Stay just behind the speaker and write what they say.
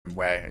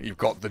where you've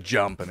got the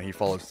jump and he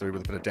follows through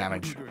with a bit of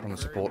damage from the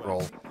support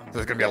role. So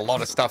there's going to be a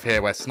lot of stuff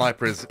here where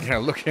Sniper is,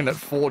 looking at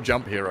 4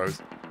 jump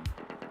heroes.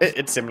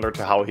 It's similar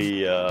to how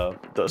he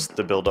does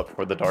the build-up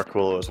for the Dark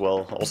Willow as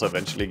well. Also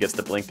eventually gets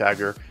the Blink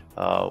Dagger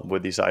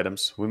with these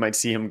items. We might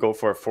see him go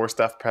for a Force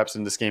Staff perhaps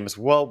in this game as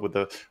well, with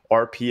the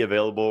RP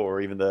available,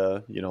 or even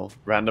the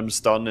random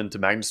stun into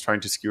Magnus trying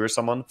to skewer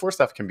someone. Force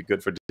Staff can be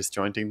good for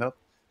disjointing that.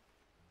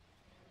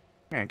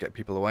 And get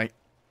people away.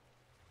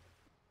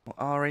 Well,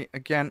 Ari,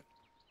 again,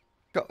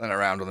 got that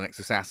around on the next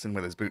assassin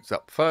with his boots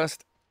up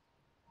first.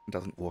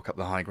 Doesn't walk up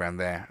the high ground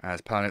there,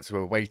 as Palianytsia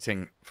were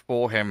waiting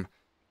for him.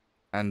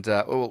 And,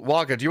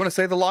 Waga, do you want to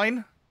say the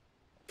line?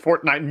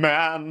 Fortnite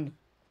man!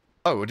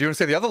 Oh, do you want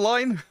to say the other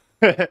line?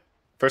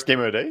 First game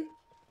of the day?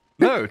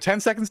 No, 10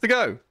 seconds to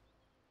go.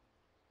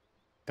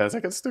 10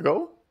 seconds to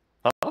go?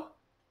 Huh?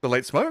 The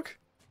late smoke?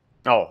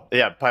 Oh,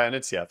 yeah,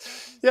 Palianytsia.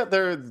 Yeah,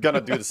 they're gonna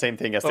do the same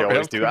thing as they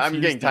always do.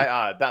 I'm getting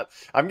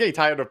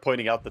tired of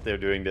pointing out that they're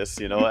doing this,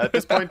 At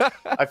this point,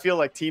 I feel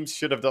like teams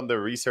should have done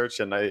their research,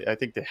 and I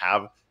think they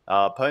have.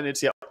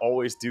 Palianytsia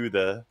always do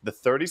the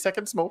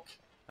 30-second smoke.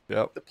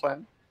 Yep. The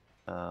plan.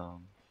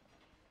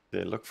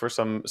 They look for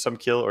some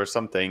kill or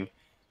something.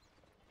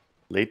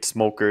 Late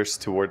smokers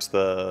towards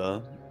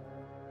the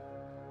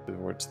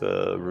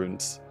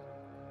runes.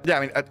 Yeah,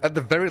 I mean, at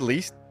the very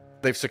least,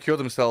 they've secured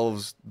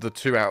themselves the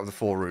 2 out of the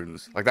 4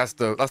 runes. Like that's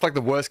like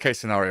the worst case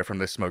scenario from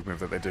this smoke move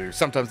that they do.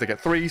 Sometimes they get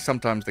 3,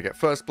 sometimes they get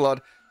first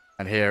blood,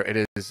 and here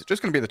it is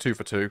just going to be the 2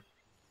 for 2.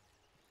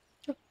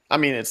 I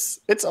mean,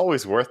 it's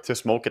always worth to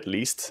smoke at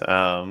least,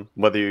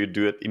 whether you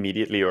do it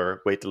immediately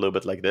or wait a little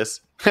bit like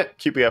this.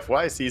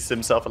 QPFY sees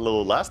himself a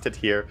little last hit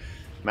here.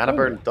 Mana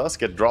burn does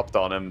get dropped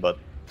on him, but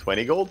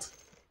 20 gold?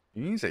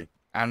 Easy.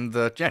 And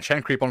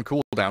Chen creep on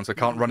cooldown, so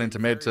can't run into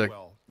mid to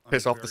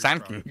piss off the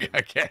Sand King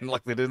again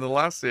like they did in the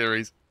last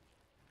series.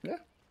 Yeah.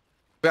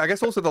 But I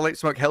guess also the late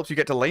smoke helps you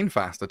get to lane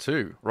faster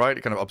too, right?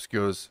 It kind of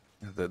obscures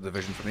the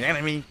vision from the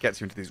enemy,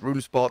 gets you into these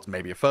rune spots,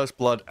 maybe a first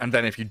blood, and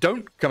then if you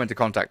don't come into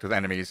contact with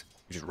enemies,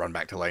 you just run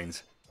back to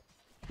lanes.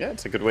 Yeah,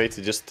 it's a good way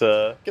to just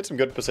get some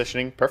good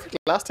positioning. Perfect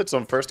last hits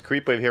on first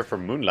creep wave here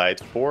from Moonlight.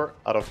 4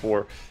 out of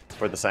 4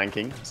 for the Sand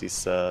King.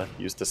 He's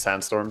used the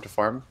Sandstorm to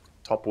farm.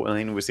 Top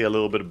lane, we see a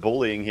little bit of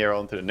bullying here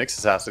onto the Nyx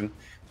Assassin.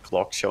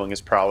 Clock showing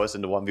his prowess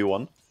in the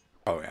 1v1.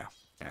 Oh yeah.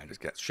 Yeah, just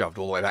gets shoved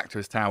all the way back to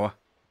his tower.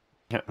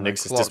 Yeah,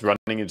 Nyx is just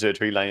running into a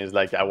tree line. He's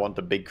like, I want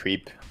the big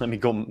creep. Let me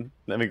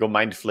go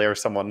mind flare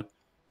someone.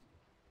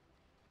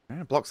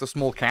 Yeah, blocks the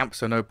small camp,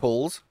 so no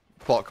pulls.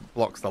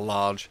 Blocks the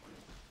large,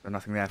 so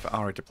nothing there for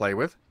Ari to play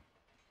with.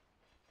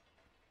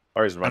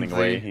 Ari's running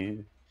away.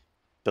 He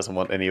doesn't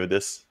want any of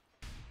this.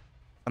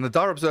 And the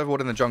Dire Observer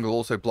Ward in the jungle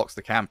also blocks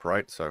the camp,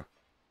 right? So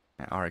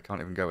yeah, Ari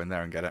can't even go in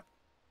there and get it.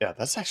 Yeah,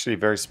 that's actually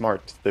very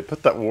smart. They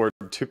put that ward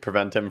to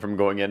prevent him from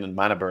going in and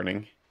mana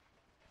burning.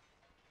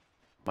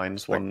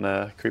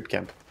 -1 creep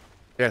camp.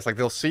 Yeah, it's like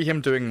they'll see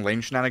him doing lane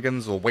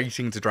shenanigans or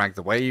waiting to drag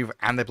the wave,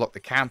 and they block the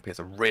camp. It's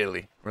a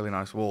really, really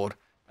nice ward.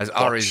 As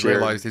Ari's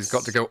realized he's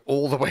got to go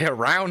all the way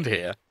around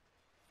here.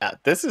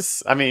 This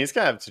is, I mean, he's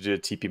going to have to do a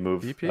TP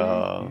move. TP?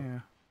 Yeah.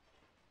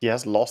 He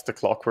has lost the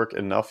clockwork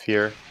enough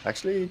here.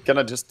 Actually,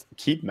 gonna just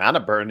keep mana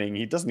burning.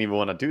 He doesn't even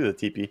want to do the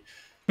TP.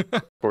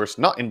 Of course,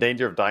 not in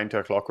danger of dying to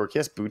a clockwork. He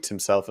has boots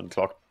himself and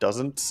Clock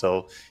doesn't,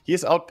 so he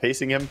is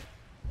outpacing him.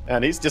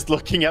 And he's just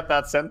looking at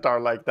that centaur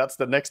like that's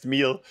the next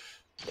meal.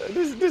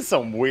 This is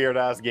some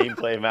weird-ass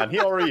gameplay, man. He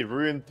already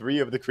ruined 3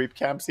 of the creep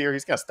camps here.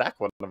 He's gonna stack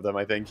one of them,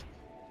 I think.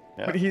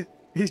 Yeah. But he's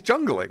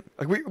jungling.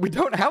 Like we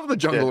don't have the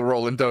jungle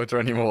role in Dota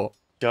anymore.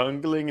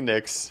 Jungling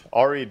Nyx.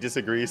 Ari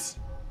disagrees.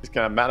 He's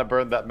gonna mana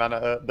burn that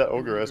that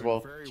ogre as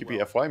well.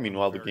 QPFY,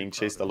 meanwhile, they're getting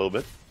chased a little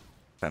bit.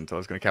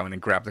 Centaur's going to come in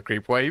and grab the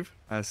creep wave,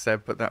 as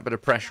Seb put that bit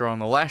of pressure on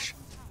the Lash.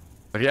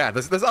 But yeah,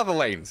 there's other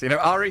lanes.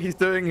 Ari, he's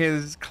doing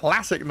his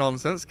classic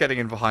nonsense, getting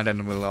in behind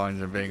enemy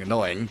lines and being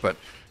annoying, but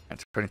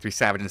at 23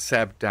 Savage and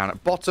Seb down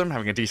at bottom,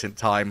 having a decent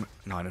time,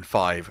 9 and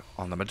 5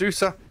 on the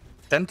Medusa.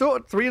 Centaur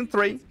at 3 and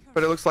 3,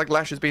 but it looks like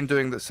Lash has been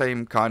doing the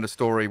same kind of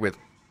story with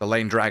the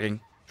lane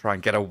dragging, try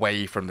and get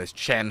away from this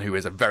Chen, who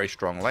is a very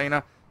strong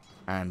laner,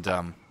 and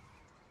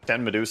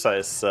Chen Medusa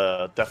is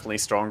definitely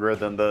stronger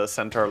than the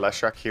Centaur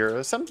Leshrac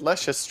here.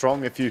 Lesh is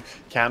strong if you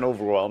can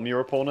overwhelm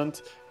your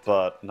opponent,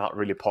 but not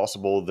really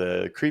possible.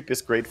 The creep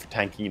is great for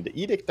tanking the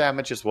Edict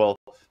damage as well,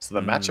 so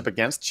the matchup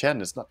against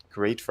Chen is not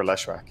great for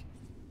Leshrac.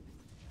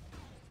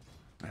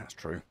 That's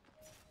true.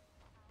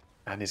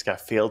 And he's got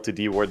failed to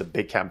deward the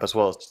big camp as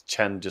well.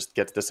 Chen just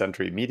gets the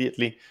sentry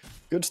immediately.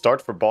 Good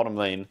start for bottom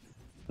lane.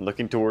 And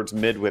looking towards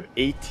mid with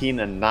 18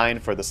 and 9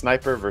 for the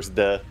Sniper versus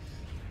the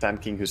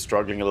Sand King, who's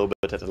struggling a little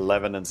bit at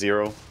 11 and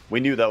 0.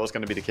 We knew that was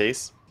going to be the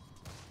case.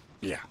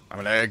 Yeah, I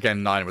mean,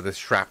 again, 9 with this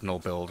shrapnel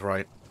build,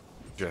 right?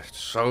 Just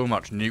so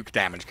much nuke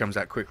damage comes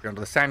out quickly onto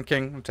the Sand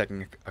King,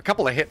 taking a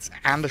couple of hits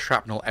and the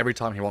shrapnel every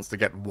time he wants to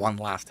get one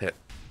last hit.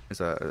 It's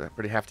a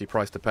pretty hefty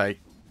price to pay.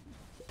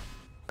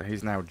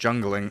 He's now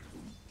jungling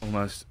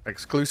almost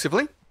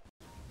exclusively.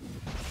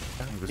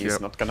 He's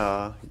not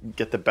gonna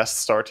get the best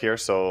start here,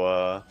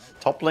 so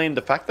top lane,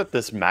 the fact that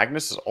this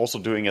Magnus is also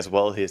doing as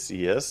well as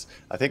he is,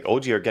 I think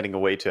OG are getting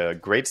away to a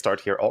great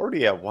start here.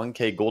 Already a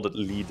 1k gold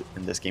lead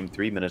in this game,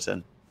 3 minutes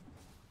in.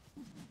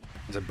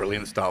 It's a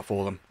brilliant start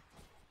for them.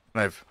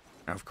 They've,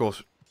 of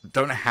course,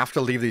 don't have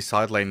to leave these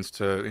side lanes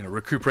to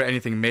recuperate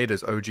anything mid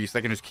as OG, so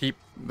they can just keep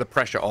the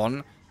pressure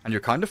on. And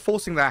you're kind of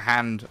forcing their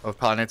hand of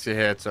Palianytsia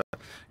here to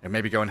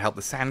maybe go and help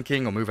the Sand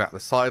King or move out the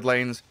side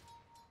lanes.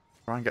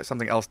 Try and get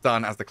something else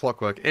done as the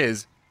clockwork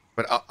is.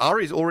 But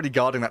Ari's already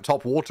guarding that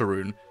top water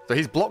rune, so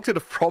he's blocked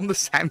it from the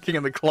Sand King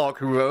and the clock,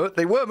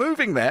 they were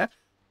moving there.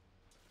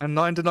 And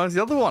 9 denies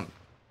the other one.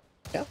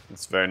 Yeah,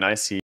 it's very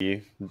nice.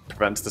 He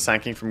prevents the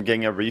Sand King from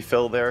getting a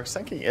refill there.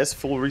 Sand King is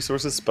full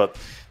resources, but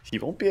he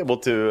won't be able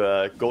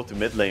to go to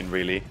mid lane,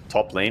 really.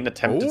 Top lane,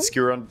 attempted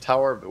skewer on the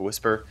tower, but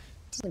Whisper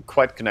doesn't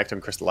quite connect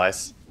on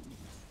Crystallize.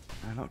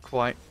 Not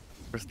quite.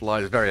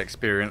 Crystallize is very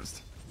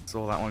experienced.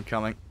 Saw that one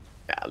coming.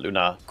 Yeah,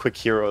 Luna, quick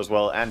hero as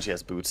well, and she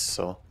has boots,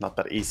 so not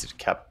that easy to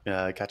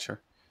catch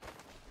her.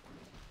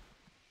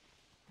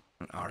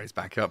 And Ari's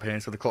back up here,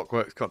 so the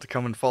clockwork's got to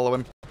come and follow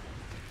him.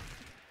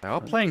 They are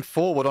playing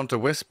forward onto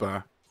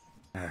Whisper.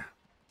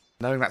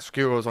 Knowing that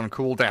Skewer was on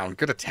cooldown.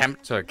 Good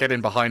attempt to get in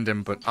behind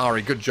him, but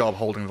Ari, good job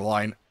holding the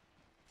line.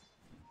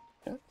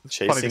 Yeah, it's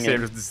funny to see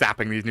him just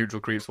zapping these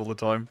neutral creeps all the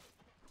time.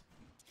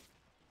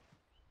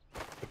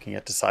 Looking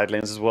at the side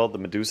lanes as well, the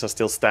Medusa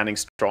still standing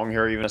strong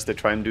here, even as they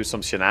try and do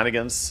some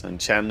shenanigans.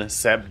 And Chen,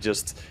 Seb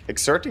just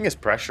exerting his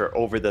pressure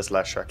over this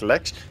Lesh track.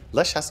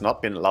 Lesh has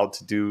not been allowed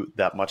to do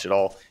that much at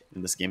all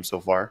in this game so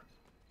far.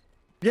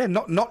 Yeah,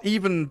 not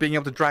even being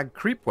able to drag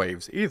creep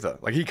waves either.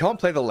 Like, he can't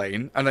play the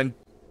lane, and then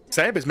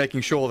Seb is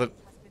making sure that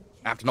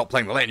after not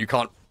playing the lane, you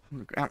can't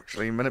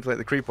actually manipulate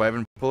the creep wave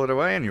and pull it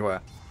away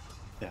anywhere.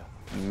 Yeah,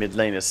 mid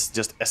lane is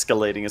just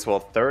escalating as well.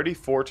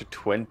 34 to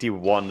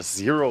 21.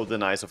 0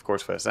 denies, of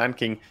course, for Sand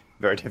King.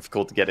 Very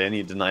difficult to get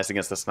any denies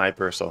against the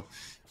sniper. So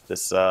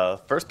this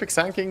first pick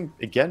Sand King,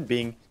 again,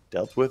 being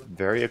dealt with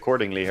very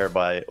accordingly here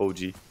by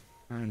OG.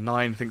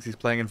 9 thinks he's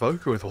playing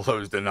Invoker with all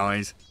those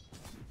denies.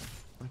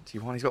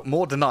 21, he's got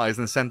more denies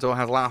than Centaur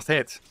has last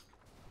hit.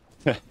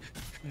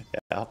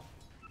 Yeah.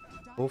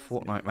 Poor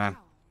Fortnite, man.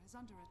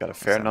 Got a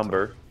fair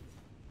number.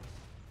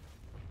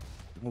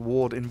 A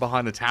ward in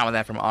behind the tower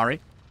there from Ari.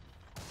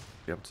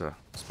 Be able to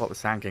spot the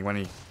Sand King when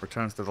he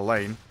returns to the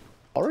lane.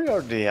 Ari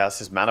already has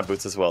his mana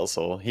boots as well,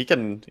 so he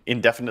can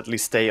indefinitely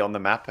stay on the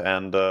map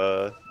and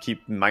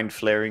keep mind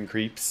flaring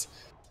creeps.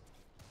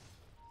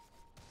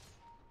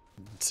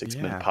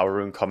 6-minute power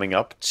rune coming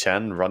up.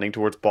 Chen running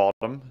towards bottom.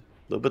 A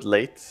little bit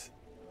late.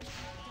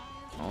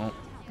 Oh,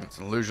 it's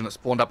an illusion that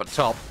spawned up at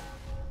top.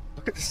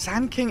 Look at the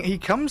Sand King. He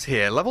comes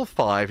here, level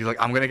 5. He's like,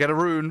 I'm going to get a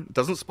rune.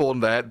 Doesn't spawn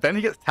there. Then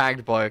he gets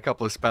tagged by a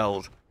couple of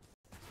spells.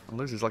 And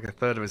loses like a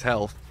third of his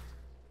health.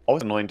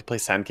 Always annoying to play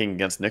Sand King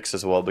against Nyx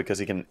as well, because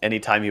he can,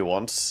 anytime he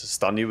wants,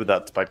 stun you with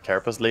that Spite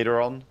Carapace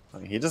later on. I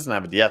mean, he doesn't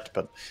have it yet,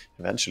 but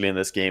eventually in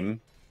this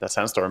game, that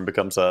Sandstorm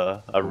becomes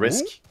a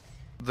risk.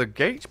 The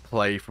gate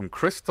play from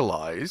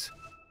Crystallize.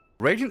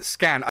 Radiant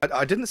Scan.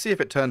 I didn't see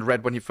if it turned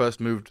red when he first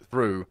moved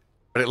through,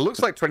 but it looks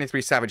like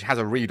 23 Savage has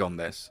a read on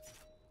this.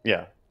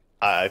 Yeah,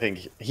 I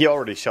think he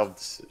already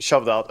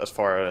shoved out as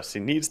far as he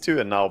needs to,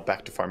 and now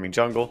back to farming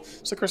jungle.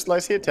 So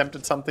Crystallize, he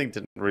attempted something,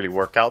 didn't really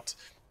work out.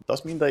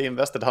 Does mean they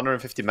invested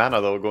 150 mana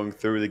though, going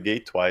through the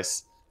gate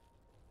twice.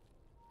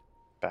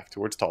 Back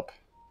towards top.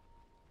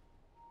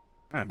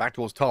 And back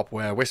towards top,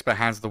 where Whisper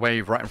has the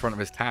wave right in front of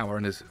his tower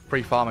and is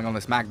free-farming on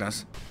this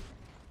Magnus.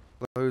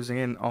 Closing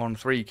in on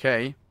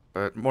 3k,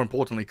 but more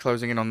importantly,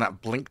 closing in on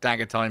that blink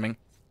dagger timing.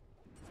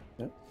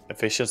 Yeah.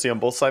 Efficiency on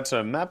both sides of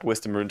the map.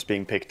 Wisdom runes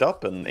being picked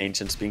up and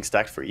Ancients being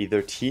stacked for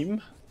either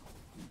team.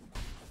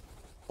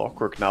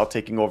 Clockwork now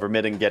taking over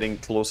mid and getting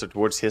closer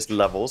towards his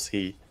levels.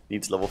 He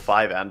needs level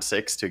 5 and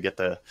 6 to get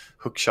the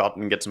hook shot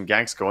and get some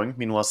ganks going.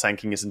 Meanwhile, Sand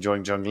King is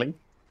enjoying jungling.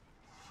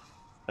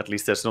 At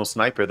least there's no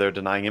sniper there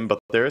denying him, but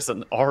there is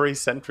an Ari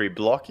sentry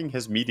blocking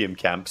his medium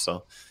camp,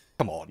 so...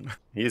 Come on.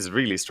 He's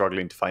really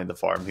struggling to find the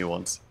farm he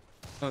wants.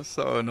 That's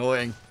so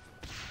annoying.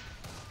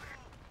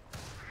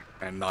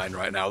 And 9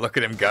 right now, look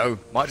at him go.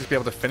 Might just be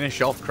able to finish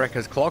off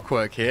Krekker's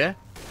Clockwork here.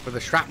 With the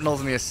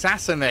Shrapnels and the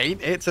Assassinate,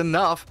 it's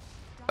enough.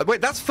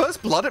 Wait, that's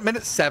first blood at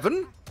minute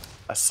 7?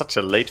 That's such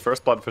a late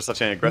first blood for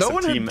such an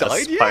aggressive team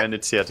as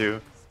Palianytsia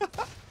too.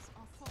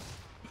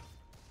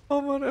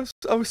 Oh man,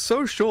 I was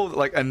so sure that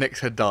like a Nyx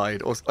had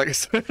died. Or like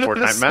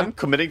Fortnite man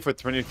committing for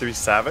 23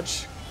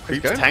 Savage.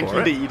 Creeps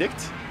tanking the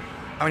Edict.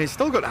 I mean, he's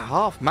still got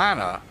half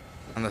mana.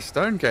 And the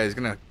Stone K is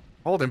going to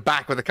hold him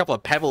back with a couple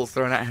of pebbles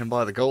thrown at him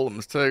by the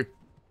golems too.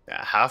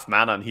 Yeah, half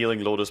mana and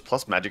Healing Lotus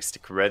plus Magic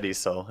Stick ready,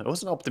 so it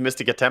was an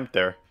optimistic attempt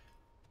there.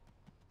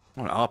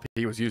 Well,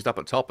 RP was used up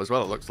at top as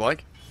well, it looks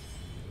like.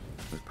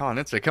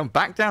 Palianytsia come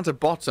back down to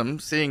bottom,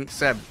 seeing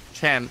Seb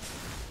Chen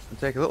and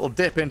take a little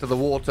dip into the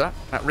water.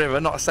 That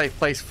river, not a safe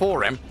place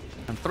for him.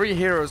 And 3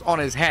 heroes on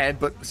his head,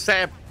 but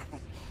Seb,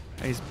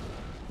 he's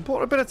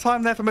bought a bit of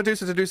time there for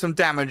Medusa to do some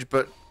damage,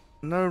 but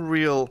no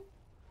real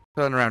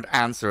turnaround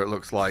answer, it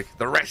looks like.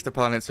 The rest of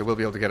Palianytsia will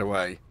be able to get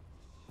away.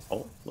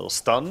 Oh, little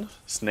stun.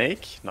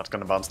 Snake. Not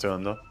gonna bounce to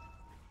him though.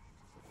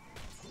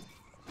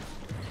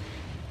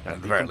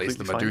 At the very least,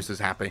 the Medusa's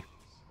happy.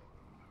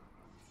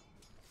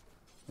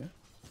 Yeah.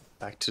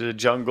 Back to the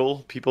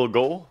jungle. People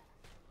go.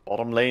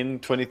 Bottom lane,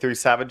 23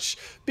 Savage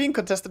being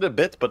contested a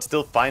bit, but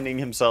still finding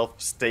himself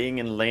staying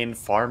in lane,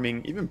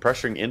 farming, even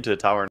pressuring into the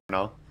tower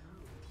now.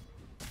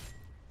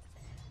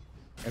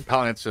 And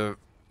Palianytsia,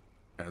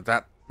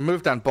 that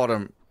move down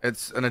bottom,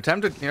 it's an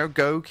attempt to,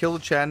 go kill the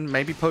Chen,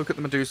 maybe poke at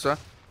the Medusa.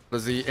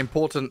 There's the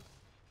important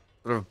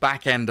sort of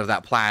back end of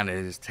that plan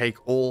is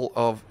take all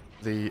of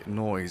the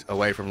noise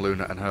away from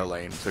Luna and her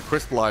lane. So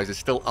Crystallize is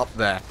still up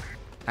there,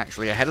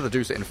 actually ahead of the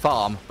Medusa in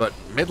farm, but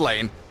mid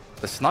lane,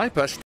 the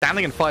sniper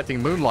standing and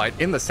fighting Moonlight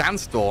in the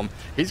Sandstorm.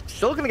 He's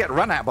still going to get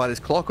run at by this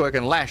Clockwork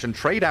and Lash and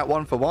trade out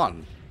 1 for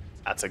 1.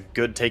 That's a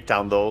good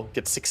takedown though.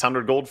 Get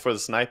 600 gold for the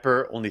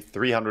sniper, only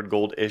 300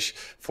 gold-ish,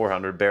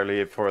 400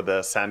 barely for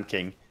the Sand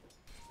King.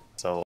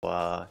 So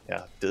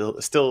yeah,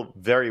 still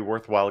very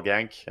worthwhile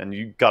gank, and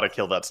you gotta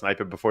kill that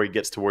sniper before he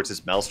gets towards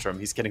his Maelstrom.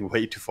 He's getting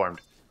way too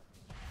farmed.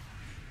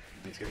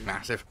 He's getting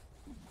massive.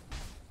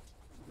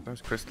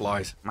 Those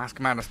Crystallize. Mass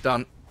Commander's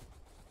done.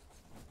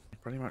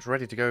 Pretty much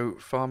ready to go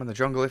farm in the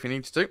jungle if he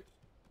needs to.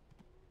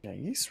 Yeah,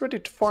 he's ready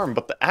to farm,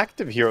 but the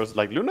active heroes,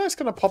 like Luna is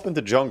gonna pop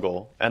into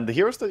jungle, and the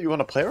heroes that you want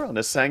to play around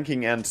is Sand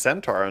King and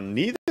Centaur, and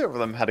neither of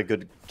them had a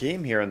good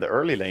game here in the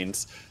early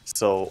lanes.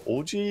 So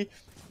OG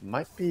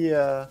might be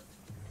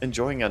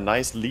enjoying a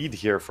nice lead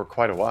here for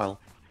quite a while.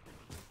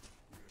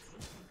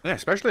 Yeah,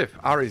 especially if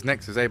Ari's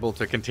Nyx is able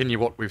to continue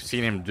what we've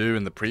seen him do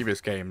in the previous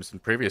games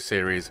and previous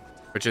series,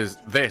 which is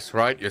this,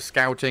 right? You're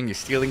scouting, you're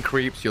stealing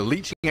creeps, you're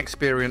leeching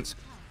experience,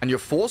 and you're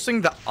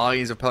forcing the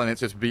eyes of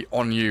Palianytsia to be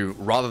on you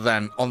rather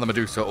than on the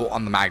Medusa or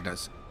on the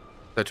Magnus.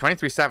 So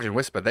 23 Savage and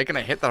Whisper, they're going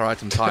to hit their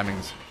item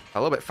timings a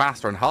little bit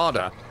faster and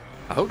harder.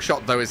 A hook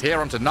shot, though, is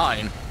here onto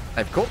 9.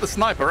 They've caught the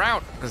sniper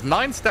out. As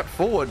 9 stepped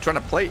forward trying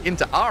to play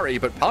into Ari,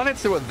 but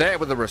Palianytsia are there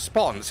with a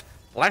response.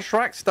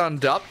 Lashrak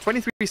stunned up.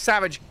 23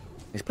 Savage,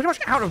 he's pretty much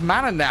out of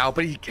mana now,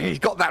 but he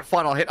got that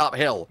final hit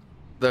uphill.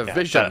 The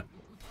vision.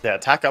 The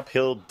attack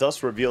uphill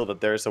does reveal that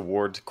there's a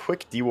ward.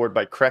 Quick D-ward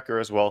by Cracker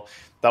as well.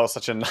 That was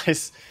such a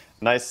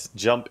nice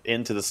jump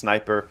into the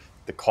sniper.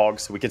 The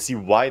cogs, we can see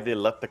why they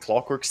let the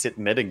Clockwork sit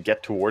mid and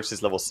get towards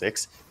his level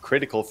 6.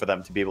 Critical for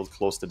them to be able to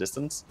close the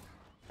distance.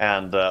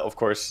 And of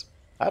course,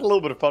 I had a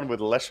little bit of fun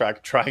with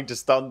Leshrak trying to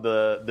stun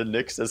the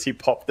Nyx as he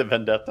popped the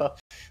Vendetta.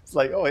 It's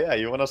like, oh yeah,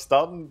 you want to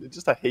stun?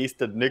 Just a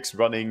hasted Nyx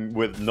running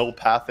with no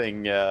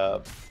pathing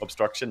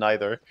obstruction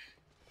either.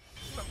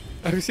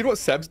 Have you seen what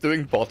Seb's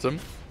doing bottom?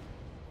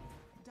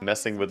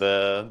 Messing with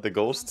the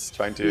ghosts,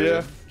 trying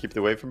to keep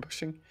the wave from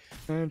pushing.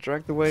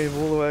 Drag the wave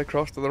all the way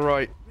across to the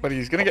right. But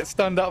he's going to get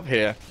stunned up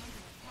here.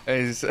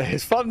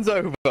 His fun's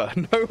over.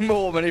 No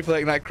more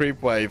manipulating that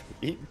creep wave.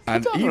 He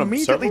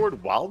immediately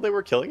ward while they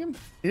were killing him?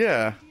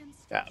 Yeah.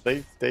 Yeah,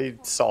 they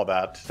saw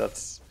that.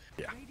 That's...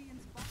 Yeah.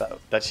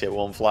 That shit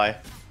won't fly.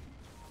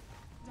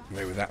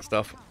 Maybe with that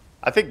stuff.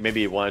 I think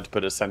maybe he wanted to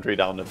put a sentry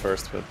down at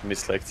first, but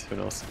misclicked. Who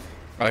knows?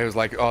 I was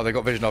like, oh, they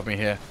got vision of me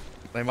here.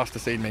 They must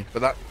have seen me.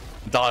 But that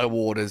dire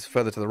ward is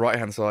further to the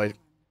right-hand side.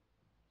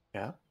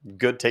 Yeah,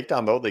 good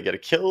takedown though. They get a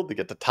kill, they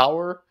get the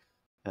tower,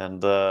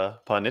 and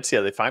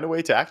Palianytsia, they find a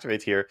way to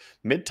activate here.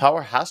 Mid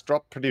tower has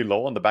dropped pretty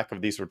low on the back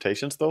of these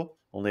rotations though.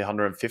 Only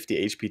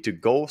 150 HP to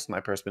go.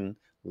 Sniper has been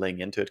laying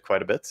into it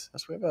quite a bit.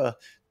 As we have a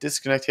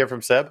disconnect here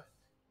from Seb.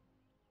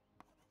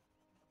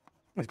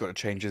 He's got to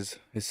change his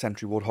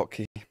sentry ward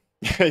hotkey.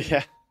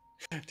 Yeah,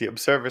 the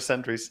observer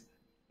sentries.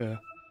 Yeah.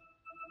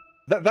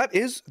 That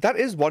is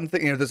one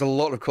thing. There's a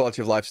lot of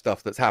quality of life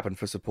stuff that's happened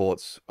for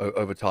supports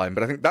over time,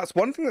 but I think that's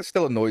one thing that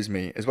still annoys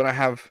me is when I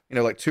have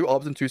like 2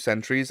 obs and 2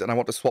 sentries, and I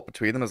want to swap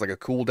between them. There's like a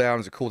cooldown.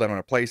 There's a cooldown when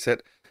I place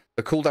it.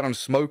 The cooldown on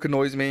smoke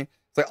annoys me.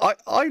 It's like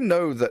I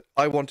know that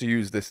I want to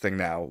use this thing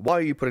now. Why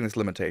are you putting this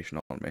limitation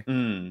on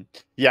me?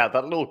 Yeah,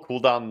 that little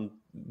cooldown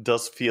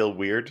does feel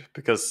weird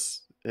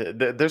because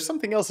there's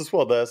something else as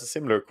well that has a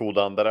similar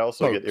cooldown that I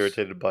also get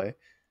irritated by.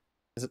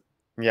 Is it?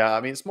 Yeah,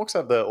 I mean smokes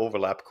have the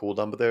overlap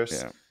cooldown, but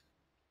there's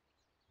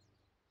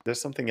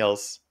something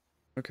else.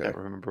 Okay. I can't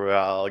remember.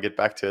 I'll get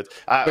back to it.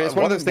 It's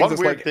one of those things one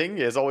weird thing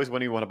is always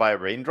when you want to buy a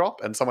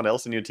raindrop and someone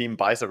else in your team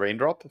buys a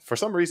raindrop. For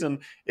some reason,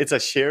 it's a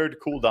shared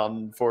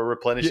cooldown for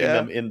replenishing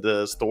them in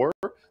the store.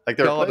 Like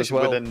they're replenished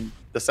within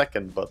the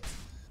second, but...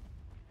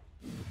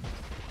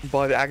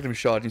 Buy the Aghanim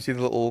Shard, you see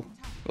the little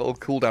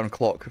cooldown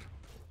clock.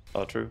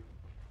 Oh, true.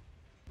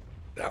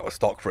 That was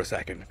stock for a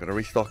second. Gonna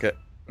restock it,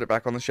 put it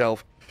back on the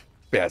shelf.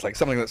 But yeah, it's like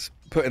something that's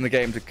put in the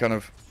game to kind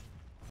of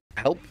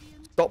help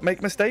stop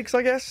make mistakes,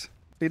 I guess.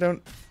 You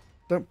don't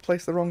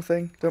place the wrong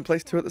thing. Don't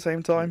place 2 at the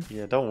same time.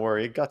 Yeah, don't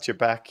worry. It got your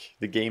back.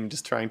 The game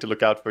just trying to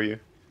look out for you.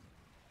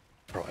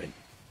 Right.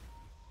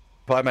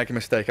 If I make a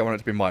mistake, I want it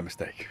to be my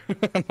mistake,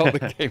 not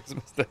the game's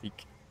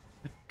mistake.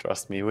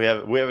 Trust me, we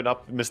have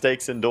enough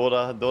mistakes in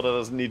Dota. Dota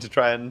doesn't need to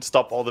try and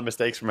stop all the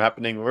mistakes from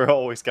happening. We're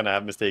always gonna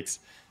have mistakes.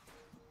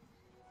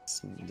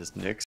 This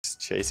Nyx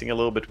chasing a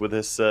little bit with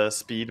his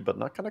speed, but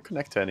not gonna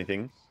connect to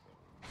anything.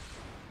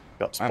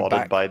 Got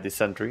spotted by the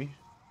sentry.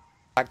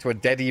 back to a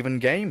dead even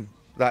game.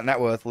 That net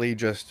worth lead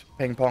just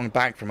ping-pong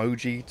back from OG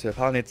to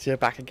Palianytsia,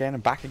 back again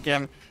and back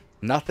again.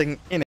 Nothing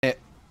in it.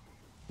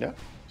 Yeah.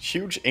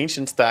 Huge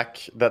ancient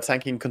stack that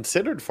Sanking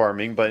considered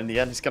farming, but in the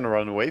end he's gonna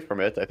run away from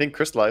it. I think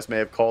Crystallize may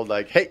have called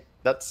like, hey,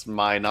 that's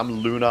mine, I'm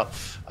Luna.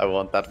 I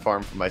want that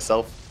farm for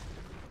myself.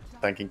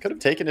 Sanking could have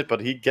taken it,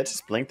 but he gets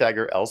his Blink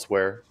Dagger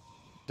elsewhere.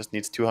 Just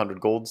needs 200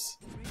 golds.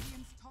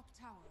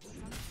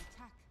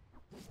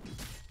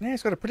 Yeah,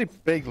 he's got a pretty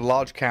big,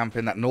 large camp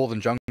in that northern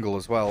jungle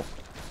as well.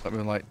 That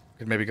Moonlight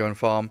could maybe go and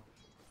farm.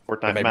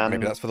 Fortnite Man.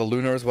 Maybe that's for the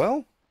Luna as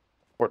well.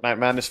 Fortnite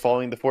Man is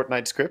following the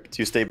Fortnite script.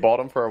 You stay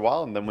bottom for a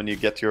while, and then when you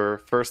get your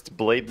first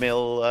blade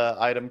mail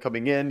item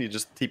coming in, you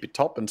just TP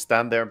top and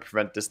stand there and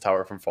prevent this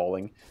tower from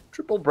falling.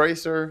 Triple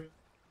bracer.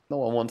 No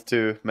one wants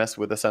to mess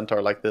with a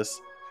centaur like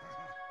this.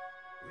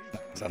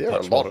 There are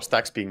a lot of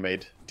stacks being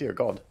made. Dear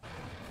God.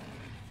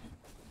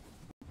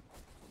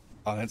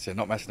 Palianytsia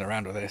not messing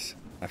around with this.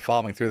 They're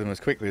farming through them as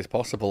quickly as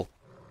possible.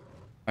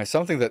 It's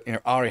something that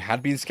Ari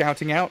had been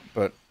scouting out,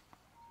 but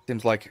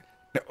seems like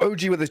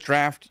OG with this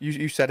draft,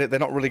 you said it, they're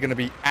not really going to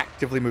be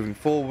actively moving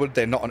forward.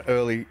 They're not an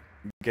early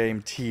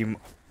game team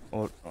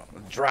or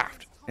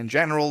draft. In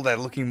general, they're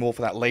looking more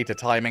for that later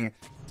timing.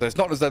 So it's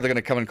not as though they're going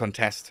to come and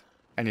contest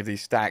any of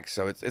these stacks.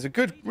 So it's a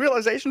good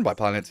realization by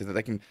Palianytsia that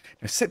they can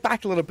sit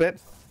back a little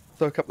bit,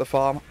 soak up the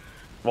farm.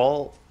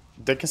 Well,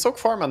 they can soak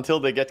farm until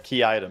they get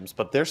key items,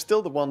 but they're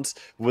still the ones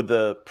with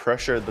the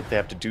pressure that they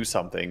have to do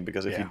something.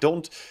 Because if you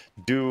don't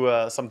do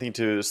something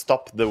to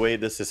stop the way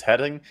this is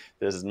heading,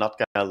 this is not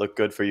going to look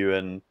good for you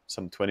in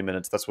some 20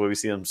 minutes. That's why we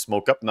see them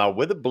smoke up now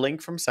with a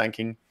blink from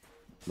Sanking.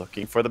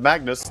 Looking for the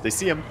Magnus. They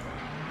see him.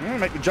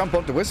 Make the jump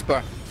onto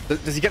Whisper.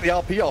 Does he get the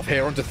RP off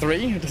here onto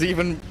 3? Does he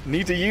even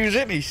need to use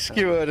it? He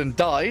skewered and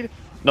died.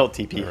 No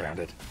TP.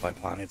 Surrounded by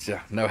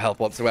Palianytsia. No help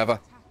whatsoever.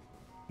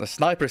 The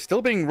sniper is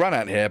still being run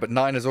at here, but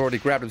Nine has already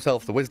grabbed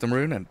himself the Wisdom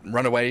Rune and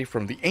run away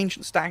from the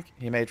ancient stack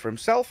he made for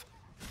himself.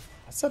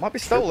 That's might be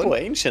stolen. Triple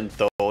ancient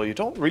though. You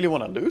don't really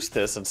want to lose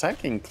this, and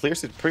Sanking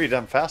clears it pretty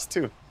damn fast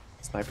too.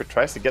 Sniper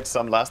tries to get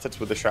some last hits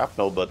with the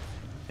shrapnel, but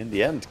in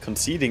the end,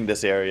 conceding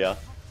this area.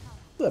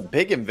 A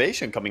big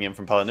invasion coming in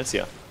from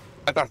Palianytsia.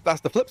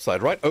 That's the flip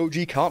side, right?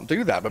 OG can't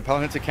do that, but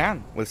Palianytsia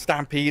can. With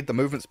Stampede, the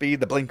movement speed,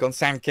 the blink on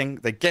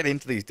Sanking, they get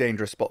into these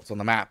dangerous spots on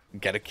the map,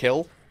 get a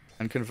kill,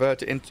 and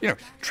convert it into,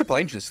 triple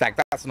ancient stack.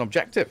 That's an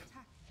objective.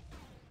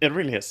 It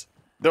really is.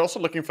 They're also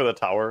looking for the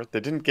tower. They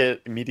didn't get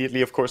it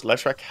immediately. Of course,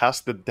 Leshrac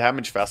has the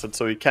damage facet,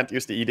 so you can't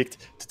use the Edict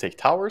to take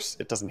towers.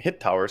 It doesn't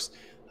hit towers.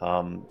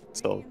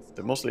 So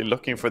they're mostly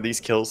looking for these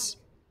kills.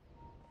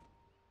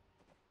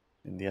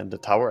 In the end, the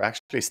tower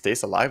actually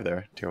stays alive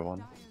there, tier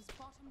 1.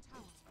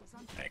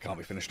 It can't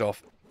be finished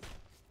off.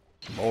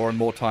 More and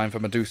more time for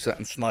Medusa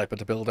and Sniper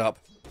to build up.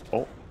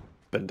 Oh,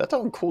 Vendetta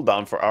on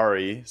cooldown for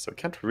Ari, so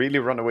can't really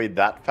run away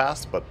that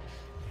fast, but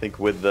I think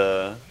with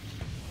the...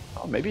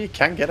 Oh, maybe he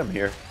can get him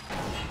here.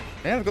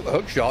 Yeah, we've got the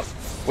hook shot.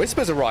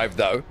 Whisper's arrived,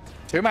 though.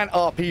 Two-man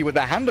RP with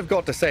the Hand of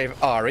God to save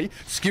Ari.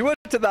 Skewered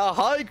to the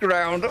high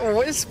ground.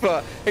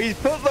 Whisper, he's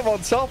put them on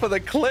top of the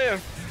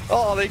cliff.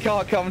 Oh, they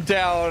can't come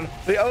down.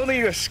 The only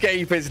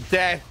escape is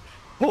death.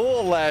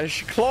 Poor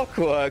Lesh,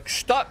 Clockwork,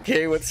 stuck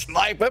here with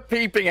Sniper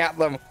peeping at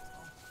them.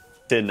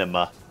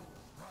 Cinema.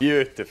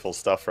 Beautiful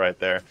stuff right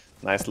there.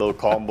 Nice little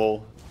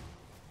combo.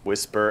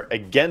 Whisper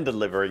again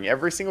delivering.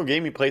 Every single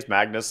game he plays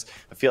Magnus,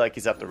 I feel like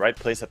he's at the right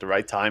place at the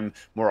right time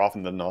more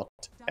often than not.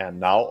 And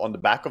now on the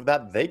back of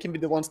that, they can be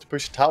the ones to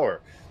push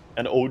tower.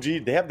 And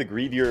OG, they have the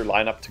greedier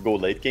lineup to go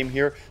late game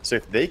here. So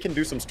if they can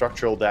do some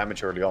structural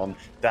damage early on,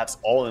 that's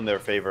all in their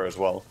favor as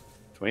well.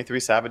 23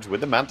 Savage with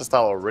the Manta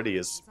style already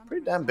is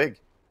pretty damn big.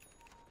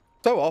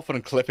 So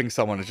often clipping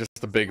someone is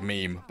just a big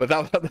meme, but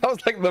that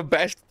was like the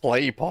best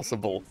play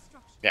possible.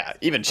 Yeah,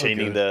 even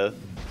chaining the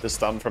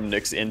stun from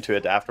Nyx into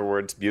it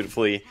afterwards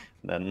beautifully,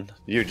 and then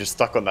you're just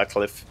stuck on that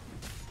cliff.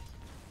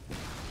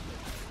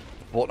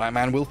 Fortnite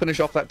Man will finish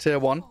off that tier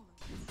 1.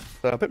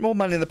 So a bit more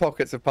money in the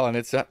pockets of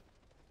Palianytsia,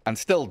 and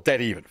still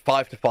dead even.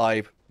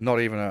 5-5, not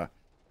even a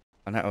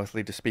net worth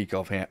lead to speak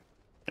of here.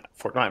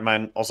 Fortnite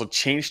Man also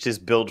changed his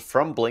build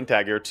from Blink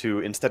Dagger to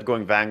instead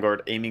going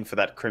Vanguard, aiming for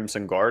that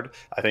Crimson Guard.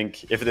 I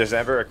think if there's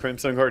ever a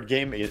Crimson Guard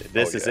game,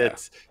 this is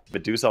it.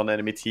 Medusa on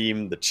enemy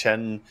team, the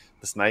Chen,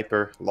 the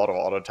Sniper, a lot of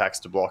auto attacks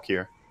to block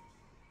here.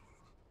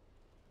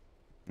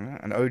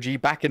 And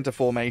OG back into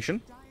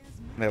formation.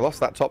 They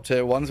lost that top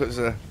tier 1, so it was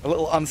a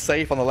little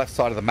unsafe on the left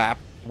side of the map.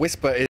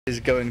 Whisper is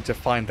going to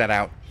find that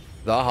out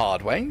the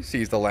hard way.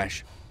 Sees the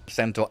Lesh,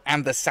 Centaur,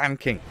 and the Sand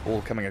King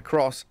all coming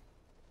across.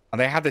 And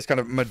they had this kind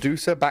of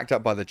Medusa backed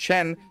up by the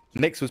Chen.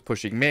 Nyx was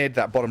pushing mid.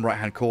 That bottom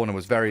right-hand corner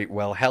was very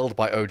well held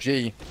by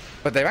OG.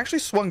 But they've actually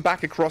swung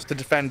back across to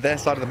defend their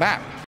side of the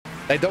map.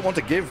 They don't want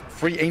to give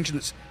free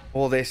Ancients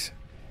all this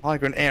high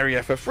ground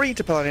area for free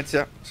to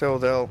Palianytsia, so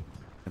they'll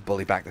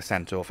bully back the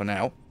Centaur for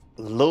now.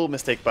 Little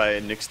mistake by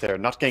Nyx there,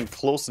 not getting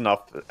close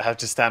enough, had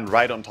to stand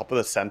right on top of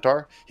the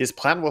Centaur. His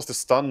plan was to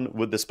stun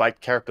with the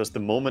spiked Carapace the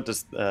moment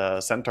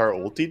the Centaur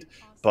ultied,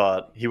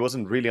 but he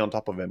wasn't really on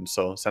top of him,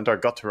 so Centaur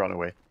got to run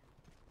away.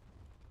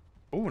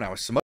 Oh, now a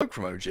smoke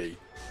from OG.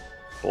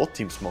 Both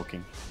teams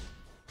smoking.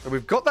 So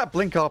we've got that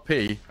Blink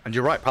RP, and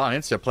you're right,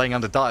 Palianytsia playing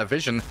under dire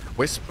vision.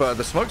 Whisper,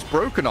 the smoke's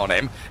broken on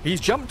him. He's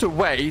jumped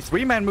away.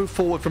 3 men move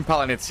forward from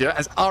Palianytsia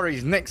as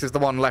Ari's Nyx is the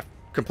one left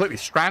completely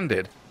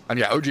stranded. And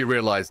yeah, OG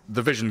realized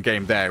the vision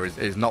game there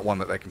is not one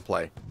that they can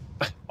play.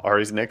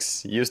 Ari's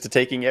Nyx used to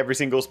taking every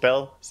single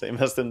spell, same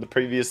as in the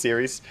previous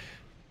series.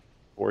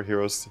 4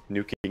 heroes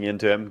nuking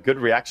into him. Good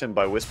reaction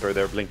by Whisper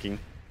there, blinking.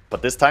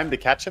 But this time they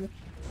catch him.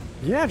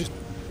 Yeah, just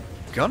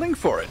gunning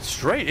for it.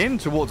 Straight in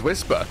towards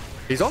Whisper.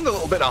 He's on the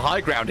little bit of high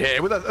ground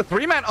here with a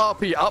 3-man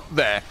RP up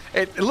there.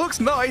 It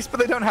looks nice, but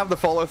they don't have the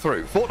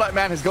follow-through. Fortnite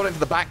Man has got into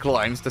the back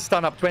lines to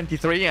stun up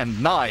 23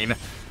 and 9.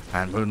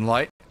 And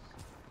Moonlight,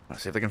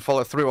 let's see if they can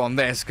follow through on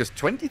this, because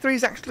 23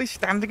 is actually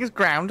standing his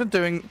ground and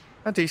doing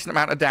a decent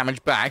amount of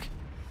damage back.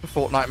 The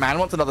Fortnite Man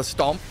wants another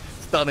stomp.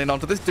 Stun in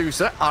onto this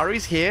Deucer.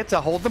 Ari's here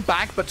to hold them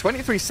back, but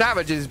 23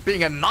 Savage is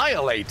being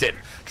annihilated.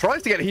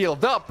 Tries to get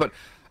healed up, but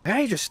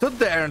he just stood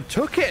there and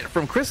took it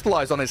from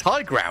Crystallize on his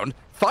high ground.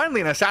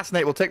 Finally, an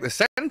Assassinate will take the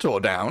Centaur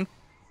down.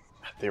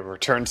 They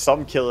returned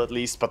some kill at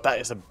least, but that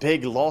is a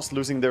big loss,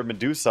 losing their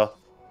Medusa.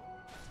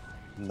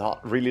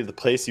 Not really the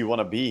place you want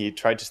to be. He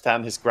tried to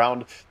stand his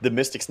ground. The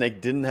Mystic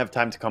Snake didn't have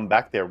time to come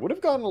back there. Would have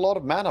gotten a lot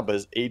of mana, but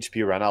his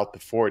HP ran out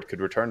before it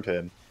could return to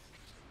him.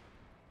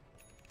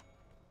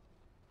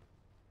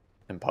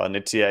 And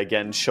Palianytsia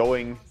again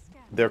showing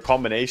their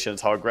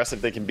combinations, how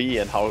aggressive they can be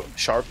and how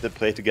sharp they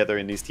play together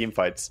in these team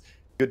fights.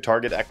 Good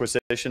target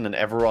acquisition and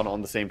everyone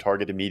on the same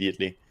target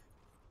immediately.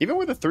 Even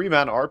with a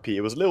 3-man RP,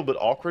 it was a little bit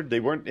awkward. They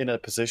weren't in a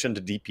position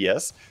to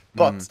DPS,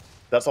 but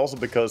that's also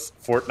because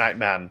Fortnite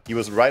Man, he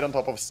was right on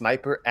top of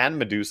Sniper and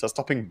Medusa,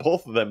 stopping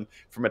both of them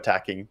from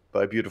attacking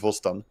by a beautiful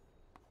stun.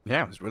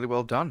 Yeah, it was really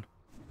well done.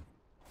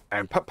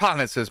 And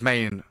Palianytsia's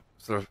main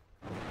sort of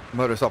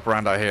modus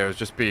operandi here has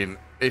just been,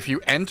 if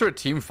you enter a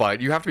team fight,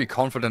 you have to be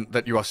confident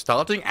that you are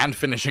starting and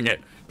finishing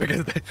it,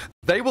 because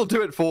they will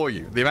do it for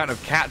you. The amount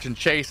of catch and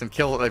chase and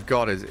kill that they've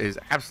got is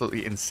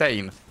absolutely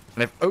insane.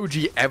 And if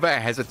OG ever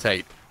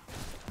hesitate,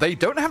 they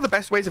don't have the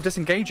best ways of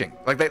disengaging.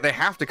 Like, they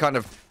have to kind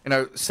of,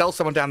 sell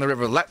someone down the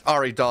river, let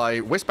Ari die.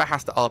 Whisper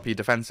has to RP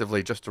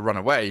defensively just to run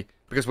away,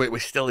 because we're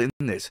still in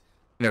this,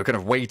 kind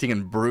of waiting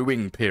and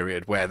brewing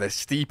period where they're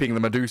steeping the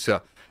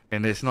Medusa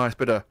in this nice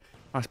bit of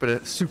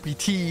soupy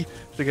tea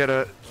to get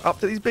up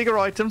to these bigger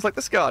items like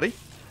the Skadi.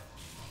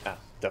 Yeah,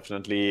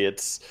 definitely.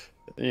 It's,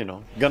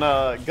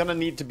 gonna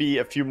need to be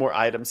a few more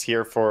items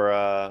here for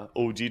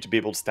OG to be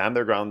able to stand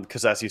their ground,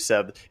 because as you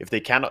said, if they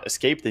cannot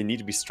escape, they need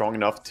to be strong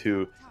enough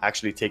to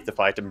actually take the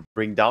fight and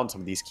bring down some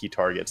of these key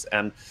targets.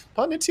 And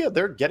Palianytsia,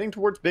 they're getting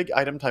towards big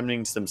item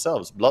timings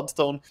themselves.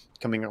 Bloodstone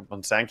coming up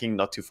on Sanking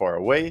not too far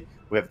away.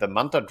 We have the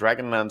Manta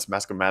Dragonlance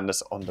Mask of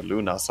Madness on the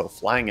Luna, so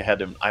flying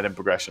ahead in item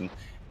progression.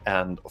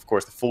 And of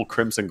course the full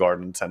Crimson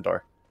Garden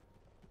Centaur.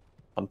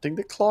 Hunting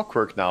the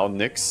Clockwork now.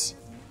 Nyx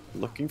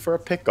looking for a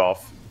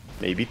pickoff.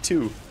 Maybe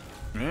 2.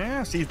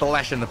 Yeah, sees the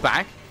Lash in the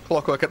back.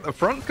 Clockwork at the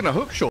front, gonna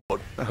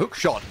hook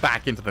shot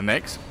back into the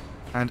Nyx.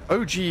 And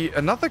OG,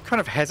 another kind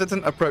of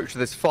hesitant approach to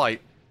this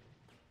fight.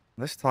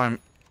 This time,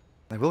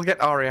 they will get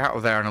Ari out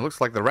of there, and it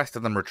looks like the rest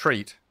of them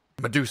retreat.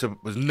 Medusa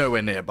was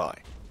nowhere nearby.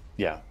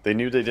 Yeah, they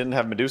knew they didn't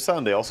have Medusa,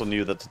 and they also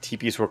knew that the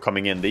TPs were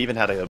coming in. They even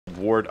had a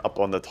ward up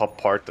on the top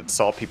part that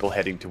saw people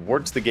heading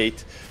towards the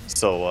gate.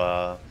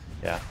 So,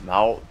 yeah,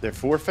 now they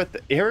forfeit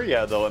the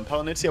area, though, and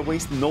Palianytsia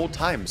wastes no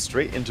time.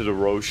 Straight into the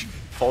Roche.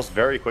 Falls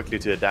very quickly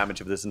to the damage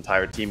of this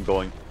entire team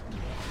going.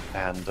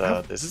 And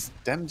this is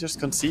them just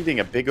conceding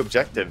a big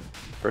objective.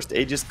 First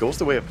Aegis goes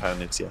the way of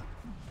Palianytsia.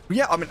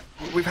 Yeah, I mean,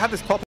 we've had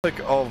this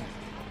topic of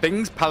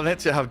things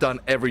Palianytsia have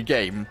done every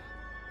game.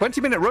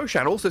 20-minute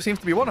Roshan also seems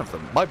to be one of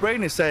them. My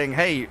brain is saying,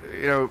 hey,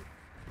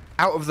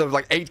 out of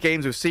the 8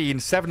 games we've seen,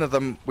 7 of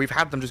them, we've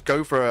had them just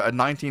go for a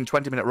 19,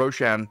 20-minute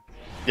Roshan.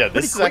 Yeah,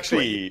 this is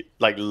actually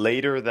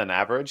later than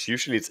average.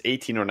 Usually it's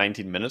 18 or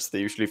 19 minutes. They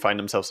usually find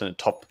themselves in the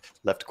top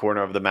left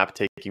corner of the map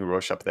taking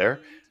Roche up there.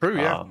 True,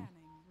 yeah.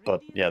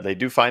 But yeah, they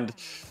do find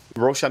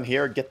Roshan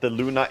here, get the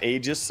Luna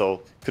Aegis,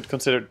 so could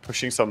consider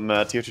pushing some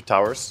tier 2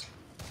 towers.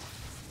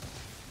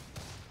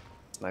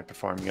 Sniper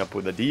farming up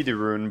with a DD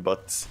rune,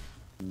 but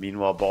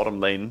meanwhile bottom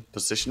lane,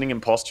 positioning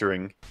and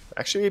posturing,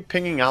 actually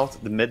pinging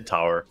out the mid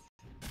tower.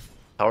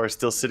 Tower is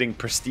still sitting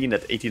pristine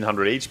at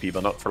 1800 HP,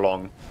 but not for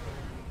long.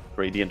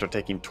 Radiant are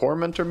taking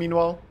Tormentor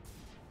meanwhile.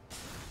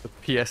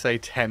 The PSA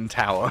 10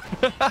 tower.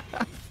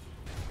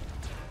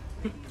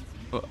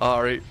 Well,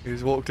 Ari,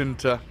 who's walked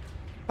into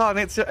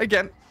Palianytsia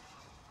again.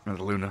 And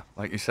the Luna,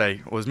 like you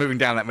say, was moving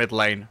down that mid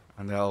lane,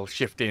 and they'll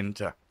shift in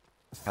to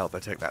help her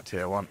take that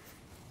tier 1.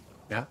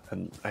 Yeah,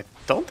 and I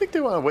don't think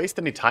they want to waste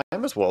any time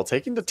as well.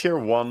 Taking the tier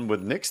 1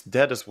 with Nyx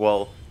dead as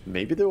well,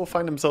 maybe they will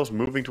find themselves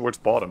moving towards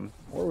bottom.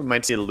 Or we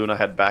might see the Luna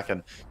head back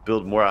and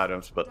build more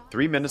items, but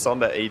 3 minutes on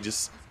that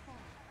Aegis.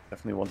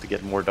 Definitely want to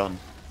get more done.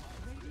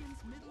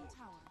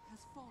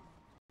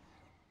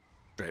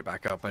 Straight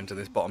back up into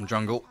this bottom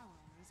jungle.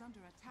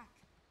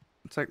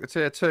 Take the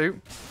tier 2.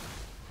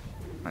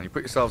 And you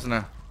put yourselves in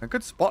a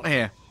good spot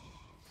here.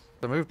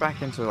 So move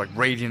back into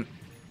Radiant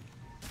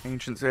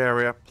Ancients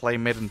area, play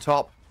mid and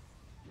top.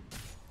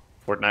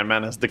 Fortnite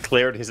Man has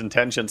declared his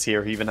intentions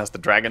here. He even has the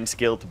dragon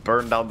skill to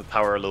burn down the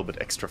tower a little bit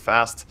extra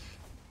fast.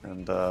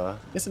 And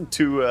isn't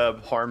too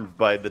harmed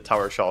by the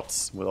tower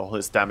shots with all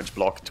his damage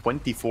block.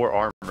 24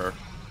 armor.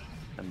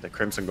 And the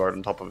Crimson Guard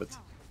on top of it.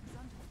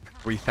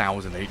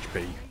 3,000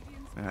 HP.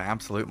 An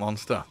absolute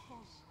monster.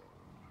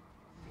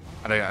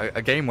 And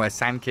a game where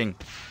Sand King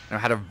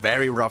had a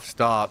very rough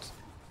start.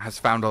 Has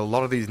found a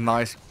lot of these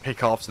nice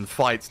pickoffs and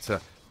fights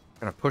to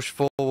kind of push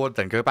forward,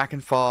 then go back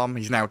and farm.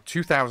 He's now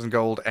 2,000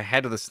 gold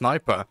ahead of the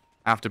sniper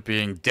after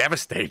being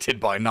devastated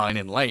by 9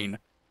 in lane.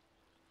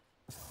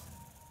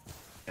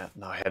 Yeah,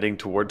 now heading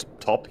towards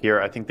top here.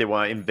 I think they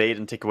want to invade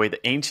and take away the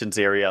Ancients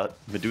area.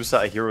 Medusa,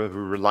 a hero who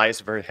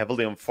relies very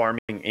heavily on farming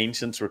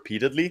Ancients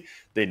repeatedly.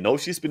 They know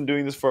she's been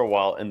doing this for a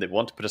while, and they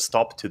want to put a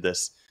stop to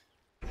this.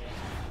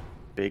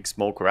 Big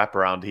smoke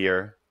wraparound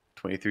here.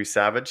 23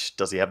 Savage.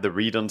 Does he have the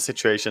read on the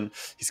situation?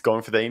 He's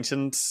going for the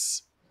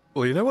Ancients.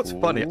 Well, you know what's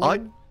funny?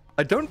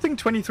 I don't think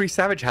 23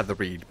 Savage had the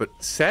read, but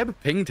Seb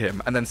pinged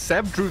him, and then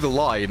Seb drew the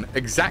line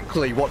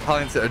exactly what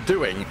Palianytsia are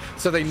doing,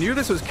 so they knew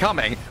this was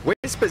coming.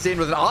 Whispers in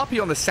with an RP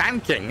on the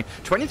Sand King.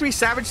 23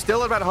 Savage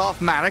still at about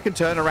half mana, can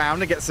turn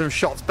around and get some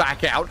shots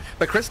back out,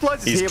 but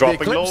Crystallize is here with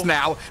the Eclipse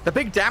now. The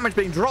big damage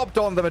being dropped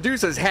on the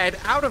Medusa's head,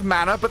 out of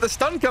mana, but the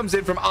stun comes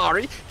in from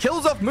Ahri,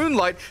 kills off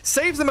Moonlight,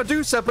 saves the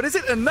Medusa, but is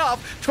it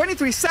enough?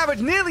 23 Savage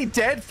nearly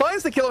dead,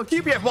 finds the kill on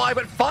QPFY,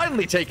 but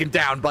finally taken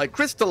down by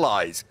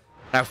Crystallize.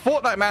 Now,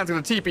 Fortnite Man's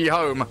going to TP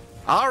home.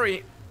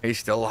 Ahri, he's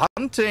still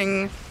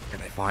hunting. Can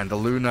they find the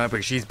Luna?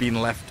 But she's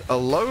been left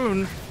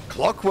alone.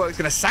 Clockwork's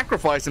going to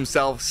sacrifice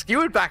himself,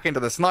 skewered back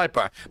into the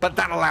sniper, but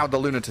that allowed the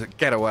Luna to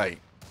get away.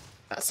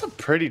 That's a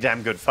pretty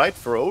damn good fight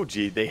for OG.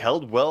 They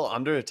held well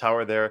under the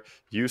tower there,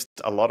 used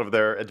a lot of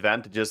their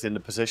advantages in the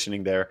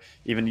positioning there,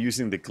 even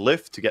using the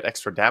glyph to get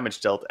extra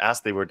damage dealt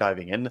as they were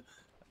diving in.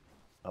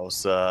 That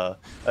was a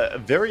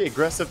very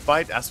aggressive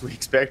fight, as we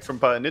expect from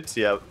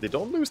Palianytsia. They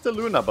don't lose the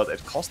Luna, but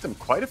it cost them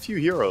quite a few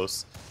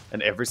heroes.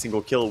 And every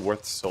single kill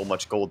worth so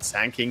much gold.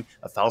 Sand King,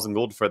 1,000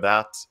 gold for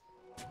that.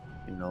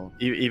 You know,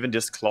 even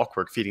just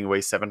Clockwork feeding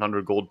away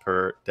 700 gold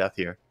per death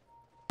here.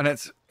 And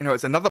it's, you know,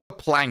 it's another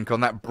plank on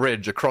that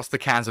bridge across the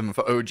chasm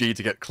for OG to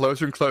get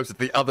closer and closer to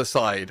the other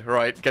side,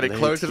 right? Getting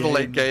closer to the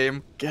late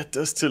game. Get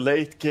us to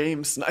late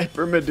game.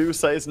 Sniper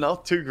Medusa is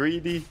not too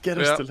greedy. Get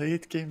us to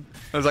late game.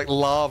 There's like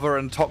lava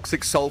and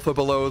toxic sulfur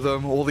below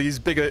them. All these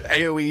bigger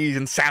AoEs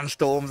and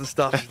sandstorms and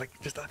stuff. It's like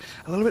just a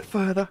little bit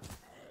further.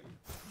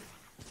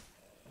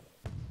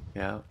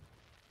 Yeah.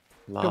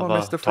 Lava, come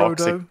on, Mr.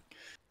 Frodo.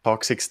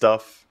 Toxic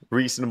stuff.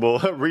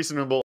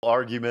 Reasonable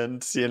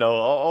arguments, you know,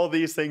 all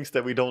these things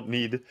that we don't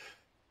need.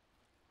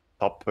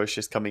 Top push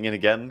is coming in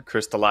again.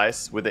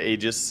 Crystallize with the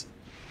Aegis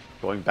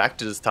going back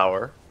to this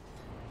tower,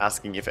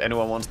 asking if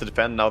anyone wants to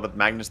defend now that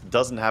Magnus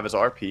doesn't have his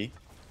RP.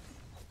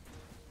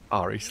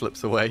 Ahri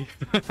slips away.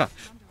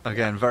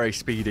 Again, very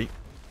speedy.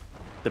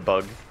 The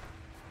bug.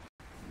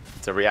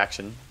 It's a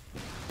reaction.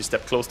 You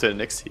step close to the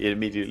Nyx, he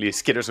immediately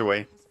skitters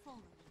away.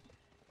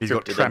 He's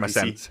got tremor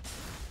sense.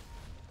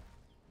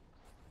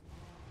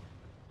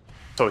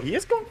 So he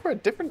is going for a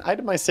different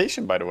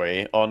itemization, by the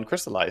way, on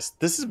Crystallize.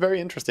 This is very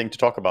interesting to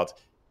talk about.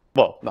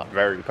 Well, not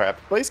very,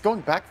 perhaps, but he's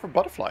going back for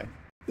Butterfly.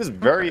 This is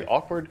very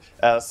awkward,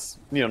 as,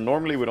 you know,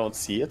 normally we don't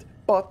see it.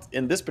 But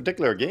in this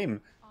particular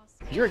game,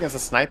 you're against a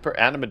Sniper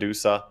and a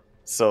Medusa,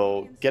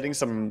 so getting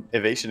some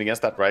evasion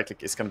against that right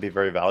click is going to be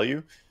very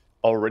value.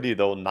 Already,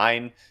 though,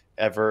 9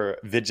 ever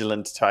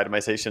vigilant to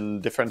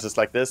itemization differences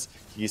like this,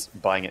 he's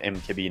buying an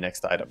MKB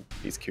next item.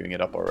 He's queuing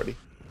it up already.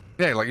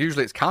 Yeah, like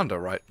usually it's Kanda,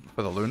 right,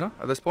 for the Luna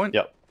at this point?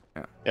 Yep.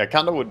 Yeah,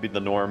 Kanda would be the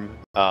norm,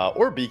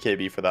 or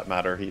BKB for that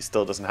matter. He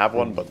still doesn't have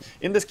one, but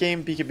in this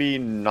game, BKB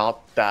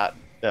not that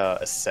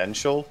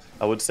essential,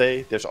 I would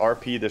say. There's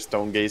RP, there's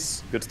Stone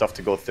Gaze, good stuff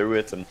to go through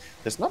it, and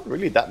there's not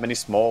really that many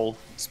small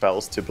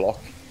spells to block.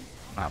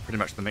 Pretty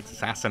much the Nyx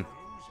Assassin.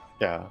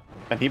 Yeah,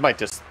 and he might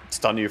just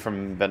stun you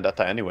from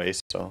Vendetta anyways,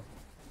 so...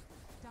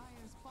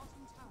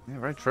 Yeah,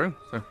 very true.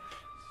 So,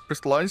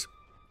 Crystallize.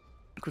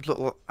 Good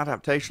little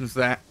adaptations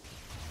there.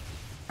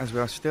 As we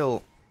are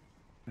still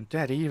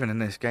dead even in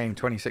this game,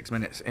 26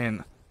 minutes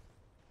in.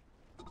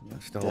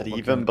 Still dead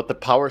even, but the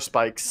power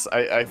spikes,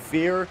 I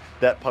fear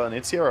that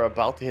Palianytsia are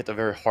about to hit a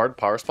very hard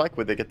power spike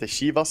where they get the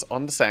Shivas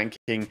on the Sand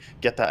King,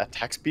 get that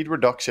attack speed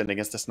reduction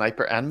against the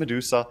Sniper and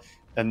Medusa,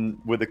 and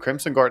with the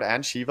Crimson Guard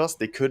and Shivas,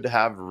 they could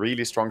have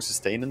really strong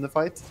sustain in the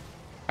fight.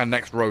 And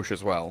next Roche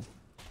as well.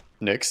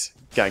 Nyx,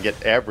 gonna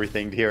get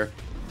everything here.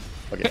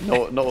 Okay,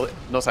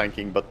 no Sand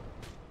King, but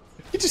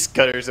he just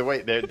scutters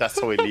away there. That's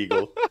so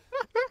illegal.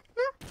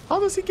 How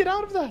does he get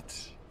out of that?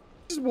 He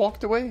just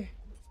walked away.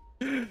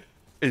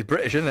 He's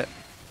British, isn't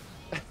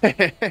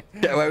it?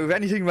 Get away with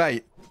anything,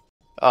 mate.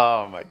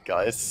 Oh my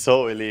god, it's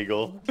so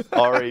illegal.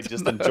 Ahri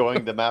just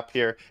enjoying the map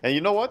here. And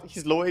you know what?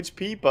 He's low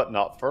HP, but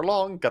not for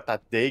long. Got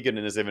that Dagon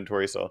in his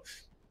inventory, so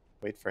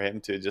wait for him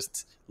to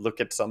just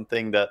look at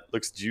something that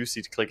looks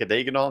juicy to click a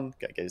Dagon on.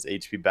 Gotta get his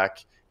HP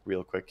back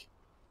real quick.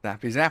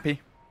 Zappy.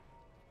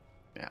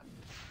 Yeah.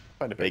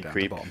 Find a big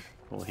creep.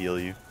 We'll heal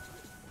you.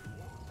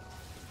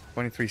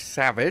 23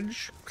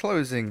 Savage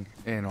closing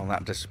in on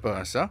that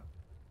disperser.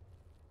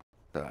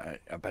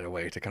 A better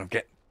way to kind of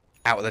get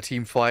out of the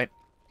team fight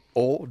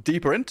or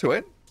deeper into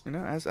it. You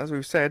know, as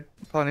we've said,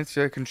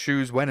 Palianytsia can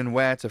choose when and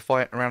where to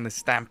fight around the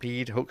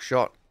Stampede,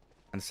 Hookshot,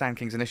 and Sand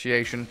King's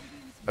initiation.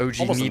 OG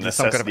Almost needed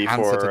some kind of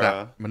answer to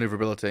that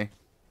maneuverability.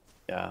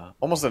 Yeah,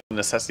 almost a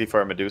necessity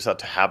for a Medusa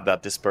to have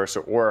that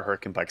disperser or a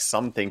Hurricane Pike,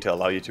 something to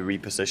allow you to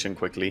reposition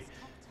quickly.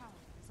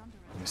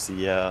 You see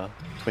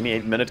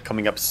 28-minute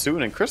coming up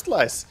soon, and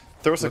Crystallize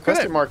throws a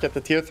question mark at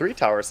the tier 3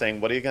 tower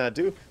saying, what are you going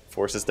to do?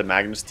 Forces the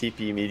Magnus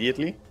TP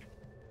immediately.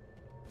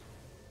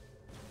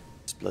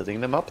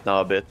 Splitting them up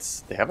now a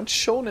bit. They haven't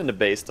shown in the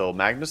base though.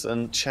 Magnus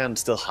and Chen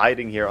still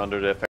hiding here under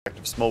the effect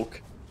of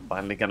smoke.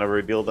 Finally gonna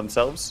reveal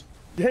themselves.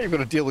 Yeah, you've got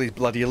to deal with these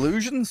bloody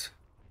illusions.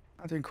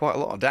 They're doing quite a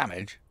lot of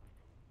damage.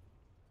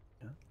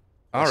 Yeah.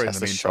 Ari, in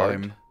the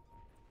meantime,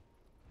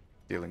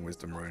 dealing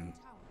Wisdom Rune.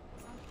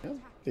 Yeah.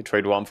 They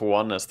trade 1 for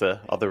 1 as the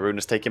other rune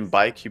is taken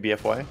by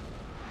QBFY.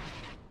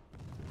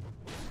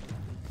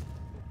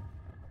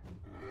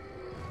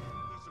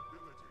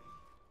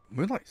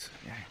 Moonlight,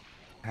 yeah.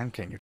 Sand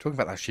King, you're talking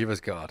about that Shiva's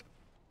Guard.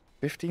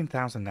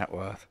 15,000 net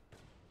worth.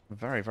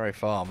 Very, very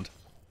farmed.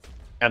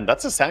 And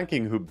that's a Sand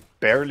King who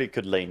barely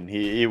could lane.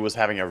 He was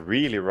having a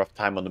really rough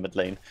time on the mid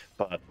lane,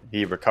 but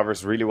he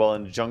recovers really well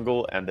in the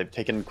jungle, and they've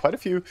taken quite a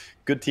few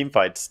good team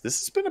fights. This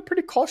has been a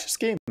pretty cautious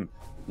game.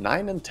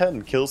 9 and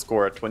 10 kill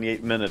score at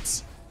 28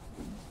 minutes.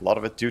 A lot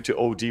of it due to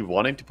OG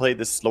wanting to play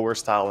this slower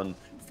style and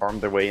farm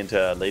their way into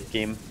a late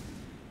game.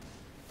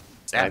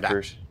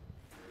 Snipers.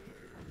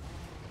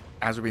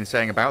 As we've been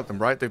saying about them,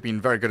 right? They've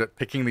been very good at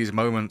picking these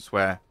moments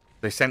where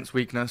they sense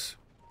weakness,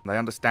 they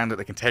understand that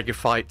they can take a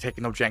fight, take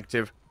an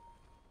objective,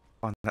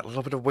 find that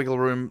little bit of wiggle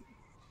room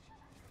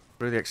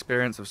through the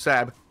experience of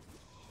Seb.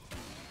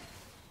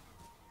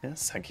 Yeah,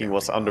 Sand King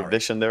was under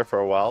vision there for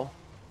a while.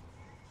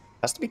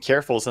 Has to be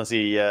careful since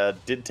he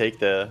did take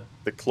the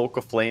Cloak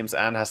of Flames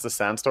and has the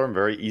Sandstorm.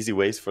 Very easy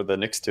ways for the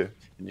Nyx to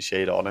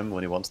initiate on him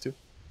when he wants to.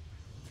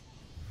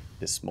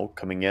 This smoke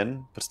coming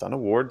in, puts down a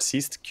ward,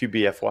 sees the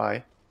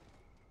QBFY.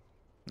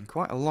 And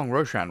quite a long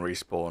Roshan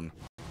respawn.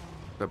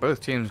 So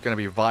both teams going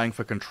to be vying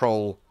for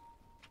control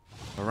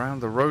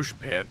around the Roche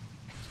pit.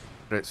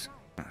 But it's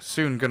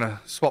soon going to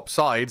swap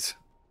sides,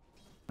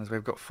 as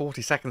we've got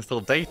 40 seconds till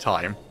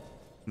daytime.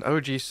 And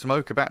OG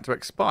smoke about to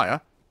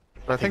expire.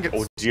 But I think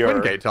it's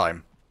Twin Gate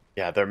time.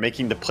 Yeah, they're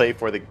making the play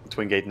for the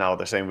Twin Gate now.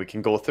 They're saying we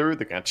can go through.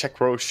 They're going to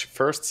check Roche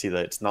first, see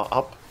that it's not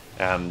up.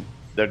 And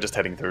they're just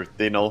heading through.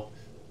 They know.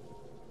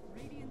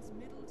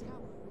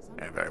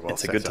 Yeah, very well.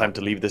 It's a good time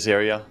to leave this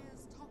area.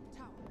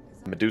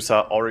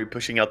 Medusa already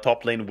pushing out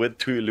top lane with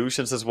 2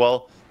 illusions as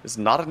well. It's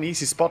not an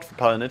easy spot for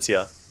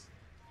Palianytsia.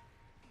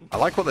 I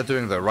like what they're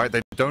doing though, right?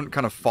 They don't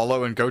kind of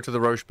follow and go to the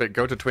Roche pit,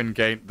 go to Twin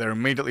Gate. They're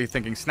immediately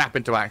thinking snap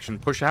into action,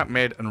 push out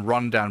mid and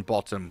run down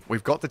bottom.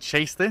 We've got to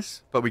chase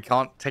this, but we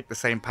can't take the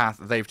same path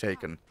that they've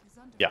taken.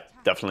 Yeah,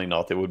 definitely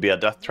not. It would be a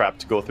death trap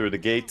to go through the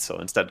gate, so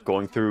instead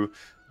going through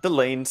the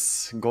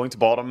lanes, going to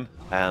bottom,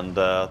 and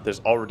there's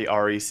already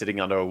Ari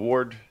sitting under a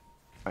ward,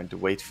 trying to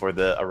wait for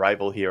the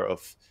arrival here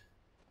of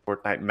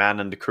Fortnite Man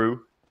and the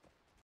crew.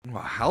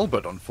 Well,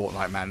 Halberd on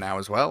Fortnite Man now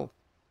as well.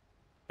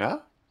 Yeah,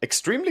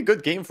 extremely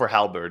good game for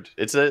Halberd.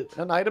 It's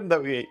an item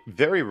that we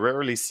very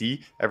rarely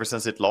see ever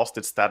since it lost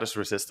its status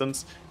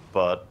resistance,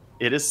 but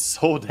it is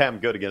so damn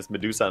good against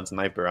Medusa and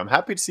Sniper. I'm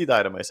happy to see the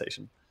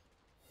itemization.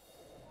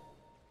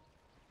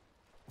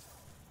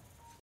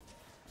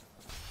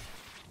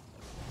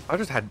 I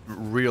just had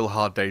real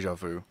hard deja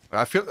vu.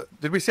 I feel.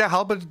 Did we see a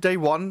Halberd day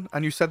 1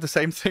 and you said the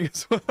same thing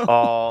as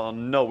well?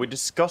 No, we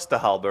discussed the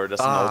Halberd as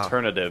an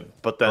alternative,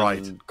 but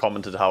then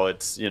commented how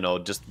it's, you know,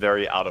 just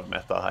very out of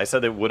meta. I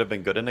said it would have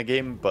been good in a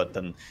game, but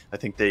then I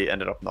think they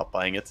ended up not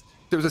buying it.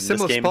 There was a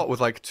similar spot with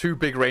like 2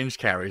 big range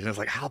carries, and it's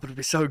like, Halberd would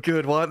be so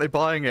good, why aren't they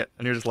buying it?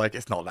 And you're just like,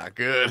 it's not that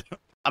good.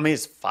 I mean,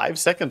 it's 5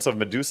 seconds of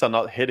Medusa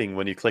not hitting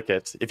when you click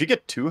it. If you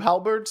get 2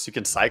 Halberds, you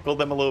can cycle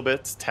them a little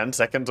bit. 10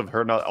 seconds of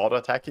her not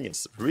auto-attacking,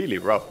 it's really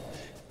rough.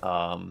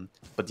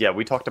 But yeah,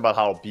 we talked about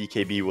how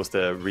BKB was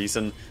the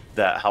reason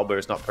that Halberd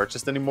is not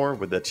purchased anymore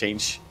with the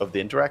change of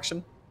the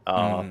interaction.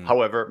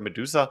 However,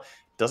 Medusa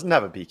doesn't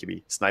have a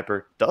BKB.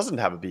 Sniper doesn't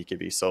have a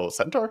BKB. So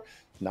Centaur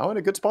now in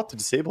a good spot to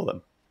disable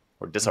them.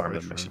 Or disarm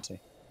them, I should say.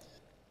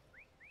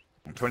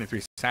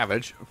 23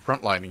 Savage,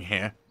 frontlining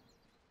here.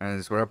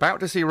 As we're about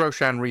to see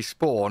Roshan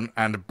respawn,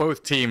 and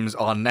both teams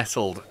are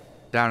nestled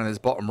down in this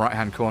bottom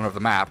right-hand corner of the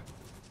map.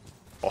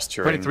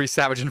 Posturing. 23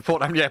 Savage and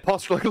Fortnite. Yeah,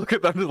 posturing. Look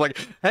at them. Just like,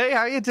 hey,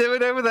 how you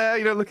doing over there?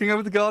 You know, looking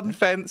over the garden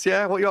fence.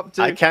 Yeah, what you up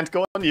to? I can't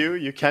go on you.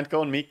 You can't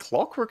go on me.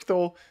 Clockwork,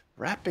 though,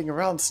 wrapping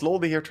around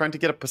slowly here, trying to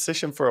get a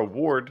position for a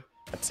ward.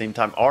 At the same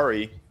time,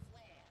 Ari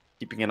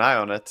keeping an eye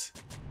on it.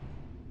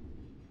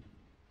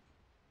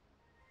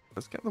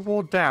 Let's get the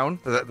ward down.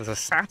 There's a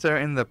Satyr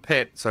in the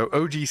pit, so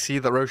OG see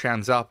that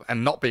Roshan's up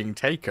and not being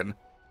taken.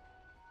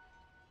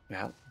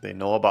 Yeah, they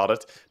know about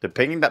it. They're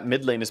pinging that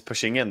mid lane is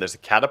pushing in. There's a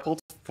catapult,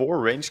 4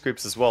 range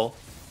creeps as well.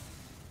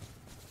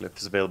 Glyph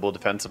is available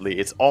defensively.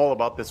 It's all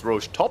about this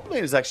Roche. Top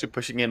lane is actually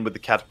pushing in with the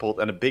catapult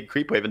and a big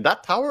creep wave, and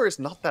that tower is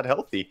not that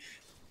healthy.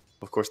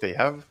 Of course, they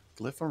have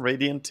Glyph from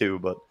Radiant too,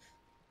 but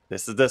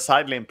this is the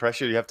side lane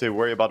pressure you have to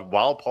worry about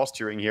while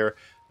posturing here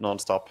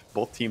non-stop.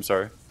 Both teams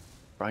are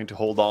trying to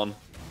hold on.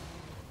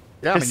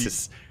 Yeah, this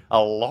is a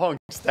long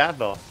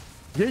standoff.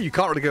 Yeah, you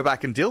can't really go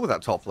back and deal with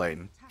that top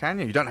lane, can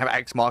you? You don't have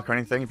X mark or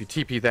anything. If you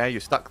TP there,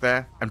 you're stuck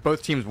there. And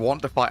both teams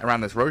want to fight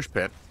around this Roche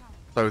pit.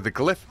 So the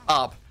Glyph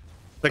up.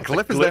 The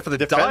Glyph is there for the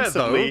Dire,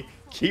 though.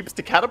 Keeps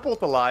the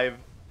catapult alive.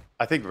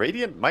 I think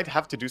Radiant might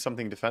have to do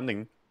something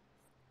defending.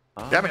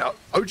 Yeah, I mean,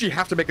 OG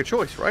have to make a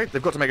choice, right?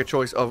 They've got to make a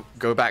choice of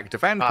go back,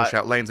 defend, push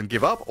out lanes and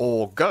give up,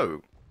 or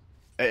go.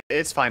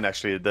 It's fine,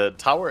 actually. The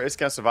tower is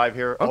going to survive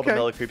here. All the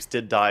melee creeps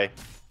did die,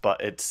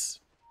 but it's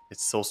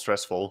so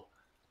stressful.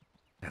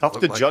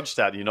 Tough to judge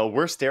that, you know.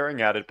 We're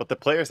staring at it, but the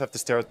players have to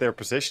stare at their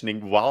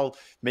positioning while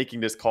making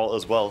this call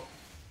as well.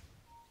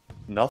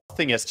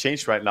 Nothing has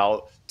changed right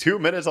now. 2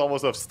 minutes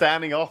almost of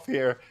standing off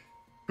here.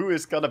 Who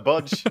is going to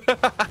budge?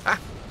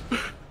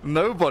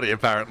 Nobody,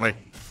 apparently.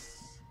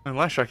 And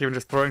Leshrac even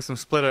just throwing some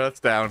split earths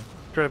down.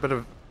 Create a bit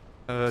of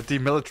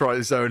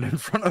demilitarized zone in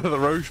front of the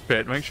Roche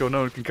pit. Make sure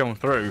no one can come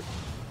through.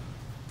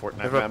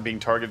 Fortnite man being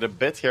targeted a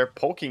bit here,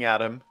 poking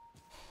at him.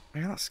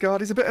 Yeah, that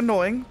Scardy's a bit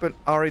annoying, but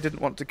Ari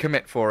didn't want to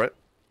commit for it.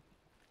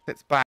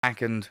 Sits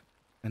back and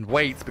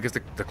waits because the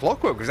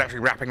Clockwork is actually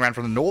wrapping around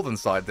from the northern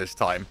side this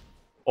time.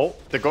 Oh,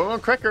 they're going on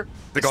Cracker.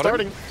 They got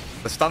starting.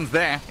 The stun's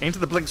there, into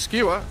the Blink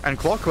Skewer, and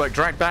Clockwork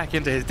dragged back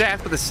into his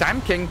death, but the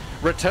Sand King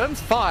returns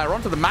fire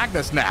onto the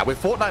Magnus now,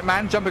 with Fortnite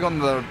Man jumping on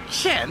the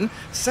Chen.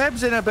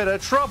 Seb's in a bit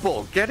of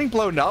trouble, getting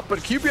blown up, but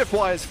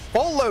QBFY has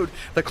followed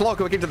the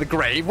Clockwork into the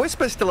grave.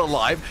 Whisper's still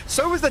alive,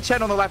 so is the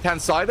Chen on the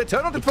left-hand side. They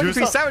turn on to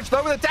 23 Savage,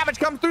 though, and the damage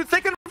comes through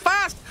thick and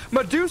fast.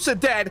 Medusa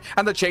dead,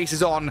 and the chase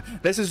is on.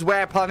 This is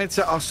where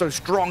Palianytsia are so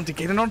strong to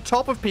get in on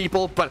top of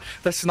people, but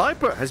the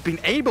Sniper has been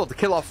able to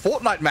kill off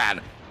Fortnite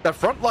Man. The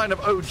front line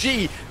of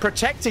OG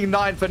protecting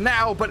 9 for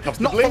now, but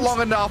not for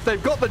long enough.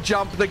 They've got the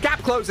jump, the gap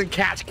closing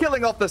catch,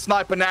 killing off the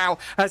Sniper now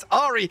as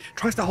Ari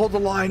tries to hold the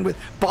line with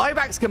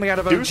buybacks coming out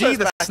of OG.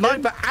 The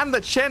Sniper and the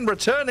Chen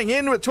returning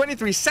in with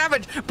 23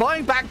 Savage,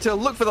 buying back to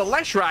look for the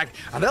Leshrac,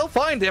 and they'll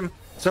find him.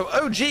 So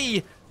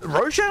OG,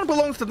 Roshan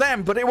belongs to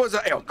them, but it was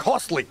a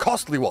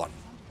costly one.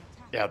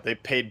 Yeah, they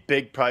paid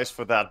big price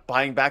for that,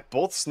 buying back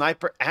both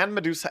Sniper and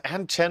Medusa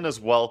and Chen as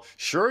well.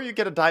 Sure, you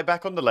get a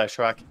dieback on the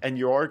Leshrac, and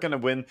you are going to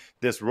win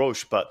this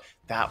Roche, but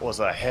that was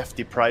a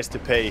hefty price to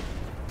pay.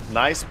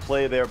 Nice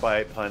play there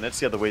by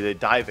Palianytsia, the way they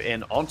dive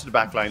in onto the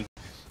backline.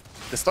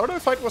 The start of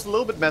the fight was a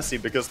little bit messy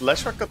because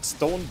Leshrac got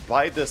stoned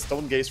by the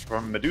stone gaze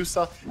from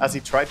Medusa as he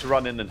tried to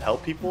run in and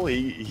help people.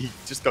 He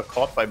just got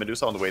caught by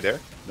Medusa on the way there.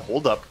 And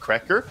hold up,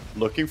 Cracker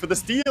looking for the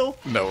steal.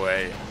 No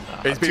way.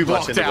 He's been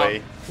blocked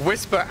out.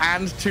 Whisper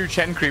and 2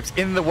 Chen creeps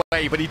in the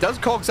way, but he does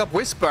cogs up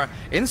Whisper.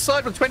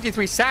 Inside with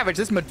 23 Savage,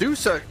 this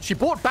Medusa, she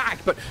brought back,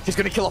 but she's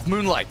going to kill off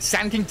Moonlight.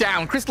 Sand King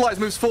down, Crystallize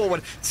moves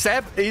forward.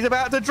 Seb, he's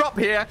about to drop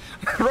here.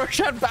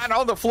 Roshan Ban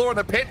on the floor in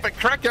the pit, but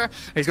Cracker,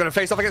 he's going to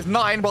face off against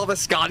 9 while the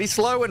Scardy's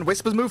slow and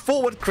Whisper's move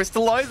forward.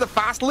 Crystallize, the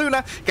fast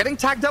Luna, getting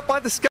tagged up by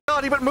the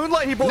Scardy, but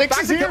Moonlight, he brought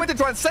back to come in to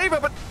try and save her,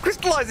 but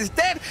Crystallize is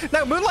dead.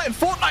 Now Moonlight and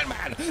Fortnite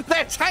Man,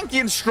 they're tanky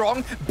and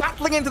strong,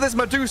 battling into this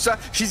Medusa.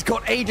 She's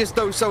got Aegis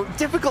though, so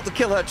difficult to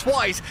kill her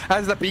twice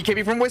as the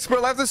BKB from Whisper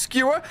allows the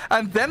Skewer,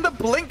 and then the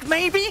Blink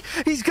maybe?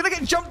 He's gonna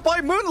get jumped by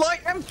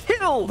Moonlight and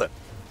killed!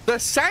 The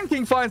Sand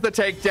King finds the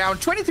takedown.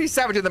 23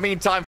 Savage in the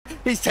meantime.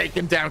 He's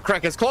taken down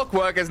Cracker's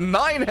Clockwork as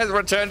 9 has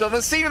returned on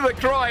the scene of the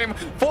crime.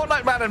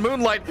 Fortnite Man and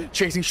Moonlight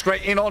chasing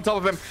straight in on top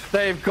of him.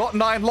 They've got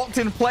 9 locked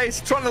in place,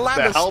 trying to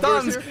land the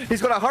stuns.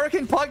 He's got a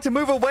Hurricane Pike to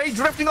move away,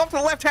 drifting off to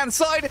the left-hand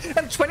side,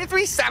 and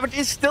 23 Savage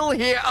is still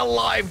here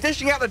alive,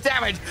 dishing out the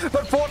damage.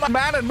 But Fortnite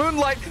Man and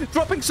Moonlight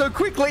dropping so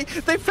quickly,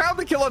 they found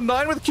the kill on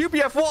 9 with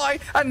QBFY,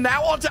 and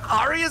now onto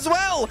Ari as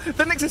well.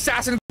 The Nyx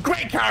Assassin,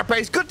 great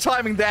carapace, good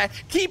timing there,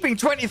 keeping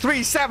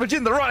 23 Savage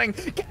in the running.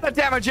 Get the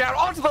damage out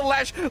onto the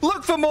Lesh,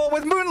 look for more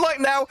with Moonlight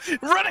now,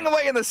 running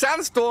away in the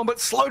Sandstorm, but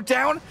slowed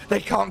down. They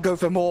can't go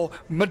for more.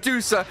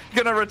 Medusa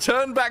gonna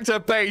return back to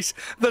base.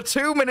 The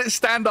 2-minute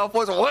standoff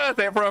was worth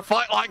it for a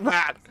fight like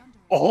that.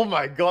 Oh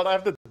my god, I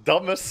have the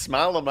dumbest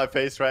smile on my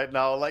face right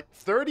now. Like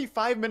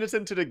 35 minutes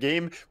into the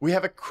game, we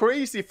have a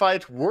crazy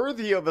fight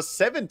worthy of a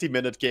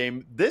 70-minute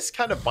game. This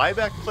kind of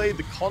buyback play,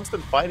 the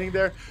constant fighting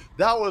there,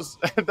 that was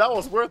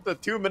worth the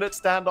 2-minute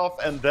standoff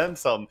and then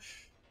some.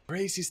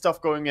 Crazy stuff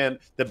going in.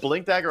 The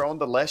Blink Dagger on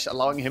the Lesh,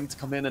 allowing him to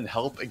come in and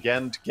help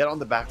again to get on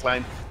the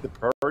backline. The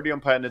priority on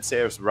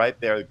Palianytsia is right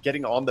there,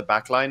 getting on the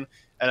backline.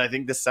 And I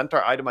think the center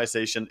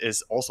itemization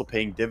is also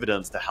paying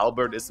dividends. The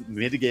Halberd is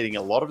mitigating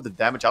a lot of the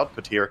damage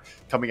output here,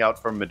 coming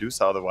out from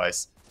Medusa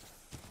otherwise.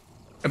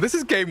 And this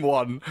is game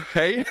 1,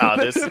 hey?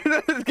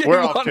 We're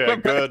off to a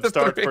good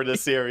start for the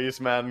series,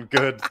 man.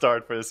 Good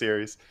start for the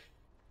series.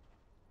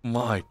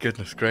 My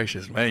goodness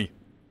gracious me.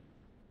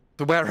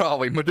 So where are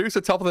we? Medusa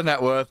top of the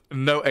net worth,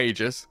 no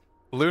Aegis.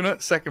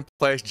 Luna second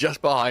place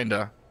just behind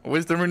her.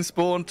 Wisdom Rune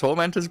spawn,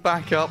 Tormentor's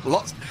back up.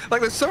 Lots,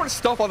 like there's so much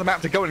stuff on the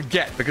map to go and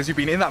get because you've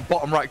been in that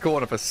bottom right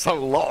corner for so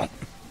long.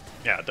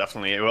 Yeah,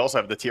 definitely. We also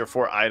have the tier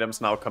 4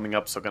 items now coming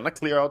up, so gonna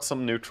clear out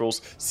some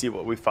neutrals, see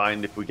what we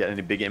find, if we get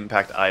any big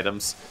impact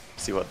items,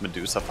 see what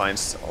Medusa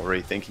finds.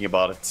 Already thinking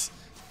about it.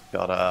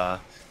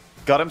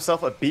 Got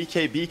himself a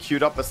BKB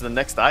queued up as the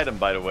next item,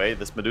 by the way.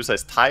 This Medusa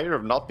is tired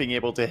of not being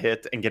able to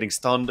hit and getting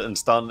stunned and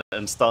stunned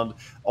and stunned.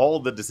 All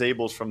the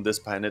disables from this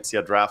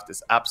Palianytsia draft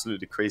is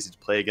absolutely crazy to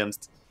play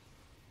against.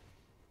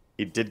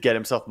 He did get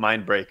himself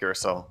Mindbreaker,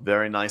 so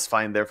very nice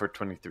find there for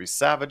 23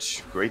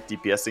 Savage. Great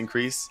DPS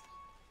increase.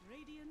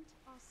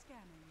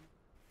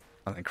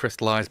 And then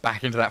Crystallize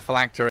back into that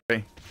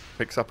phylactery.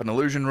 Picks up an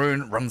Illusion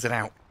Rune, runs it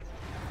out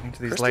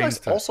into these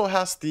lanes. Also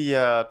has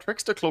the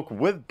Trickster Cloak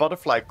with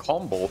Butterfly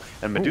combo,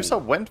 and Medusa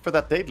went for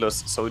that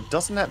Daedalus, so it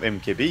doesn't have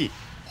MKB.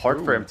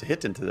 Hard for him to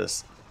hit into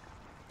this.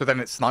 So then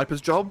it's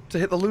Sniper's job to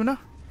hit the Luna?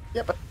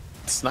 Yeah, but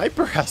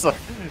Sniper has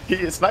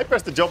Sniper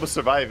has the job of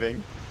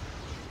surviving.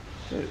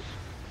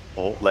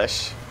 Oh,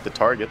 Lesh, the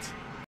target.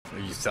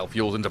 He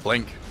self-fuels into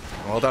Blink.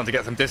 Well done to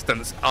get some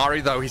distance.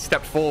 Ari, though, he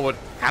stepped forward.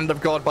 Hand of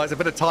God buys a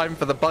bit of time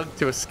for the bug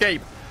to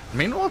escape.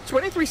 Meanwhile,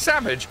 23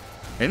 Savage,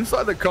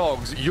 inside the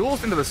cogs,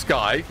 yules into the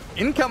sky.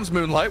 In comes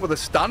Moonlight with a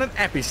stun and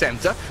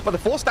epicenter, but the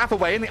 4 staff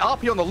away and the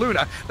RP on the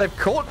Luna. They've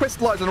caught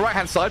Crystallize on the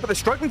right-hand side, but they're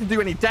struggling to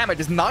do any damage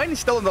as 9 is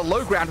still on the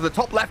low ground to the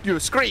top left of your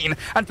screen,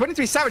 and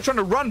 23 Savage trying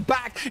to run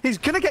back. He's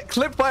going to get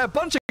clipped by a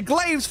bunch of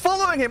glaives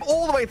following him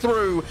all the way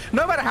through.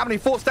 No matter how many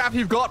 4 staff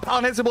you've got,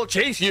 Palianytsia will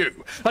chase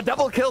you. A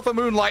double kill for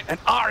Moonlight, and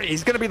Ari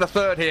is going to be the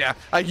third here.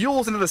 A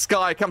yules into the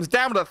sky, comes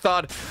down with a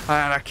thud,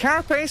 and a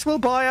Carapace will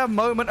buy a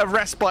moment of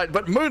respite,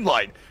 but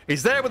Moonlight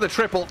is there with a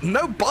triple.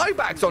 No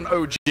buybacks on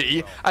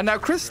OG, and now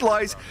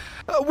Crystallize.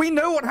 We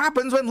know what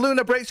happens when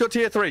Luna breaks your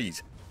tier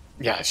 3s.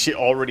 Yeah, she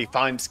already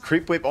finds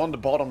Creep Wave on the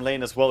bottom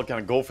lane as well.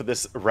 Gonna go for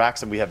this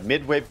Rax, and we have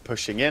mid wave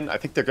pushing in. I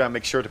think they're gonna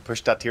make sure to push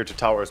that tier 2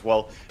 tower as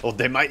well. Well,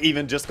 they might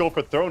even just go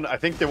for Throne. I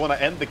think they want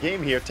to end the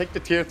game here. Take the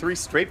tier 3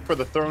 straight for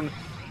the Throne.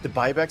 The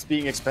buybacks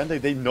being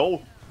expended. They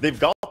know they've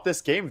got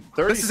this game.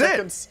 30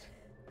 seconds.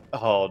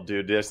 Oh,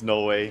 dude, there's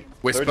no way.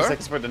 Whisper? 30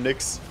 seconds for the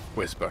Nyx.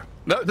 Whisper.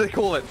 No, they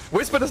call it.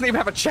 Whisper doesn't even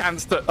have a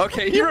chance to...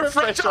 Okay, he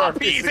refreshed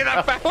RPs in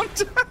a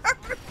fount.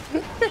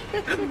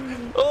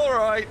 All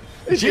right.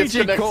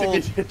 GG call.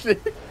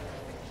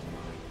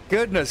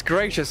 Goodness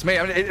gracious me.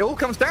 I mean, it all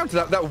comes down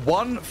to that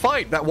one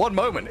fight, that one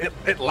moment.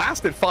 It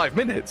lasted 5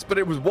 minutes, but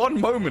it was one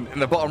moment in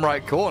the bottom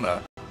right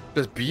corner.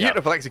 Just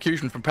beautiful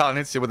execution from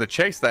Palianytsia with the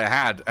chase they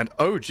had, and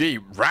OG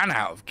ran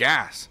out of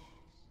gas.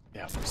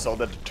 Yeah, we saw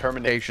the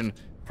determination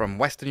from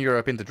Western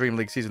Europe into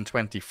DreamLeague Season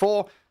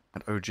 24,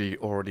 and OG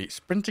already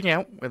sprinting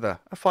out with a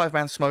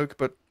 5-man smoke,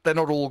 but they're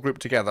not all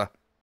grouped together.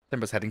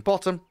 Timber's heading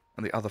bottom,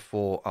 and the other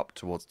 4 up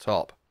towards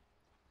top.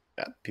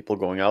 Yeah, people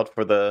going out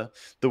for the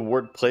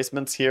word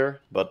placements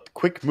here, but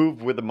quick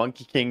move with the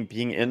Monkey King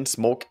being in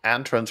smoke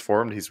and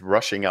transformed. He's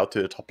rushing out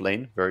to the top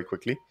lane very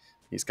quickly.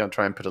 He's going to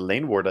try and put a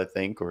lane ward, I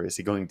think, or is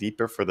he going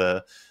deeper for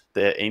the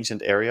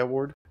ancient area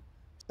ward?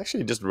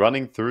 Actually just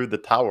running through the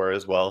tower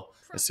as well,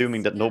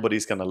 assuming that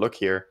nobody's going to look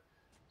here.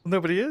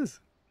 Nobody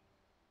is.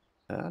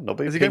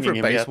 Nobody is he going for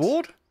a base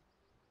ward?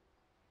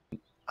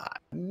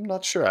 I'm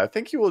not sure. I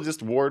think he will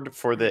just ward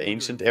for the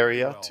ancient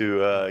area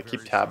to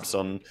keep tabs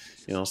on,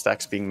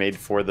 stacks being made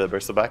for the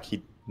bristleback.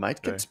 He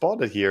might get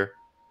spotted here.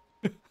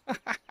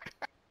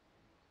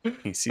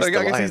 He sees the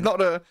I guess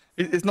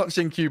it's not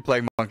Xingqiu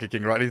playing Monkey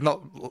King, right? He's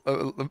not,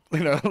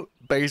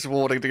 base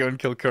warding to go and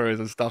kill couriers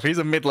and stuff. He's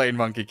a mid lane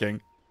Monkey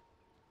King.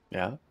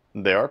 Yeah,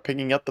 they are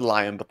picking up the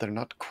lion, but they're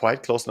not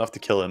quite close enough to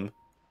kill him.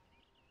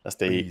 As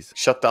they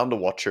shut down the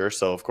Watcher,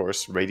 so of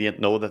course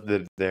Radiant know that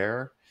they're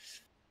there.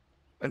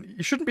 And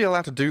you shouldn't be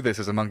allowed to do this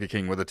as a Monkey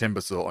King with a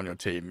Timbersaw on your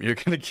team. You're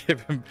going to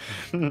give him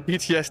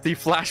PTSD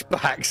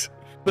flashbacks.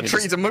 The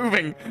trees are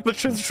moving. The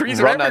trees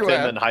are everywhere. Run at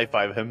him and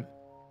high-five him.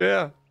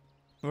 Yeah.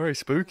 Very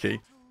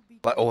spooky.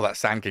 Like, that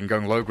Sand King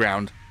going low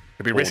ground.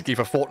 Could be risky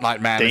for Fortnite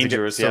Man.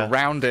 Dangerous,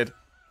 surrounded.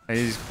 And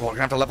he's going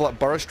to have to level up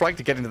Burrow Strike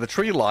to get into the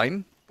tree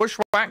line.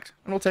 Bushwhacked,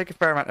 and will take a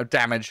fair amount of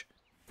damage.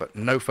 But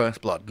no first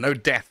blood. No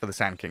death for the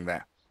Sand King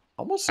there.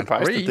 Almost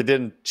surprised that they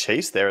didn't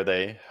chase there.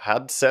 They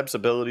had Seb's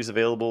abilities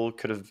available,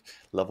 could have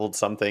leveled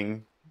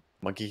something.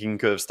 Monkey King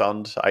could have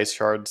stunned Ice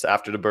Shards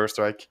after the Burst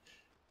Strike.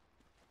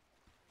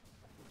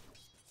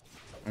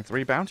 And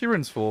 3 bounty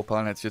runes for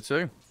Palianytsia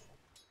too.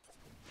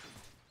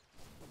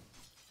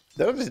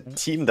 They're the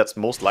team that's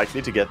most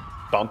likely to get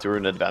bounty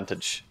rune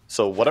advantage.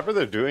 So whatever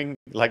they're doing,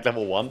 like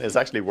level 1, is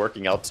actually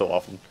working out so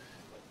often.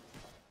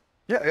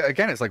 Yeah,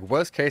 again, it's like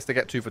worst case they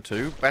get 2 for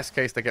 2, best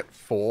case they get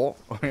 4,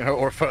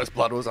 or a first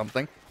blood or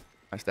something.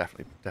 That's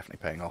definitely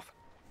paying off.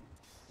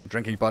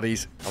 Drinking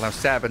Buddies allow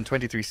Seb and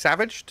 23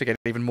 Savage to get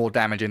even more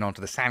damage in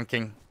onto the Sand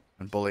King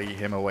and bully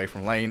him away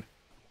from lane.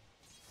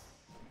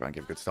 Try and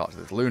give a good start to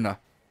this Luna.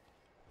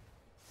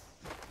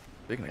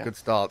 Speaking of good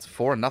starts,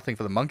 4-0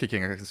 for the Monkey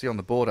King. I can see on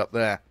the board up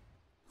there.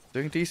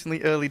 Doing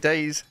decently early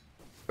days.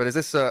 But is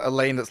this a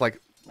lane that's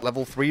like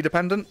level 3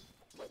 dependent?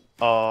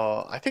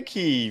 I think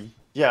he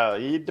Yeah,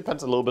 it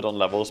depends a little bit on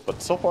levels,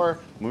 but so far,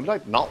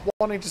 Moonlight not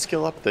wanting to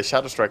skill up the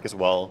Shadow Strike as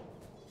well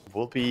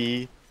will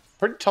be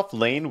pretty tough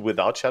lane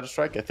without Shadow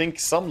Strike. I think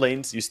some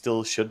lanes you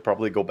still should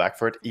probably go back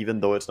for it, even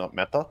though it's not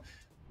meta.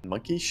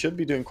 Monkey should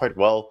be doing quite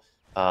well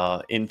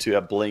into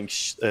a Blink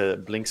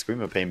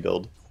Scream of Pain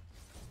build.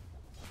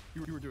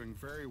 You were doing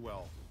very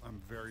well.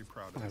 I'm very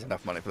proud of you. There's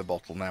enough money for the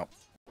bottle now.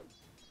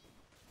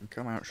 Can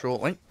come out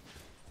shortly.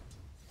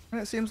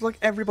 And it seems like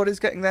everybody's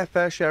getting their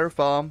fair share of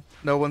farm.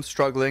 No one's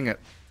struggling at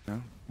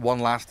one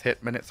last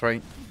hit, minute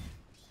 3.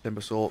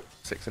 Timbersaw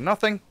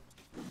 6-0.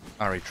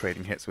 Ari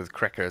trading hits with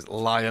Kreker's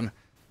Lion.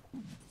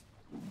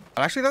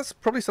 And actually, that's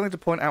probably something to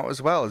point out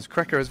as well, as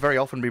Kreker has very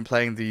often been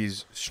playing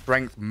these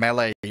strength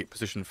melee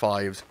position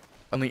 5s,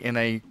 only in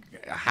a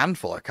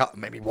handful,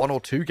 maybe 1 or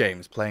 2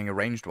 games playing a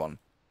ranged one.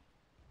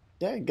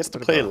 Yeah, he gets to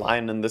play a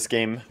Lion in this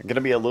game. Going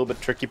to be a little bit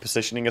tricky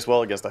positioning as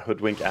well against a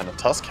Hoodwink and a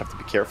Tusk. Have to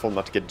be careful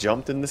not to get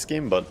jumped in this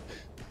game, but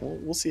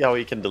we'll see how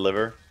he can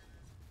deliver.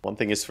 One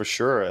thing is for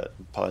sure,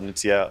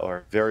 Palianytsia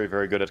are very,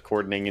 very good at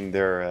coordinating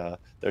their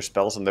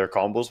spells and their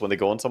combos when they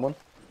go on someone.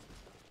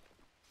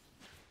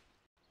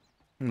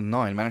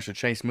 9 managed to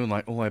chase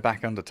Moonlight all the way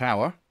back under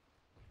tower.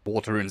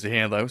 Water runes are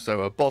here though,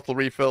 so a bottle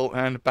refill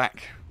and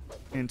back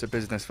into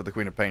business for the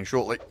Queen of Pain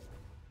shortly.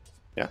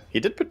 Yeah, he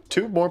did put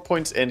 2 more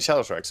points in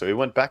Shadow Strike, so he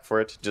went back for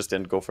it, just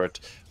didn't go for it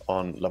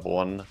on level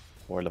 1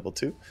 or level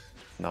 2.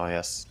 Now he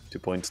has 2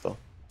 points though.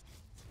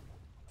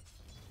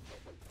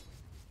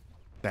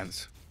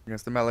 Dense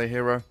against the melee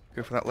hero.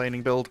 Go for that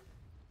laning build.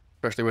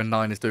 Especially when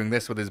 9 is doing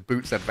this with his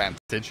boots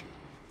advantage.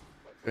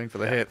 Going for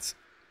the hits.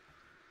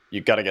 You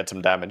gotta get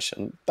some damage,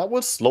 and that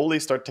will slowly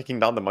start taking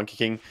down the Monkey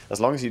King.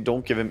 As long as you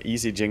don't give him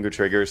easy Jingu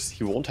triggers,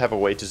 he won't have a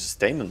way to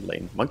sustain in the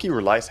lane. Monkey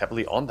relies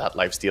heavily on that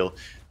lifesteal,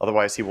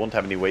 otherwise he won't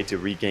have any way to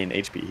regain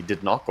HP. He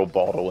did not go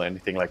bottle or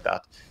anything like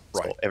that.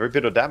 Right. So every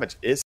bit of damage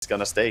is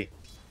gonna stay.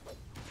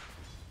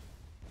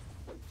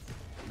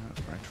 That's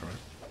very true.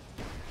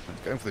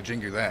 He's going for the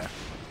Jingu there.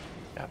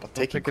 Yeah, but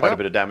taking quite a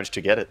bit of damage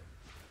to get it.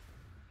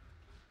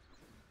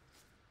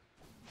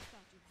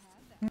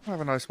 I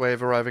have a nice way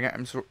of arriving at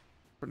him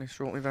pretty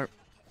shortly though.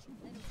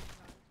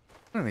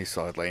 And these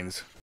side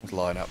lanes was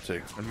line up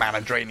to a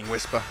mana draining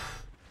Whisper.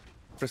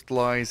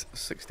 Crystallize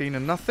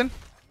 16-0.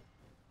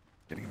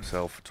 Getting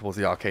himself towards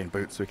the arcane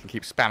boot so he can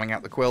keep spamming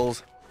out the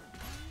quills.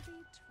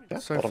 Yeah,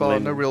 so far,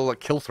 no real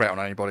kill threat on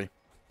anybody.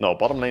 No,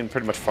 bottom lane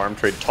pretty much farm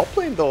trade. Top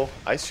lane though,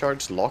 Ice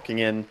Charge locking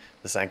in.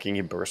 The Sand King,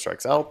 he burst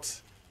strikes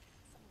out.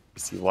 You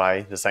see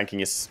why. The Sand King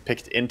is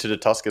picked into the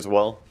Tusk as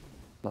well.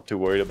 Not too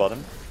worried about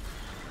him.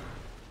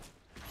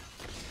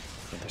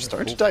 They're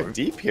starting to dive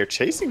deep here,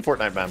 chasing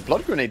Fortnite Man.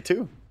 Blood Grenade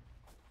too.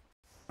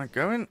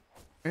 Going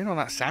in on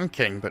that Sand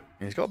King, but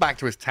he's got back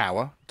to his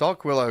tower.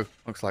 Dark Willow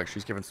looks like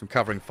she's given some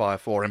covering fire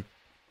for him.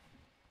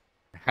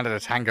 Handed a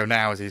Tango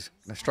now as he's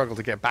going to struggle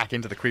to get back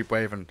into the creep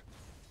wave and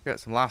get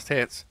some last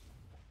hits.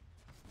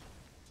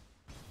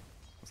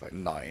 It's like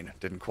 9.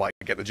 Didn't quite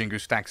get the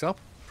Jingu stacks up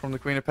from the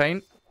Queen of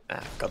Pain.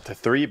 Got to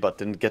 3, but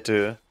didn't get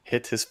to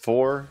hit his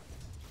 4.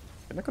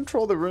 Gonna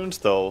control the runes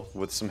though,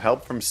 with some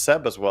help from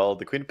Seb as well.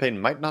 The Queen of Pain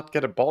might not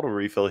get a bottle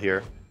refill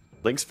here.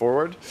 Blinks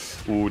forward.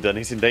 Ooh, then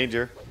he's in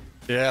danger.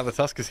 Yeah, the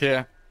Tusk is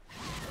here.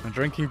 The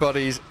Drinking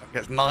Buddies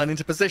gets 9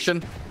 into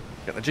position.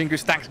 Get the Jingu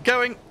stacks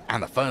going.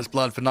 And the first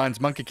blood for 9's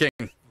Monkey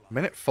King.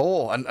 Minute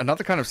 4. And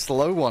another kind of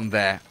slow one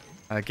there.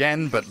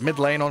 Again, but mid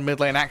lane on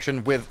mid lane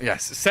action with,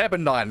 yes, Seb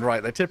and 9.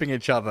 Right, they're tipping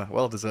each other.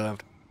 Well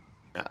deserved.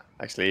 Yeah,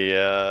 actually,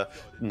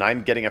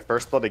 9 getting a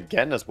first blood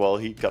again as well.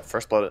 He got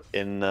first blood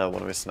in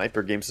one of his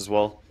sniper games as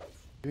well.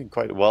 Doing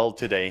quite well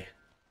today.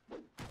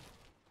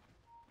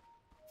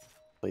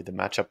 Played the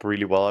matchup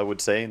really well, I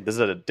would say. This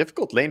is a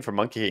difficult lane for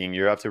Monkey King.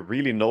 You have to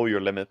really know your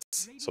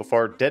limits. So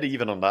far, dead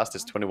even on last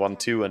is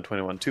 21-2 and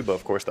 21-2, but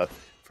of course that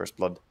first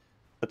blood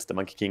puts the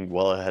Monkey King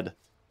well ahead.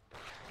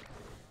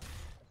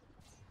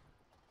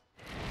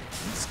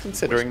 He's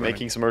considering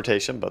making some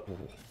rotation, but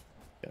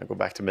gonna go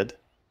back to mid.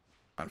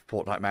 And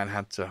Fortnite Man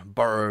had to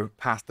burrow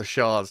past the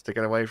shards to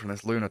get away from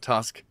this Lunar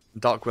Tusk.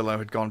 Dark Willow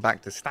had gone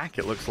back to stack,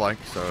 it looks like,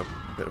 so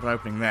a bit of an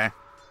opening there.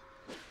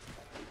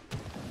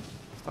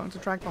 Starting to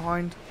drag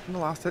behind in the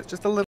last hit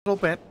just a little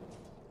bit,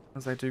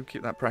 as they do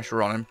keep that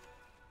pressure on him.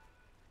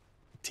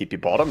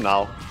 TP bottom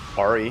now.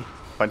 Ari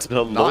finds him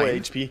a low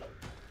HP.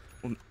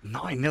 Well,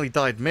 9 nearly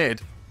died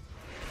mid.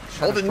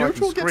 Oh, the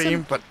neutral gets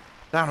him. But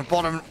down at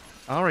bottom,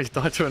 Ari's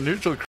died to a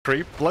neutral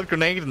creep. Blood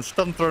Grenade and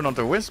stun thrown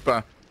onto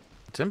Whisper.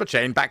 Timber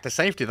Chain back to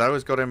safety though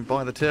has got him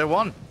by the tier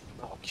 1.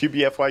 Oh,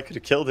 QBFY could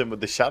have killed him with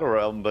the Shadow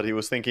Realm, but he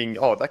was thinking,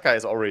 oh, that guy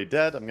is already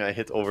dead. I'm gonna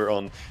hit over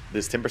on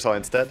this Timbersaw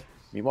instead.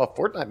 Meanwhile,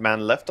 Fortnite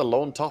Man left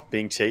alone top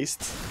being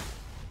chased.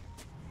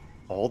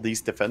 All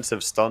these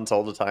defensive stunts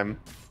all the time.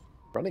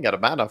 Running out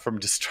of mana from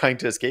just trying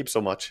to escape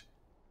so much.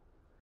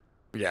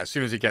 Yeah, as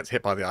soon as he gets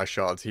hit by the ice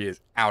shards, he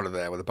is out of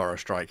there with a Burrow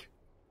Strike.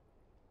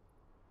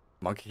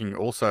 Monkey King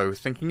also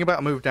thinking about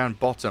a move down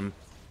bottom.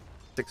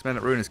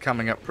 6-minute rune is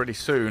coming up pretty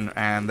soon,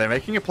 and they're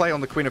making a play on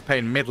the Queen of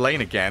Pain mid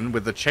lane again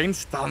with the chain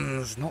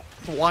stuns not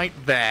quite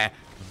there.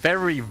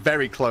 Very,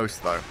 very close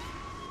though.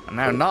 And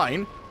now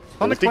 9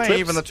 Sonic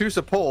Wave and the two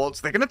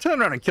supports, they're going to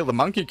turn around and kill the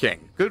Monkey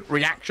King. Good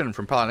reaction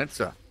from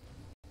Palianytsia.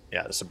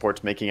 Yeah, the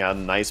support's making a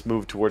nice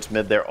move towards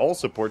mid there. All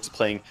supports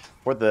playing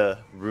for the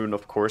rune,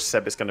 of course.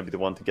 Seb is going to be the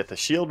one to get the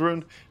shield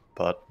rune,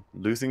 but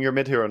losing your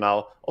mid hero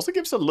now also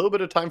gives a little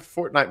bit of time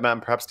for Fortnite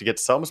Man perhaps to get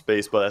some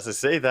space. But as I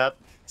say that,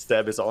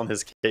 Seb is on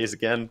his case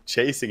again,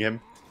 chasing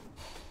him.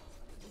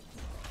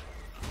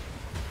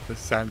 The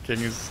Sand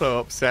King is so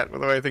upset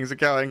with the way things are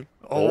going.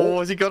 Oh,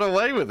 has he got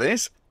away with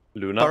this?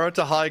 Luna. Burrow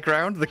to high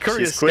ground. The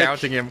courier's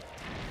scouting him.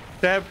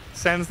 Seb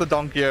sends the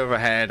donkey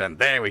overhead, and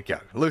there we go.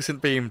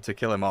 Lucent Beam to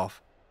kill him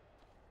off.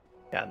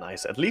 Yeah,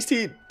 nice. At least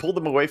he pulled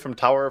them away from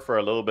tower for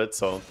a little bit,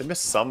 so they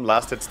missed some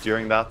last hits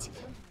during that.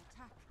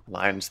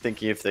 Lions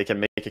thinking if they can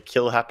make a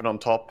kill happen on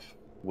top.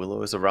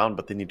 Willow is around,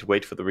 but they need to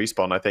wait for the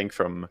respawn, I think,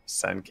 from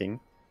Sand King.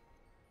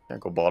 Yeah,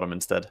 go bottom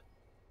instead.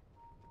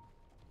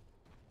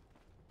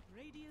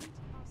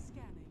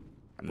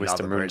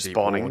 Wisdom Rune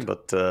spawning,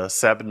 but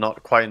Seb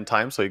not quite in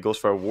time, so he goes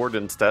for a ward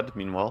instead,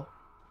 meanwhile.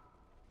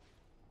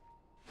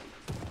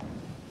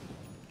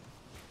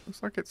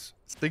 Looks like it's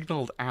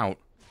signaled out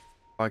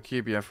by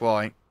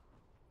QBFY.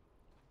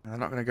 They're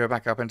not going to go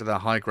back up into their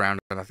high ground,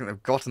 but I think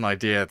they've got an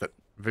idea that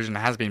vision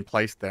has been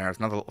placed there. There's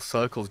another little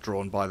circles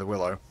drawn by the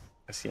Willow.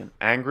 I see an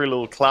angry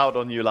little cloud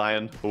on you,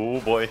 Lion.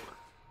 Oh boy.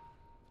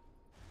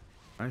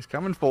 He's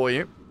coming for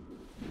you.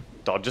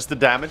 Dodges the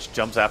damage,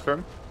 jumps after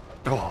him.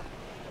 Oh,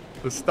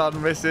 the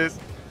stun misses.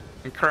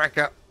 And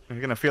Cracker, you're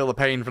going to feel the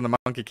pain from the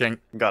Monkey King.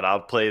 Got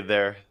outplayed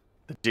there.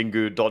 The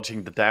Jingu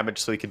dodging the damage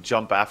so he could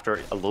jump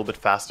after a little bit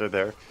faster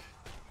there.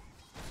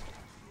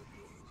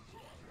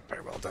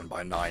 Very well done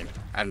by 9.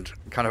 And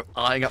kind of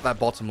eyeing up that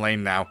bottom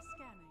lane now.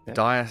 Yeah.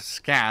 Dire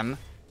scan.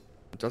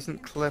 Doesn't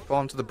clip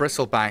onto the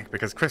Bristleback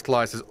because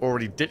Crystallize has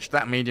already ditched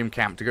that medium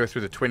camp to go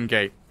through the Twin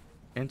Gate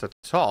into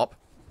top.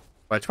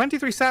 By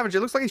 23 Savage, it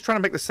looks like he's trying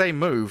to make the same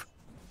move.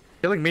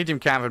 Killing medium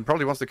camp and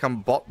probably wants to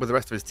come bot with the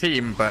rest of his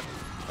team, but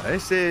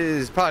this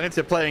is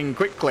Palianytsia playing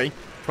quickly.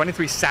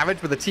 23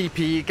 Savage with a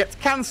TP gets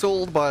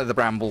cancelled by the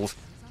Brambles.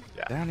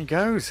 Yeah. Down he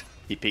goes.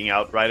 Keeping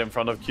out right in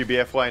front of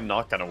QBFY,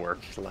 not gonna work.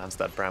 Lands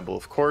that Bramble,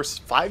 of course.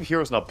 5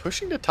 heroes now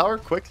pushing the tower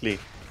quickly.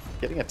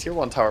 Getting a tier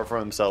 1 tower for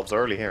themselves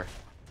early here.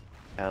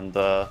 And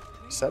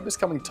Seb is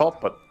coming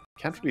top, but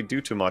can't really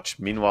do too much.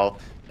 Meanwhile,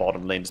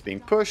 bottom lane is being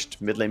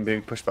pushed. Mid lane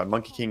being pushed by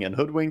Monkey King and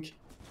Hoodwink.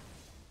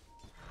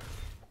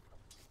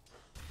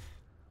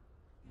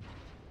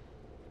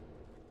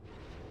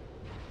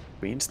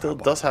 Queen still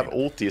does have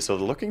ulti, so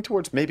they're looking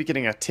towards maybe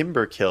getting a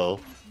Timber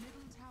kill.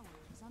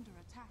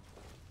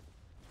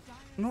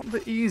 Not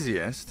the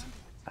easiest.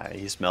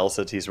 He smells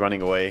it, he's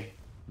running away.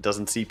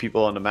 Doesn't see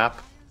people on the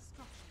map.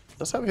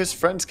 Does have his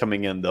friends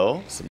coming in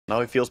though, so now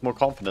he feels more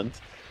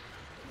confident.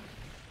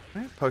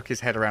 Yeah, poke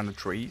his head around the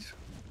trees.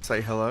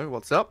 Say hello,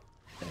 what's up?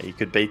 Yeah, you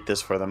could bait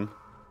this for them.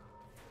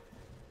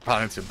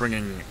 Palianytsia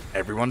bringing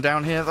everyone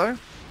down here though.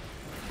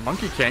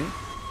 Monkey King,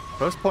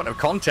 first point of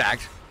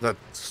contact. The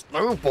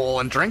snowball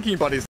and drinking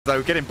buddies,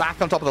 though, getting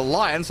back on top of the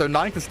Lion so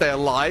 9 can stay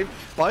alive.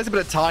 Buys a bit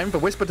of time for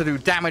Whisper to do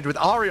damage with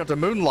Ari onto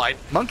Moonlight.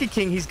 Monkey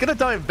King, he's going to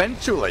die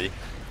eventually.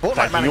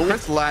 Fortnite Man and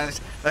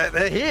Crystallize,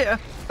 they're here.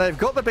 They've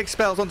got the big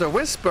spells onto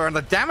Whisper, and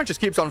the damage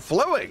just keeps on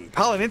flowing.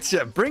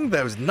 Palianytsia bring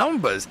those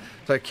numbers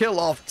to kill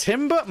off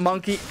Timber,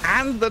 Monkey,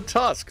 and the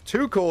Tusk.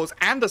 2 cores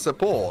and a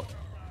support.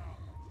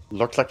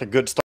 Looked like a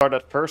good start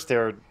at first.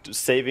 They're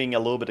saving a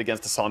little bit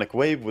against the Sonic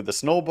Wave with the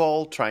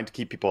Snowball, trying to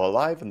keep people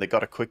alive, and they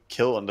got a quick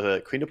kill on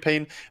the Queen of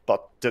Pain,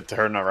 but to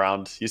turn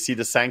around, you see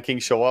the Sand King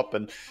show up,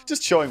 and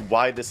just showing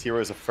why this hero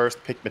is a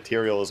first pick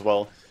material as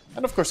well.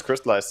 And of course,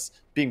 Crystallize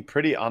being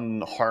pretty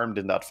unharmed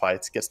in that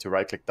fight, gets to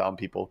right-click down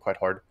people quite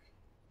hard.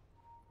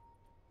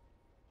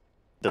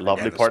 The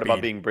lovely part about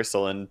being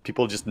Bristle and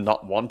people just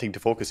not wanting to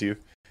focus you.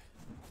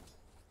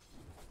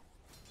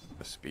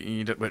 The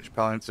speed at which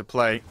Palianytsia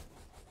play.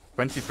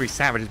 23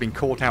 Savage has been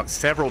caught out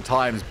several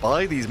times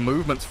by these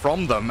movements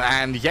from them,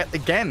 and yet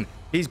again,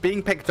 he's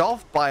being picked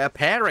off by a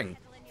pairing.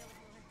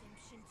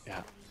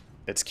 Yeah,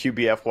 it's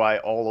QBFY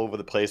all over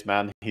the place,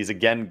 man. He's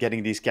again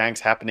getting these ganks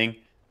happening.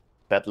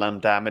 Bedlam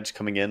damage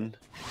coming in.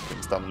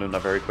 Brings down Luna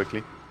very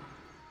quickly.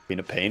 Queen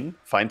of Pain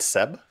finds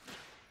Seb.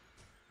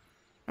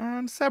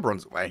 And Seb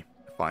runs away,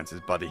 finds his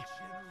buddy.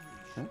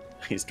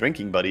 He's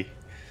drinking, buddy.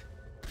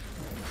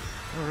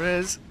 There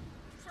is.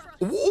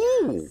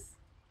 Ooh!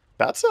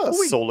 That's a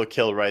solo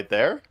kill right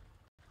there.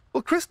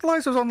 Well,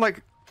 Crystallize was on like,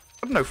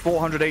 I don't know,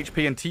 400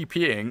 HP and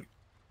TPing.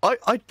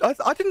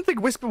 I didn't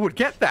think Whisper would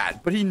get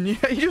that, but he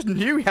just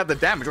knew he had the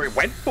damage, or he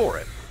went for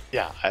it.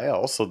 Yeah, I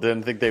also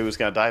didn't think they was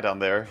gonna die down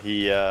there.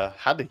 He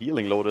had the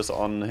healing Lotus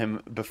on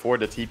him before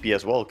the TP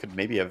as well. Could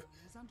maybe have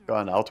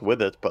gone out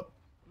with it, but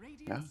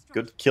yeah,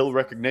 good kill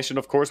recognition.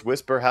 Of course,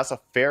 Whisper has a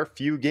fair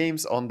few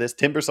games on this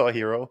Timbersaw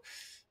hero.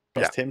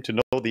 Trust him to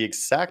know the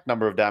exact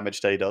number of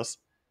damage that he does.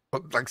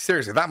 But like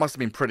seriously, that must have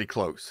been pretty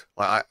close.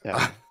 Like,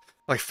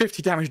 like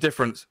 50 damage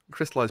difference.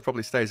 Crystallize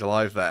probably stays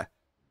alive there.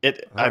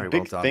 A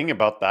big thing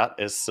about that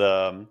is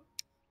the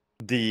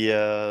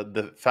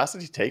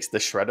facet he takes, the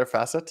Shredder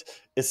facet,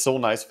 is so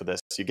nice for this.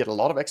 You get a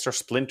lot of extra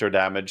splinter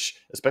damage,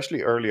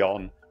 especially early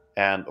on.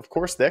 And of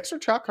course, the extra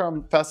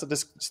chakram facet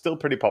is still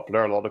pretty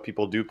popular. A lot of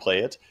people do play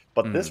it,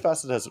 but this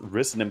facet has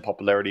risen in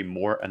popularity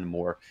more and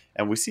more.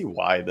 And we see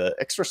why. The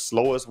extra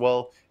slow as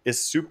well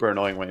is super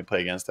annoying when you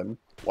play against him.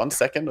 1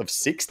 second of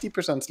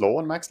 60% slow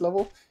on max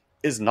level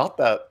is not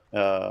that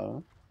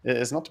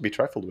is not to be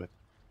trifled with.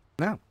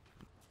 No.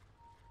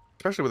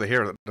 Especially with a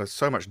hero that does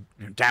so much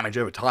damage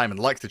over time and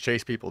likes to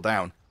chase people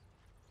down.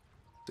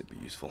 It'd be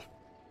useful.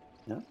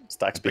 Yeah,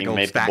 stacks being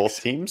made for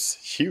both teams.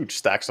 Huge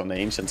stacks on the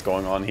Ancients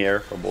going on here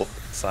for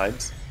both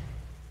sides.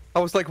 I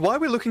was like, why are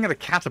we looking at a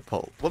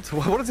catapult? What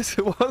is this?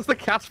 What's the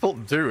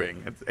catapult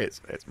doing? It's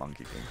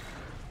Monkey King.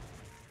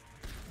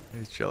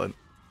 He's chilling.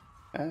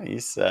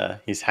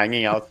 He's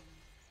hanging out.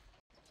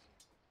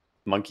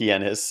 Monkey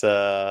and his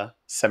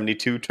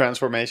 72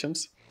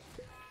 transformations.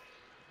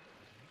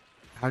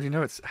 How do you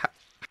know it's...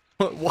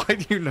 Why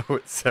do you know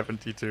it's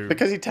 72?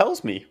 Because he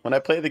tells me when I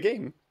play the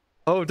game.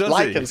 Oh, does he?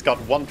 Lycan's got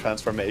 1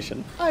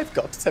 transformation. I've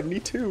got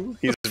 72.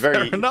 He's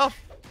Fair enough.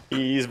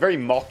 He's very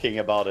mocking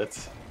about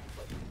it.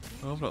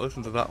 Oh, I've not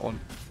listened to that one.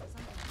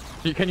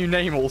 Can you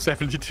name all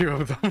 72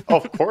 of them?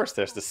 Of course,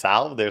 there's the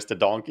salve, there's the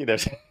donkey,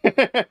 there's...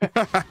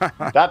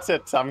 That's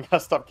it, I'm gonna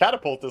stop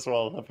catapult as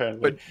well,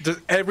 apparently. But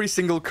does every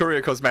single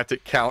courier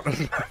cosmetic count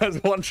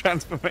as 1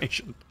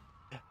 transformation?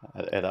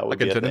 That would I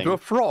be can turn a thing. into a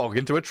frog,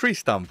 into a tree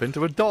stump,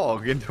 into a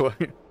dog, into a...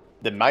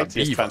 The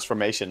mightiest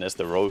transformation is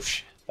the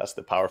Roche. That's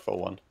the powerful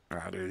one.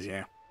 That is,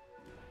 yeah.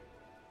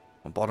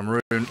 On bottom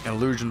rune,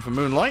 illusion for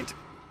Moonlight.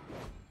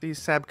 Sees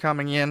Seb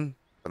coming in,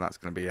 but that's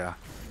going to be a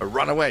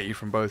runaway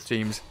from both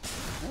teams.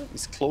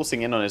 He's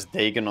closing in on his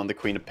Dagon on the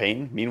Queen of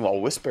Pain. Meanwhile,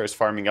 Whisper is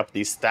farming up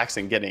these stacks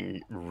and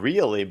getting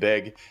really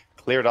big.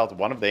 Cleared out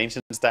one of the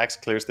Ancient stacks,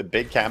 clears the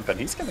big camp, and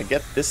he's going to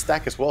get this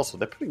stack as well. So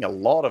they're putting a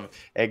lot of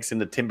eggs in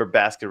the timber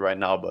basket right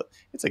now, but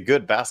it's a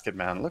good basket,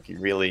 man. Looking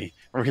really,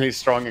 really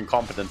strong and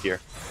competent here.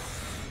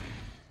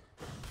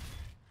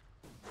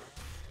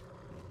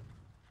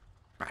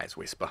 Nice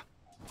Whisper.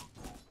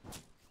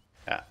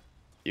 Yeah,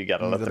 you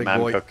gotta let the big man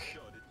boy. cook.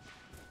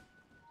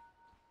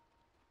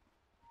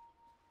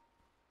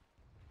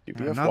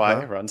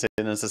 UBFY runs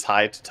in and says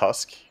hi to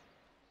Tusk.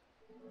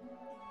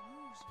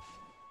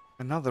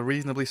 Another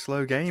reasonably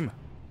slow game.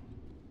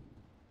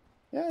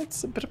 Yeah,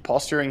 it's a bit of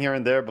posturing here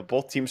and there, but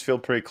both teams feel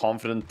pretty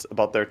confident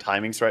about their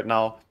timings right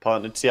now.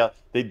 Palianytsia,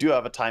 they do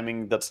have a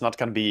timing that's not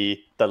going to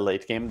be the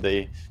late game.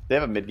 They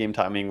have a mid-game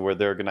timing where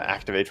they're going to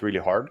activate really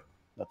hard.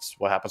 That's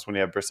what happens when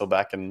you have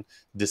Bristleback and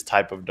this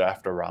type of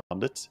draft around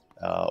it.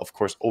 Of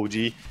course,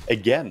 OG,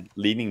 again,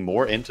 leaning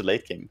more into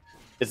late game.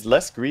 It's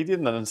less greedy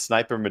than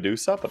Sniper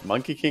Medusa, but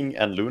Monkey King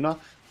and Luna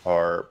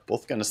are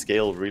both going to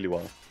scale really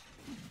well.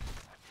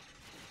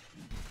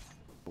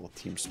 Both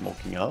teams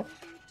smoking up.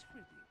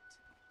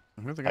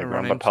 Who are they I going to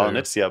run remember into?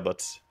 Palianytsia,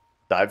 but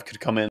Dive could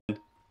come in.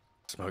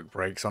 Smoke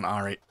breaks on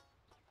Ari.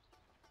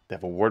 They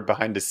have a ward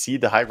behind to see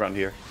the high ground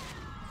here.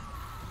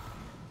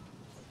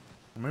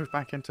 Move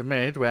back into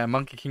mid, where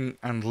Monkey King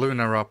and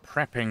Luna are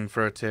prepping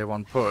for a tier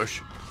 1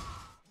 push.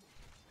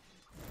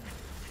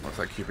 Looks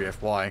like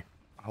QBFY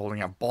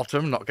holding up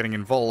bottom, not getting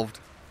involved.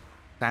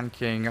 Sand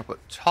King up at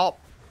top,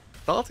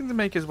 starting to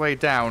make his way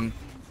down.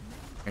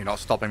 You're not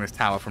stopping this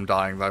tower from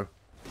dying, though.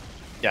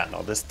 Yeah,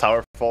 no, this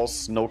tower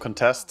falls, no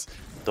contest.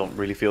 Don't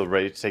really feel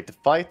ready to take the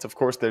fight. Of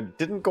course, they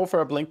didn't go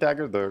for a Blink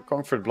Dagger. They're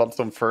going for the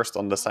Bloodstone first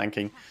on the Sand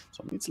King,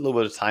 so it needs a little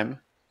bit of time.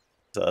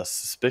 It's a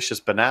suspicious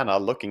banana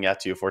looking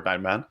at you,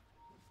 Fortnite man.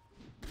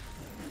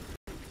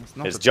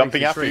 It's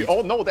jumping after you.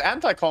 Oh no, the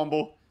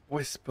anti-combo.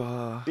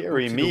 Whisper.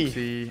 Deary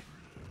me.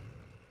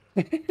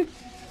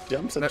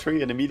 Jumps a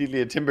tree and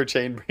immediately a timber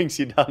chain brings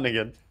you down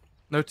again.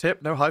 No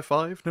tip, no high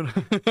five. No.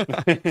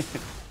 Nothing.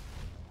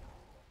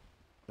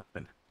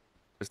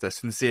 Just a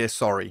sincere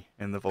sorry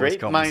in the voice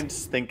Great comments.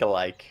 minds think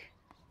alike.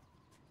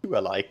 Too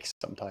alike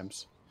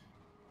sometimes.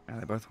 Yeah,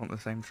 they both want the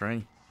same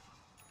tree.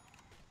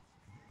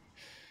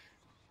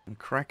 And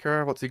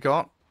Cracker, what's he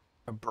got?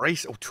 A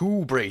brace, or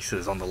 2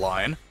 braces on the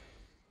Lion.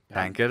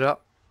 Tank it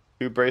up.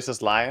 2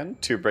 braces Lion,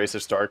 2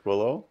 braces Dark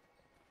Willow,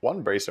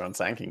 1 bracer on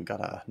Sand King.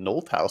 Got a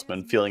Null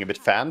Talisman, feeling a bit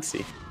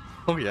fancy.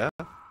 Oh yeah.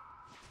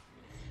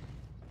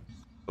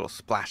 Little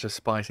splash of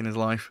spice in his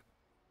life.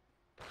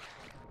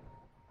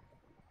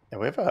 Yeah,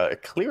 we have a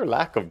clear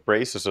lack of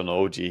bracers on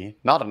OG.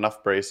 Not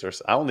enough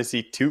bracers. I only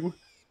see 2.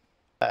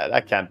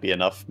 That can't be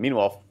enough.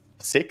 Meanwhile,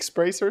 6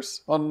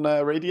 bracers on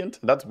Radiant.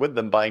 That's with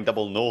them buying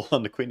double Null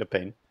on the Queen of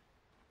Pain.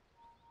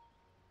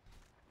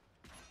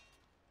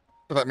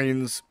 So that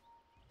means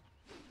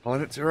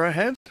Palianytsia are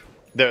ahead?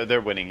 They're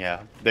winning,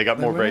 yeah. They got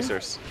more winning?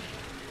 bracers.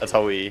 That's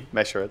how we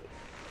measure it.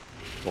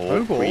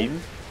 Oh, Ball. Queen.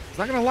 Is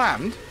that going to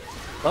land?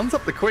 Runs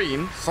up the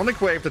Queen. Sonic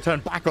Wave to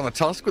turn back on the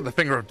Tusk with the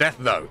Finger of Death,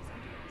 though.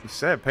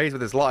 Seb pays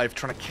with his life,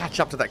 trying to catch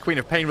up to that Queen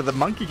of Pain with the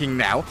Monkey King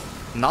now.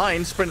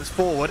 9 sprints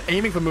forward,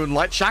 aiming for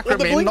Moonlight. Chakra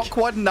in, not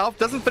quite enough,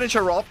 doesn't finish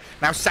her off.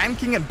 Now Sand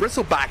King and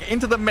Bristleback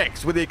into the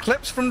mix, with the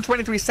Eclipse from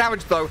 23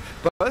 Savage, though,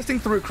 bursting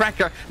through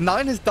Cracker.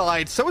 9 has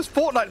died, so has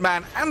Fortnite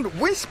Man and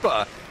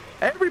Whisper.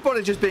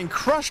 Everybody just being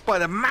crushed by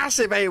the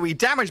massive AoE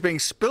damage being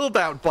spilled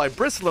out by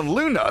Bristle and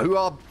Luna, who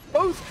are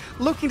both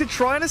looking to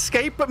try and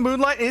escape, but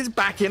Moonlight is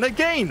back in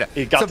again.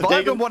 He got the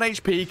Survivor Dagon. 1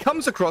 HP,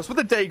 comes across with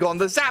the Dagon,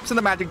 the zaps and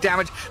the magic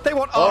damage. They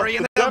want Ari,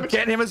 and they'll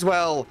get him as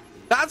well.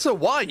 That's a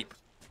wipe.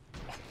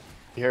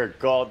 Dear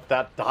God,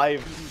 that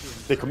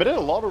dive. They committed a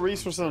lot of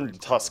resources on the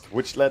Tusk,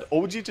 which led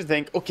OG to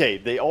think, okay,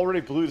 they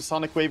already blew the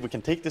Sonic Wave, we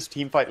can take this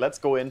team fight, let's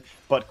go in.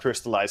 But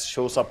Crystallize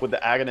shows up with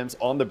the Aghanims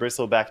on the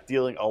Bristleback,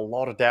 dealing a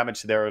lot of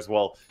damage there as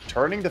well,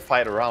 turning the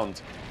fight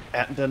around.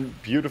 And then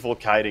beautiful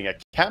kiting. I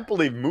can't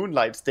believe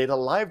Moonlight stayed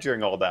alive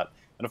during all that.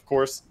 And of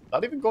course,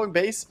 not even going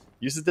base,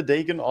 uses the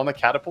Dagon on a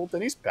catapult,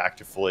 and he's back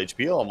to full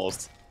HP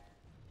almost.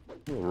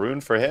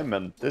 Rune for him,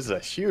 and this is a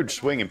huge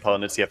swing in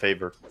Palianytsia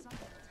favor.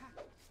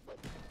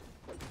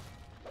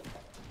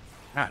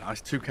 Ah,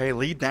 nice 2k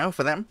lead now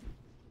for them.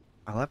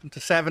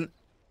 11-7. And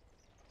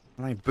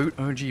they boot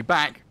OG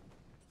back.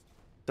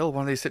 Still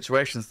one of these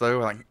situations, though,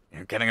 like, you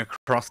know, getting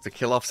across to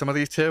kill off some of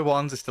these tier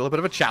 1s is still a bit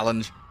of a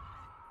challenge.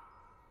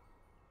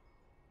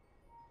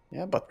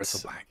 Yeah, but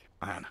Bristleback,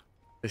 man.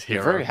 This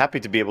you're hero. very happy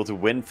to be able to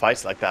win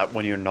fights like that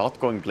when you're not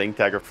going Blink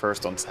Dagger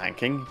first on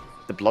Sanking.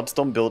 The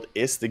Bloodstone build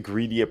is the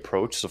greedy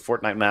approach, so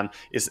Fortnite Man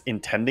is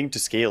intending to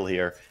scale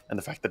here. And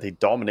the fact that they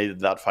dominated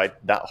that fight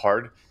that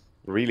hard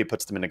really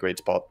puts them in a great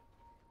spot.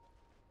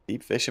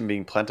 Deep Vision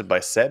being planted by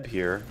Seb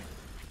here.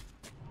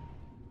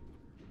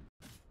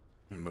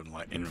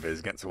 Moonlight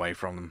Invis gets away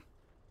from them.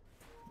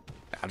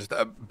 I'm just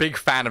a big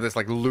fan of this,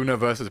 like, Luna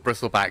versus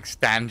Bristleback.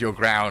 Stand your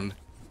ground.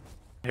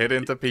 Hit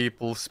into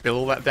people,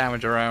 spill that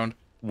damage around.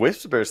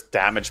 Whisper's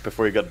damaged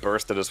before he got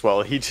bursted as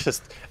well. He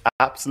just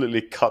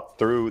absolutely cut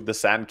through the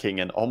Sand King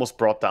and almost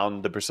brought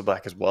down the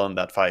Bristleback as well in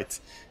that fight.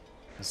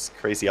 It's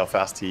crazy how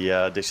fast he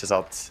dishes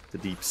out the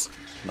deeps.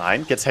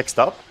 9 gets hexed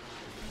up.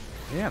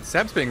 Yeah,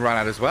 Seb's being run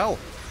out as well.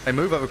 They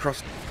move over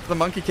across the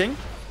Monkey King.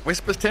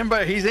 Whispers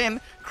Timber, he's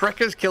in.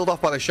 Cracker's killed off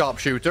by the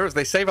Sharpshooter as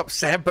they save up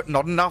Seb, but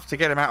not enough to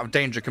get him out of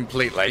danger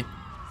completely.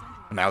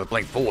 And now the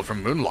blink forward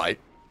from Moonlight.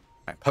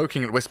 Right,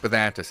 poking at Whisper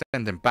there to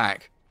send him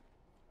back.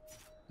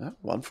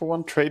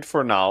 1-for-1 trade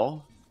for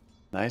now.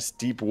 Nice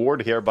deep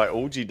ward here by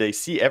OG. They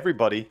see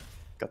everybody.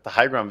 Got the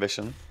high ground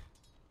vision.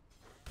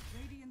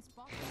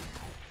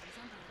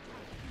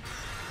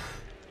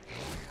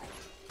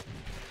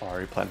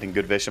 Ari planting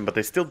good vision, but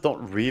they still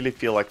don't really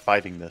feel like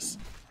fighting this.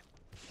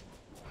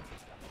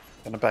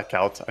 Gonna back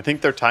out. I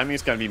think their timing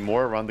is gonna be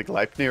more around the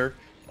Gleipnir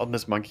on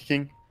this Monkey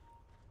King.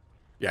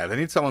 Yeah, they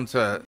need someone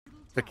to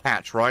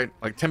catch, right?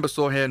 Like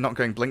Timbersaw here, not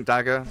going Blink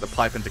Dagger. The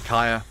pipe into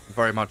Kaya,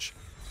 very much.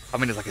 I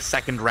mean, it's like a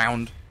second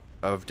round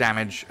of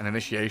damage and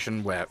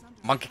initiation where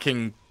Monkey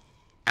King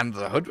and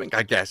the Hoodwink,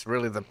 I guess,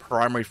 really the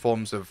primary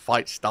forms of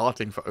fight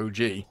starting for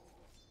OG.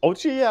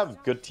 OG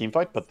have good team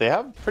fight, but they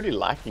have pretty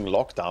lacking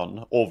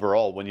lockdown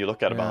overall when you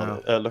look at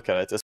look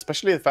at it.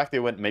 Especially the fact they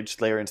went Mage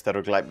Slayer instead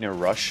of Gleipnir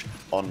Rush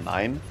on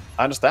 9.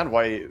 I understand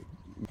why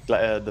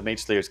the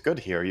Mage Slayer is good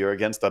here. You're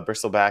against a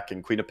Bristleback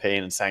and Queen of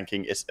Pain and Sand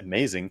King is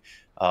amazing.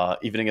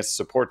 Even against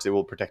support, it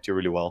will protect you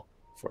really well.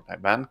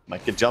 Fortnite Man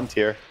might get jumped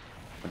here.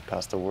 Went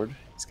past the ward.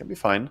 It's gonna be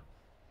fine.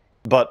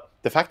 But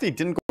the fact they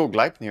didn't go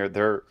Gleipnir,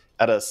 they're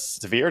at a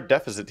severe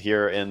deficit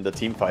here in the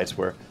team fights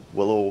where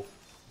Willow,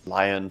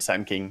 Lion,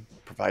 Sand King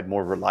provide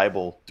more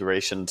reliable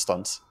duration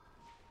stunts.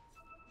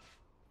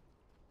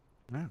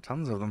 Yeah,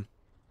 tons of them.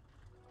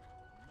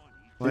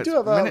 We do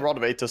have a Rod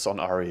of Atus on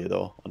Ari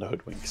though, on the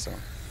Hoodwink, so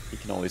he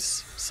can always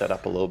set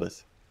up a little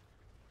bit.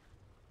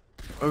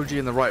 OG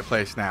in the right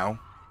place now.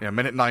 Yeah,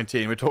 minute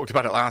 19. We talked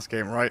about it last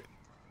game, right?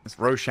 This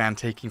Roshan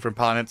taking from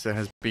Palianytsia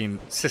has been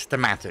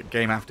systematic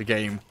game after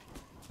game.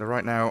 So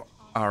right now,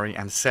 Ari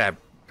and Seb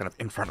kind of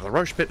in front of the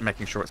Roche pit,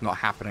 making sure it's not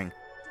happening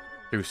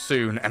too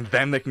soon, and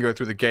then they can go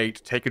through the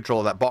gate, take control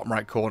of that bottom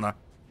right corner,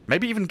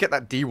 maybe even get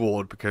that D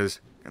ward,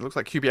 because it looks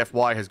like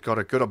QBFY has got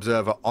a good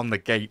observer on the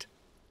gate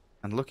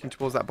and looking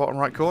towards that bottom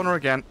right corner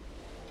again.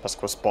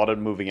 Tusk was spotted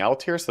moving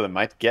out here, so they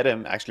might get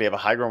him. Actually have a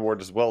high ground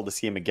ward as well to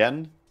see him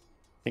again.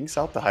 Thinks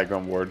out the high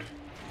ground ward.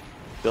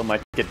 Still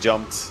might get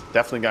jumped.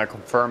 Definitely gonna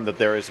confirm that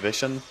there is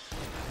vision,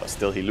 but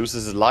still he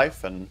loses his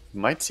life, and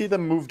might see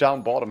them move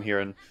down bottom here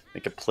and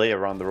make a play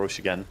around the Roche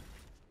again.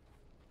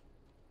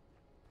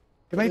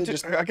 Can they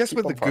just, I guess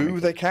with the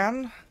goo they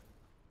can?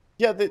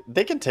 Yeah,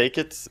 they can take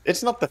it.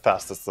 It's not the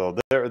fastest though.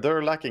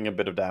 They're lacking a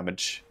bit of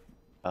damage.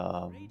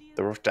 The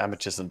Roche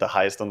damage isn't the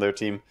highest on their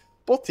team.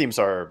 Both teams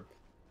are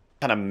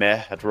kind of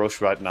meh at Roche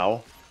right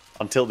now,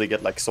 until they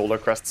get like Solar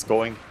Crests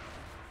going.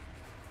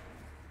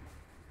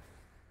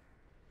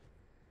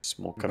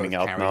 Smoke coming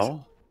out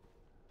now.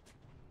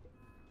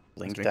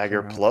 Blink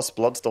Dagger plus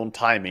Bloodstone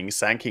timing.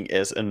 Sand King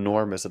is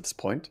enormous at this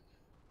point.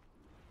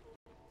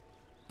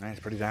 He's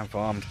pretty damn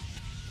farmed.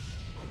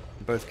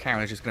 Both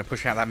carriers just going to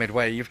push out that mid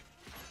wave.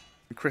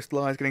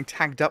 Crystallize getting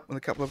tagged up with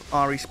a couple of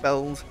Ari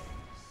spells.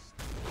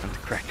 And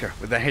Cracker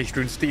with the Haste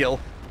Rune Steel.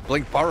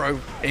 Blink Burrow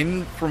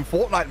in from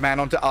Fortnite Man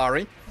onto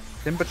Ari.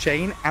 Timber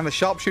Chain and the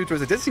Sharpshooter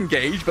as a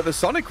disengage, but the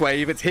Sonic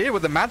Wave, it's here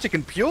with the magic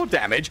and pure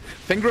damage.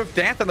 Finger of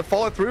Death and the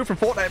follow through from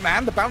Fortnite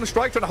Man. The Boundless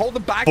Strike trying to hold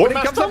them back, but it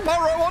comes on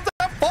Burrow onto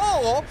the fall.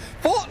 more.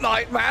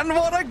 Fortnite, man,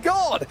 what a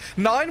god.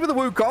 9 with the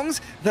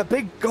Wukongs. The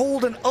big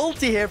golden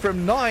ulti here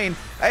from 9.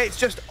 It's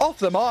just off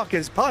the mark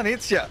as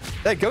Palianytsia.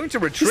 They're going to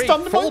retreat,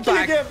 fall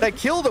back. Again. They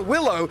kill the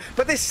Willow,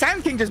 but this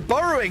Sand King just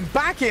burrowing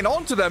back in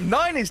onto them.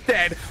 9 is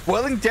dead.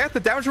 Whirling Death, the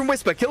damage from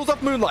Whisper, kills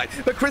off Moonlight.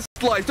 But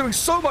Crystallize doing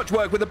so much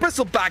work with the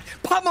Bristleback,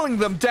 pummeling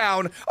them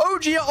down.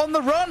 OG are on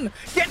the run.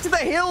 Get to the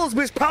hills,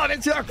 Miss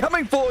Palianytsia are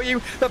coming for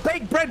you. The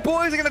Baked Bread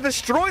boys are going to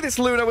destroy this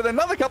Luna with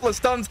another couple of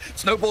stuns.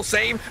 Snowball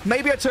save,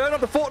 maybe a turn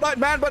on the Fortnite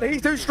man, but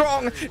he's too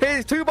strong.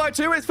 His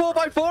 2x2, his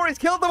 4x4, he's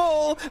killed them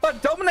all. A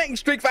dominating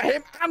streak for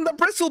him and the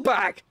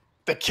Bristleback.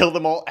 They killed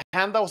them all,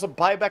 and that was a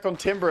buyback on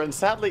Timber, and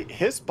sadly,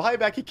 his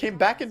buyback, he came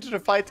back into the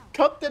fight,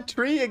 cut the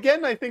tree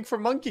again, I think, for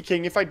Monkey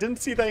King. If I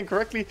didn't see that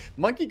incorrectly,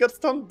 Monkey got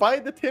stunned by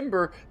the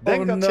Timber,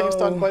 then got chain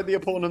stunned by the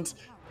opponent.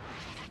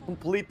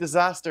 Complete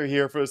disaster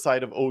here for the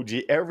side of OG,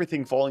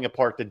 everything falling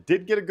apart. They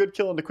did get a good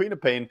kill on the Queen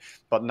of Pain,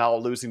 but now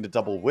losing the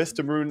double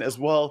Wisdom Rune as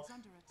well.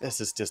 This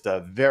is just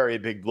a very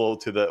big blow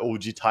to the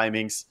OG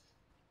timings.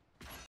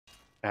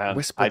 And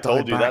Whisper I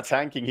told you that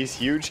tanking, he's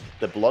huge.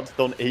 The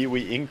Bloodstone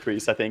AoE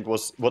increase, I think,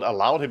 was what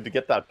allowed him to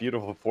get that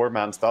beautiful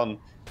 4-man stun,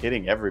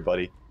 hitting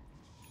everybody.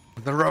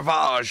 The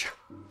Ravage.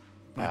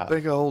 A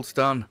big old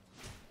stun.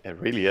 It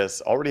really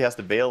is. Already has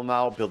the Veil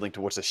now, building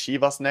towards the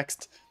Shivas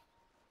next.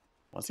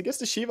 Once he gets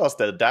the Shivas,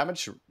 the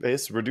damage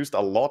is reduced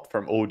a lot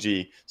from OG,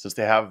 since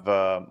they have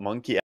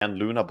Monkey and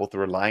Luna both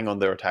relying on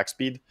their attack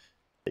speed.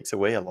 Takes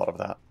away a lot of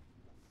that.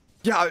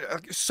 Yeah,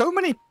 so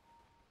many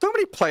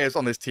players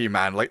on this team,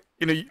 man. Like,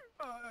 you know,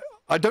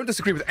 I don't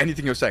disagree with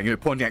anything you're saying. You're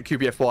pointing at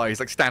QBFY, he's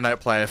like standout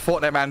player.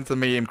 Fortnite man to the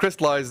meme.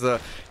 Crystallize, the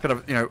kind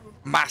of, you know,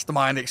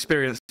 mastermind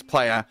experienced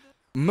player.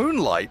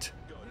 Moonlight,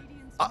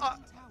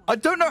 I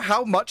don't know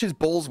how much his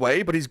balls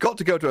weigh, but he's got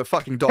to go to a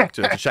fucking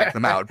doctor to check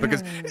them out.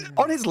 Because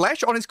on his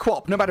Lesh, on his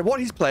Quap, no matter what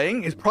he's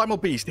playing, his Primal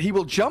Beast, he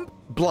will jump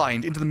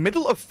blind into the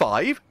middle of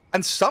 5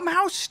 and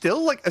somehow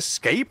still, like,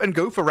 escape and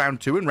go for round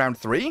 2 and round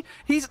 3.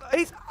 He's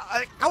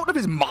out of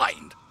his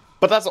mind.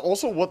 But that's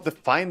also what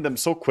defined them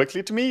so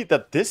quickly to me,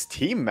 that this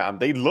team, man,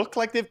 they look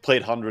like they've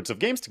played hundreds of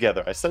games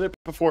together. I said it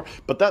before,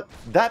 but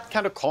that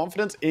kind of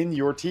confidence in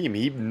your team,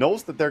 he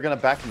knows that they're going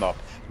to back him up.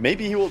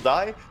 Maybe he will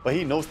die, but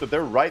he knows that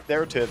they're right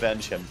there to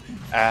avenge him.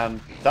 And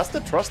that's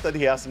the trust that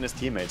he has in his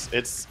teammates.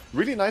 It's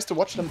really nice to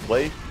watch them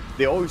play.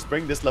 They always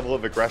bring this level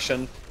of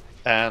aggression,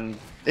 and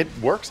it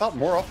works out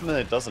more often than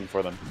it doesn't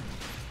for them.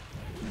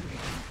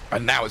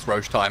 And now it's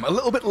Roche time. A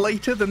little bit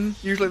later than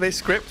usually they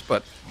script,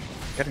 but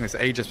getting this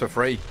Aegis for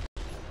free.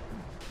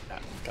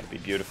 Gotta be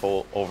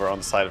beautiful over on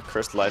the side of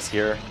Crystallize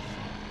here.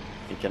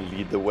 He can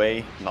lead the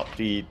way, not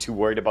be too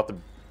worried about the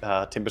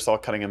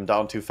Timbersaw cutting him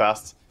down too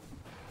fast.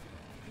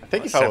 I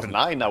think if I was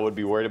 9, I would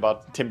be worried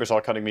about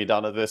Timbersaw cutting me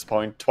down at this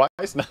point.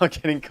 Twice now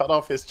getting cut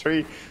off his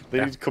tree.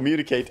 They need to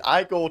communicate.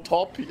 I go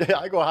top,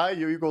 I go high,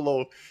 you go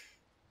low.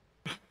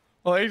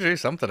 Well, they do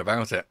something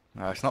about it.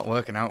 It's not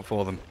working out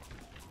for them.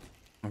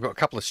 I've got a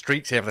couple of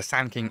streaks here for the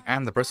Sand King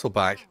and the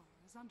Bristleback.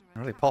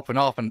 Really popping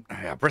off, and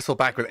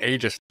Bristleback with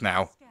Aegis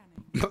now.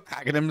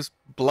 Aghanims,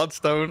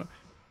 Bloodstone,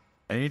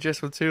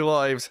 Aegis with 2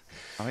 lives.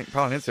 I think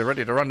Palianytsia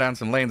ready to run down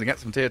some lanes and get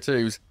some tier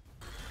 2s.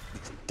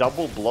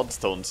 Double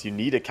Bloodstones. You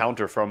need a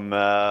counter from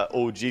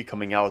OG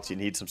coming out. You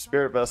need some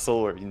Spirit Vessel,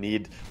 or you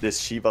need this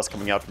Shivas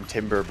coming out from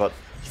Timber, but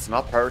he's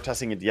not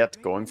prioritizing it yet.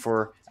 Going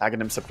for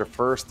Aghanim Scepter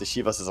first. The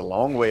Shivas is a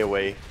long way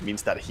away. It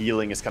means that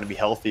healing is going to be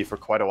healthy for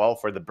quite a while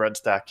for the bread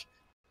stack.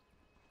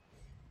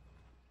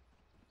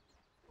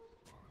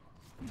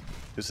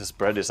 Because this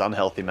bread is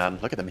unhealthy, man.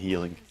 Look at them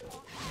healing.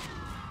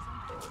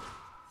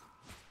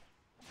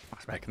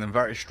 That's making them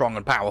very strong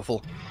and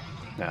powerful.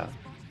 Yeah.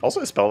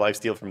 Also a spell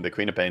lifesteal from the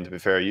Queen of Pain, to be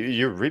fair.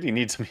 You really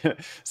need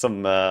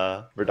some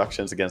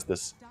reductions against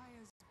this.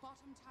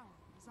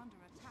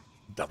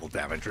 Double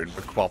damage rune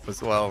for Quap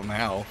as well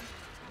now.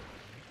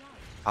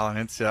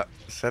 Palianytsia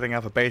setting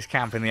up a base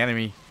camp in the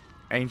enemy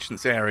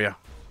Ancients area.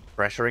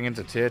 Pressuring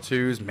into tier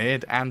 2s,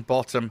 mid and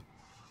bottom.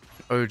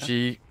 OG,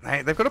 hey,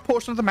 they've got a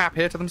portion of the map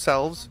here to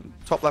themselves.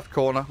 Top left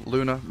corner,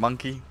 Luna,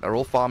 Monkey, they're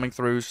all farming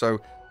through,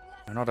 so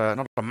not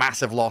a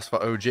massive loss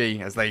for OG,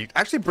 as they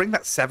actually bring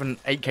that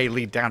 8k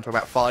lead down to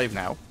about 5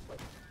 now.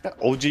 Yeah,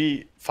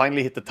 OG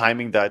finally hit the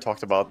timing that I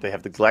talked about. They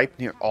have the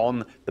Gleipnir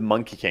on the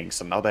Monkey King,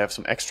 so now they have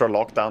some extra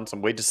lockdown,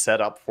 some way to set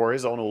up for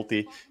his own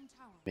ulti.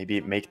 Maybe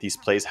make these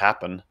plays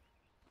happen.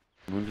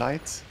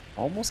 Moonlight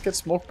almost gets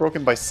smoke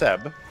broken by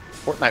Seb.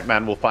 Fortnite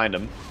Man will find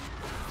him.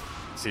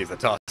 Sees the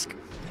Tusk.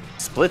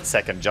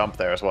 Split-second jump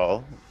there as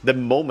well. The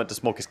moment the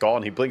smoke is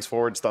gone, he blinks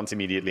forward, stuns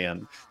immediately,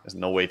 and there's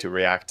no way to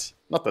react.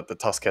 Not that the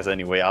Tusk has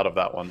any way out of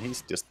that one.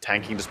 He's just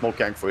tanking the smoke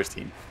gang for his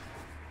team.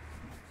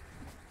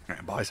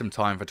 Buy some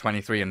time for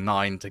 23 and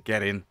 9 to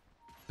get in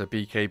the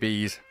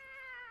BKBs.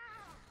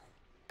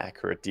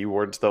 Accurate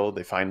D-wards, though.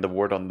 They find the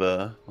ward on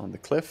the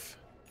cliff.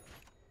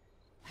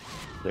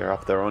 They're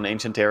up their own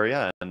ancient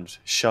area and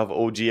shove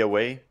OG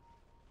away.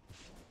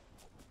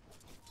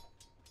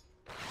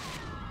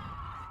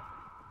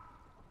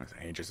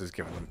 Aegis has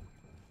given them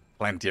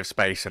plenty of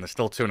space, and there's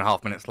still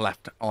 2.5 minutes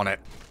left on it.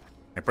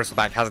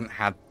 Bristleback hasn't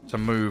had to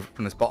move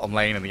from this bottom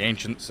lane in the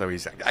Ancient, so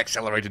he's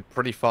accelerated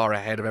pretty far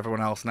ahead of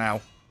everyone else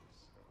now.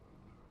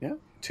 Yeah,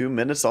 2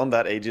 minutes on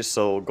that Aegis,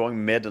 so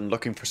going mid and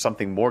looking for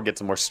something more, get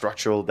some more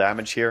structural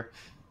damage here.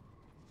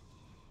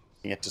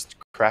 Yeah, just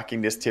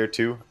cracking this tier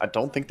 2. I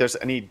don't think there's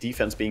any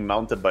defense being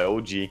mounted by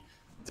OG.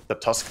 The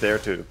Tusk there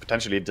to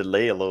potentially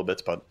delay a little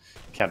bit, but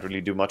can't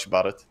really do much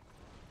about it.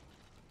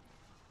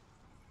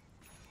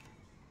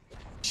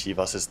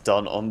 Chivas is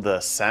done on the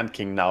Sand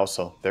King now,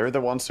 so they're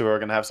the ones who are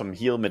going to have some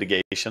heal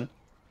mitigation.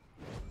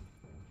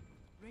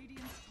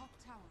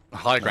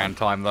 High ground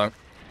time, though.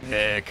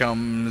 Here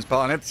comes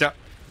Palianytsia.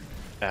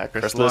 Yeah,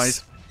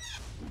 Crystallis.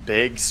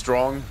 Big,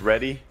 strong,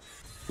 ready.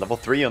 Level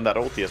 3 on that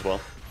ulti as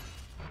well.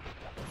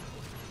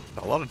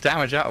 A lot of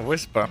damage out of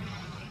Whisper.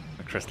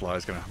 Crystallis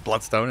is going to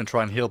Bloodstone and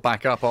try and heal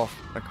back up off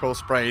the core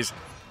sprays.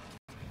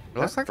 It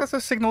looks like that's a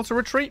signal to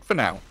retreat for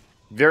now.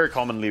 Very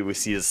commonly we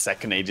see the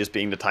second Aegis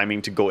being the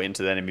timing to go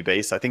into the enemy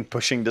base. I think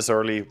pushing this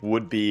early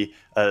would be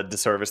a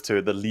disservice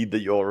to the lead that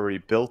you already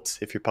built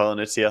if you're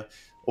Palianytsia.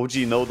 OG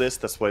know this,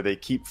 that's why they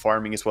keep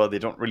farming as well. They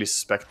don't really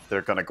suspect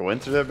they're going to go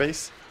into their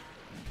base.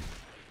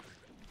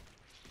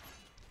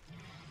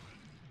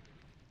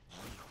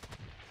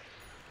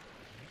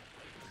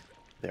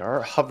 They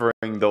are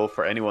hovering though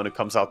for anyone who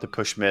comes out to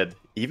push mid.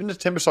 Even the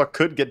Timbersaw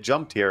could get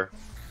jumped here.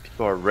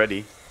 People are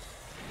ready.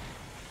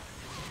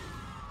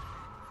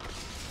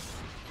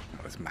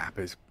 This map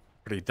is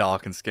pretty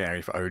dark and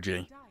scary for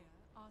OG.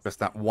 Just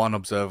that one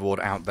observer ward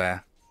out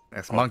there.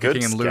 It's Monkey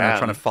King and Luna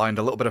trying to find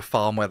a little bit of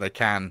farm where they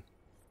can.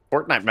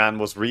 Fortnite Man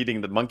was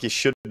reading that Monkey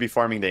should be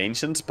farming the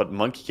Ancients, but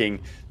Monkey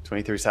King,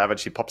 23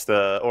 Savage, he pops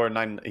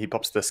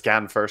the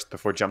scan first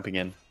before jumping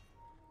in.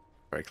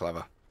 Very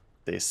clever.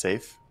 Stay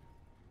safe.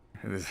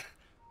 Is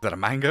that a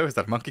mango? Is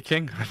that Monkey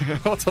King?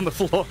 What's on the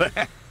floor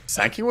there?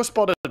 Sand King was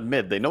spotted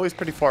mid. They know he's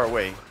pretty far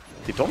away.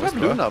 They don't have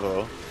Luna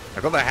though.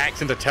 I've got the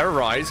Hex into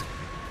Terrorize.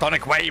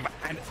 Sonic Wave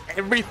and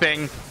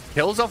everything.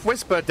 Kills off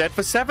Whisper, dead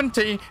for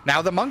 70.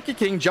 Now the Monkey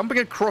King jumping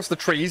across the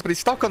trees, but he's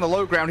stuck on the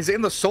low ground. He's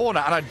in the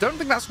sauna, and I don't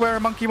think that's where a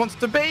monkey wants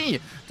to be.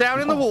 Down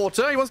in the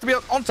water, he wants to be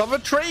on top of a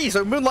tree.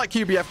 So Moonlight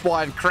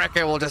QBFY and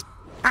Cracker will just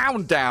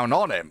pound down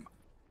on him.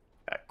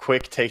 A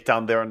quick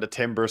takedown there on the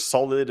Timber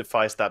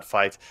solidifies that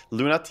fight.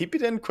 Luna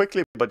TP'd in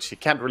quickly, but she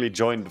can't really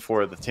join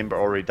before the Timber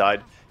already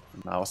died.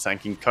 Now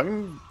Sand King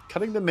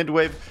cutting the mid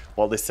wave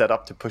while they set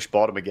up to push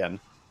bottom again.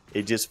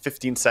 Aegis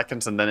 15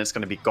 seconds and then it's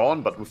going to be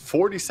gone, but with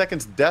 40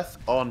 seconds death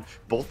on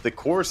both the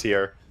cores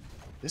here,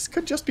 this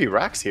could just be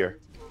Rax here.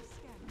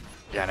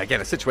 Yeah, and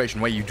again, a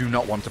situation where you do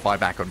not want to buy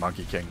back on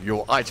Monkey King.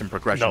 Your item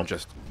progression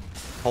just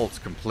halts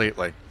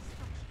completely.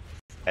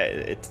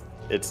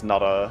 It's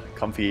not a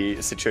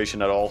comfy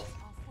situation at all.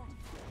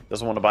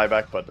 Doesn't want to buy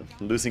back, but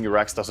losing your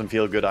Rax doesn't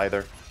feel good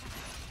either.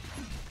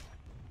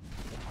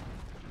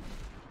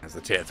 As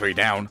the tier 3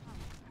 down,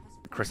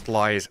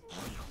 Crystallize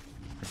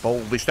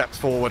boldly steps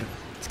forward.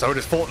 So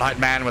does Fortnite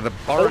Man with a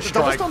Burrow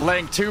Strike,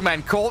 laying 2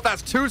 men caught.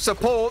 That's 2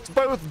 supports,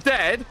 both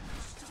dead.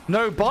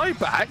 No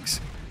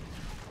buybacks.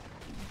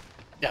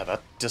 Yeah,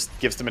 that just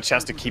gives them a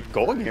chance to keep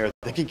going here.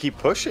 They can keep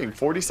pushing.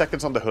 40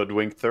 seconds on the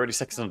Hoodwink, 30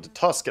 seconds on the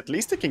Tusk. At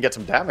least they can get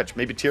some damage.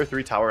 Maybe tier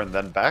 3 tower and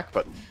then back,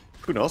 but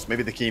who knows?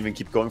 Maybe they can even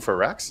keep going for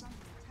Rax.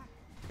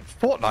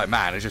 Fortnite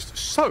Man is just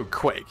so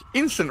quick.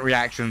 Instant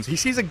reactions. He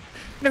sees a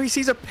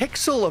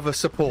pixel of a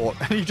support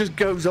and he just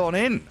goes on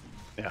in.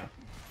 Yeah.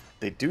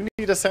 They do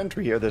need a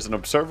sentry here. There's an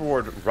observer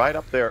ward right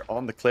up there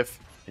on the cliff.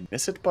 They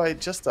miss it by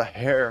just a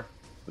hair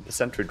with the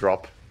sentry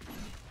drop.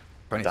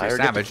 Dire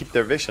get to keep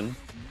their vision.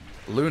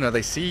 Luna,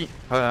 they see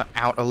her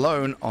out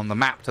alone on the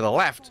map to the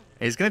left.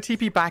 Is going to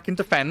TP back and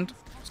defend.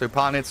 So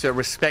Palianytsia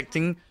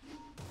respecting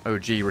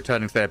OG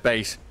returning to their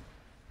base.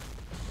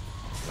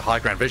 The high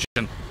ground vision,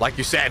 like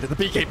you said, the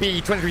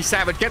BKB 23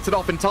 Savage gets it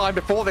off in time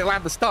before they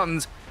land the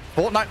stuns.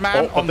 Fortnite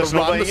Man on the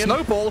run, the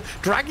snowball,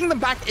 dragging them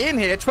back in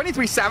here.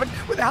 23 Savage,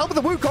 with the help of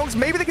the Wukongs,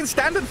 maybe they can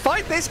stand and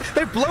fight this.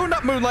 They've blown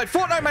up Moonlight.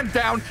 Fortnite Man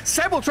down.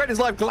 Seb will trade his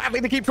life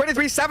gladly to keep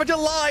 23 Savage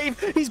alive.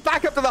 He's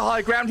back up to the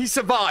high ground. He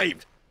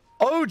survived.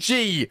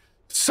 OG,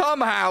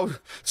 somehow,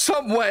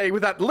 some way,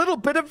 with that little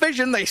bit of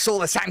vision, they saw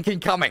the Sand King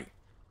coming.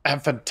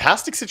 And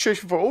fantastic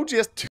situation for OG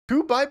as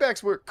 2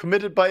 buybacks were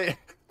committed by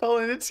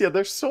Palianytsia.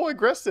 They're so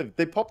aggressive.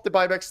 They popped the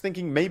buybacks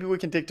thinking maybe we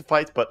can take the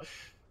fight, but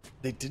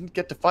they didn't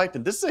get to fight,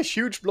 and this is a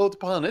huge blow to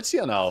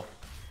Palianytsia now.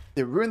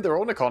 They ruined their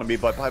own economy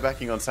by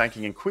buybacking on Sand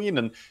King and Queen,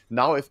 and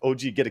now if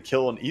OG get a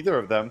kill on either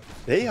of them,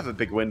 they have a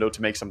big window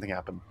to make something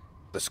happen.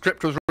 The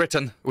script was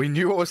written. We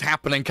knew what was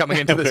happening coming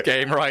into this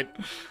game, right?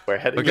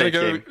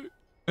 We're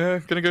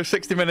gonna go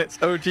 60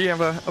 minutes. OG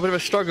have a bit of a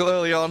struggle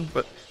early on,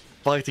 but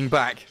fighting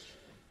back.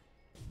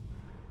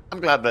 I'm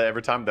glad that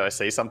every time that I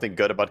say something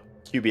good about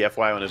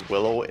QBFY on his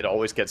Willow, it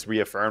always gets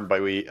reaffirmed by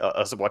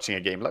us watching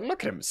a game. Like,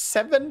 look at him,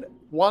 7,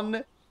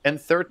 1, and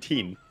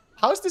 13.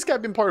 How has this guy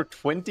been part of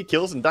 20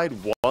 kills and died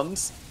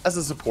once as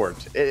a support?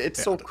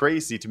 It's so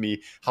crazy to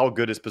me how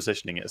good his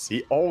positioning is.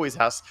 He always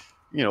has,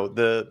 you know,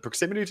 the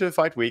proximity to the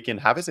fight where he can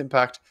have his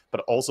impact, but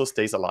also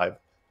stays alive.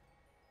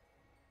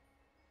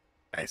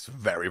 It's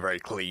very, very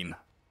clean.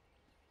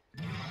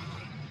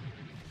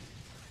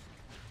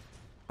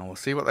 And we'll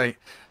see what they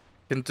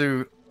can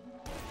do.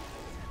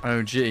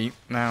 OG.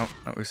 Now,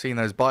 we've seen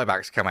those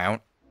buybacks come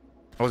out.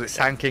 Or was it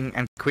Sanking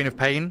and Queen of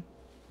Pain?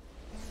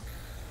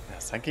 Yeah,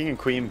 Sanking and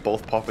Queen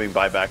both popping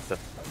buyback. That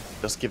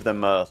does give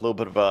them a little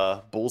bit of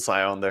a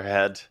bullseye on their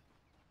head.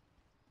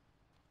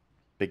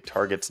 Big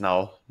targets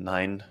now.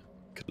 9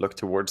 could look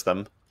towards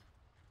them.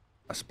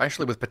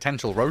 Especially with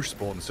potential Roche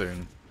spawn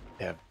soon.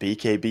 Yeah,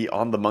 BKB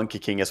on the Monkey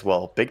King as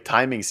well. Big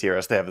timings here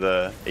as they have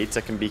the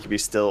 8-second BKB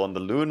still on the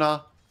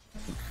Luna.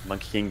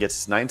 Monkey King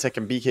gets his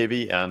 9-second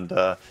BKB, and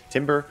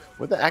Timber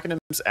with the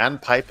Acronyms and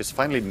Pipe is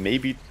finally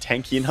maybe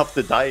tanky enough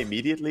to die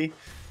immediately.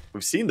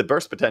 We've seen the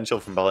burst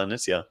potential from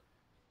Palianytsia.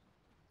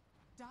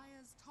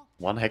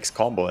 1 Hex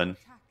combo, and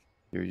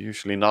you're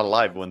usually not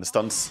alive when the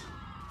stuns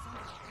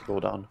go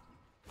down.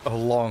 A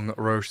long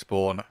Roche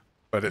spawn,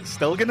 but it's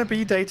still going to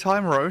be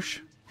daytime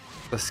Roche.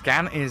 The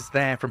scan is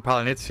there from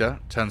Palianytsia.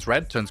 Turns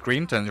red, turns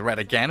green, turns red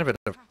again. A bit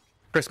of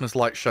Christmas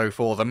light show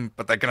for them,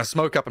 but they're going to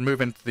smoke up and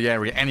move into the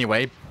area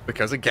anyway,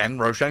 because again,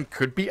 Roshan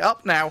could be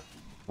up now.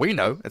 We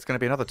know it's going to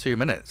be another 2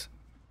 minutes.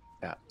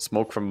 Yeah,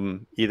 smoke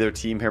from either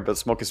team here, but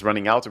smoke is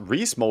running out.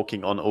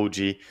 Re-smoking on OG,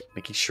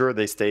 making sure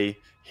they stay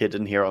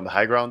hidden here on the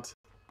high ground.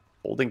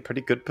 Holding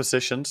pretty good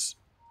positions.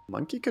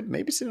 Monkey could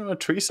maybe sit on a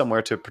tree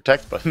somewhere to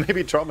protect, but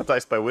maybe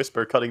traumatized by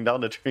Whisper cutting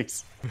down the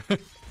trees.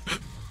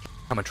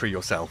 I'm a tree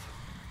yourself.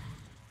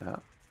 Yeah.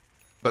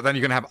 But then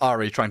you're going to have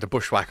Ari trying to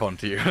bushwhack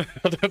onto you.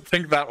 I don't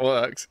think that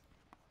works.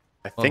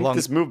 I think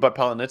this move by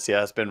Palianytsia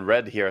has been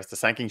read here as the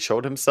Sanking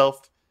showed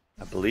himself.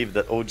 I believe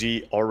that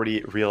OG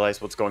already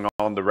realized what's going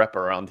on the rep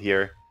around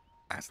here.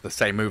 That's the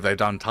same move they've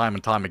done time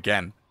and time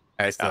again.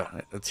 It's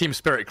the Team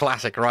Spirit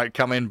classic, right?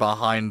 Come in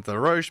behind the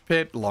Roche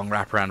pit, long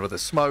wrap around with a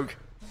smoke,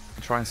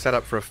 and try and set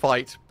up for a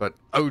fight. But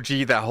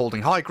OG, they're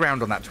holding high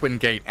ground on that twin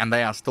gate, and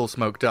they are still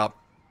smoked up.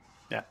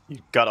 Yeah, you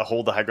gotta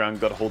hold the high ground,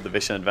 gotta hold the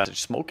vision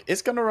advantage. Smoke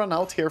is gonna run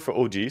out here for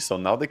OG, so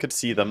now they could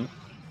see them.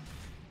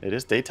 It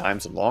is daytime,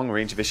 so long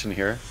range vision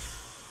here.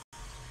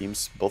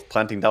 Teams both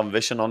planting down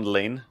vision on the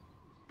lane.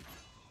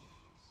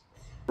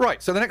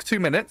 Right, so the next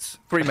 2 minutes,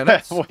 3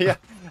 minutes. Well, yeah,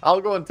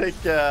 I'll go and take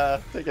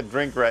a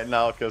drink right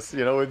now, because,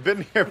 you know, we've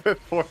been here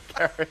before,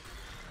 Gareth.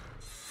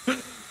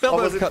 They'll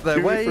Was both it cut their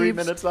 2 or 3 waves.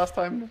 minutes last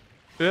time?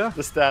 Yeah.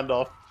 The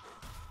standoff.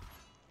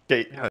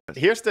 Okay,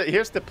 here's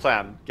the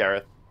plan,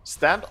 Gareth.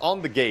 Stand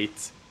on the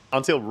gate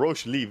until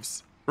Roche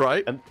leaves.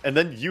 Right. And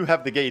then you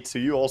have the gate, so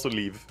you also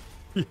leave.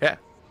 Yeah.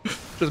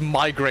 Just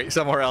migrate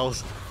somewhere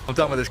else. I'm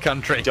done with this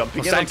country.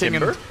 Jumping in on Sanking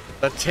Timber.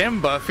 The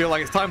Timber feel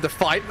like it's time to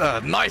fight.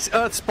 The nice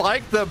Earth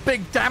Spike, the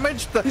big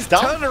damage, the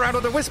down. turnaround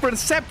of the Whisper, and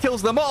Seb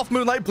kills them off.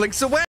 Moonlight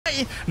blinks away.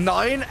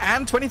 9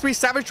 and 23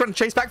 Savage trying to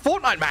chase back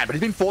Fortnite Man, but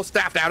he's been force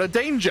staffed out of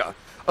danger.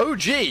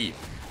 OG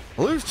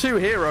lose 2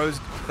 heroes.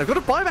 They've got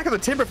to buy back on the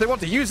Timber if they want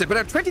to use it, but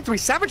now 23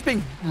 Savage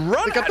being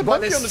run They got at the by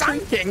monkey this on the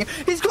tree.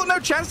 Sanking. He's got no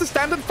chance to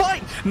stand and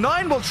fight.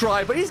 9 will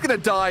try, but he's going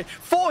to die.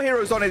 4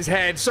 heroes on his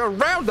head,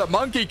 surround the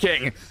Monkey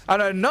King,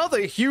 and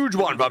another huge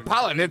one for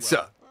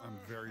Palianytsia.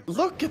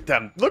 Look at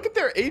them. Look at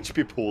their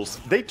HP pools.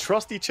 They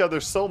trust each other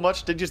so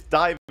much. They just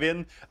dive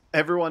in.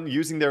 Everyone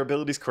using their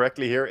abilities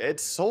correctly here.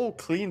 It's so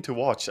clean to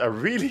watch. I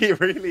really,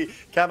 really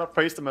cannot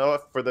praise them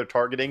enough for their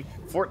targeting.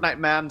 Fortnite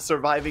Man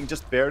surviving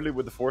just barely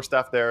with the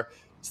 4-staff there.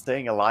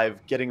 Staying alive,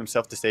 getting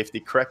himself to safety.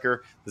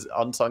 Cracker, this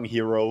unsung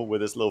hero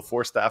with his little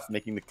 4-staff,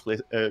 making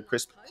the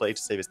crisp play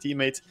to save his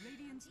teammates.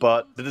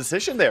 But the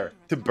decision there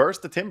to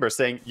burst the Timber,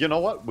 saying, you know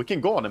what, we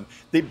can go on him.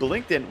 They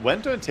blinked in,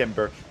 went to a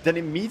Timber, then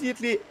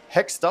immediately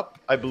hexed up,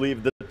 I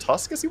believe, the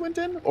Tusk as he went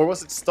in? Or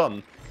was it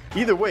stun?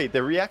 Either way,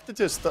 they reacted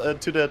to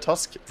the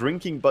Tusk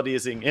drinking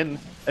buddying in,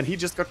 and he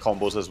just got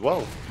combos as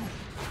well.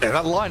 Yeah,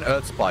 that line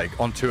Earth Spike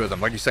on 2 of them.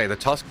 Like you say, the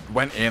Tusk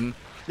went in.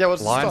 Yeah, it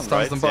was Lion stun, stuns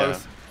right? them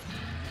both.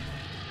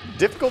 Yeah.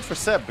 Difficult for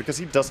Seb because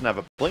he doesn't have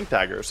a blink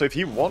dagger. So if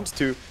he wants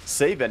to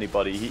save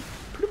anybody, he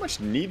pretty much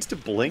needs to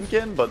blink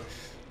in, but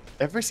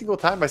every single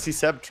time I see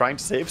Seb trying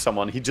to save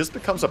someone, he just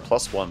becomes a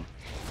 +1.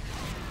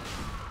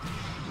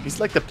 He's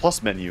like the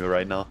plus menu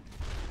right now.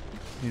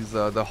 He's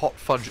the hot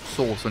fudge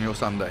sauce on your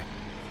Sunday.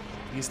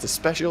 He's the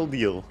special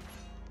deal.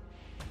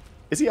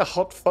 Is he a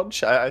hot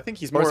fudge? I think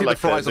he's more or is he like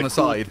the fries on the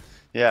cool... side?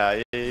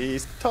 Yeah,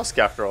 he's Tusk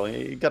after all.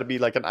 You gotta be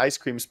like an ice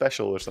cream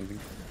special or something.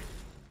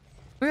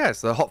 Yeah,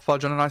 it's the hot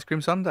fudge on an ice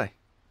cream sundae.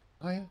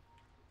 Oh yeah.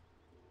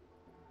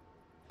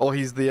 Or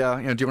he's the, do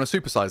you want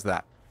to supersize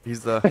that?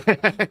 He's the...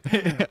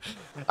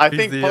 I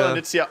think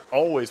Palianytsia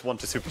always want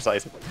to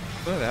supersize it.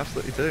 Oh, they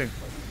absolutely do.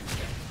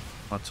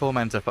 A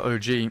Tormentor for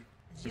OG. He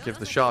gives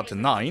the shard to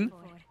 9.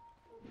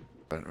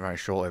 But very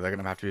shortly they're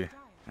going to have to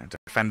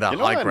defend that You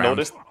know high what I ground.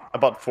 noticed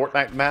about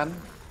Fortnite Man?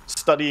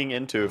 Studying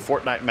into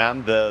Fortnite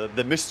Man,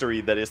 the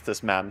mystery that is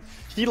this man.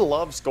 He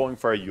loves going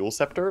for a Yule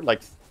Scepter,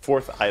 like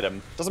 4th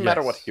item. Doesn't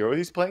matter what hero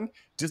he's playing,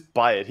 just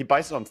buy it. He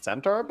buys it on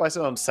Centaur, buys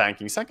it on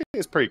Sanking. Sanking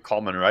is pretty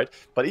common, right?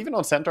 But even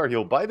on Centaur,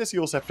 he'll buy this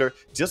Yule Scepter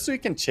just so he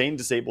can chain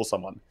disable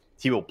someone.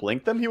 He will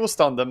blink them, he will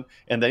stun them,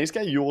 and then he's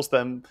gonna Yule's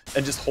them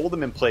and just hold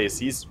them in place.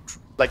 He's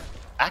like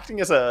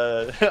acting as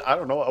a, I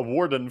don't know, a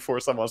warden for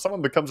someone.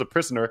 Someone becomes a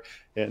prisoner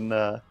in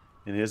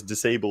his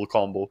disable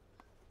combo.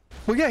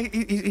 Well, yeah,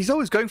 he's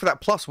always going for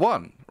that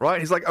 +1, right?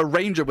 He's like a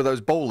ranger with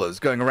those bowlers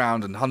going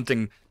around and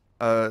hunting,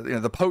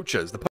 the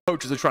poachers. The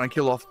poachers are trying to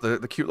kill off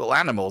the cute little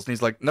animals, and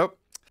he's like, nope,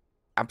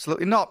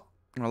 absolutely not.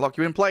 I'm gonna lock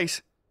you in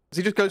place. So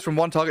he just goes from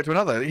one target to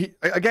another.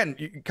 Again,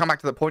 you come back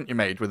to the point you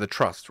made with the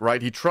trust,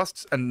 right? He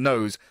trusts and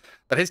knows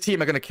that his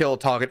team are going to kill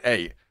target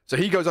A. So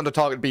he goes onto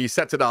target B,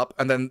 sets it up,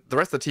 and then the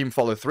rest of the team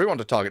follow through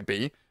onto target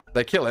B.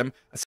 They kill him.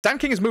 Sam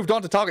King has moved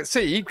on to target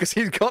C because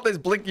he's got this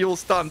Blink Yule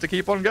stun to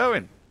keep on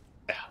going.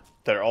 Yeah,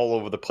 they're all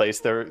over the place.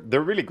 They're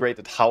really great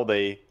at how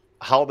they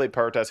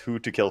prioritize who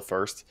to kill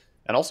first.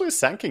 And also his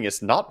Sand King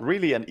is not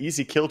really an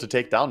easy kill to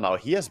take down now.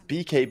 He has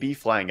BKB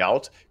flying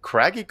out,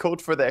 Craggy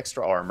Coat for the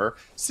extra armor,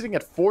 sitting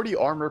at 40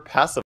 armor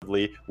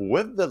passively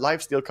with the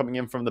lifesteal coming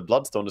in from the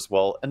Bloodstone as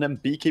well, and then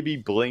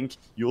BKB, Blink,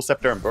 Yule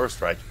Scepter, and Burst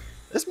Strike.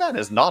 This man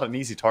is not an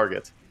easy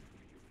target.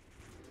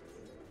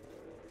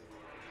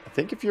 I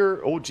think if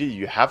you're OG,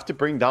 you have to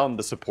bring down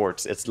the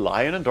supports. It's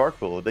Lion and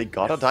Dark Willow. They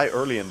gotta die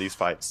early in these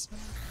fights.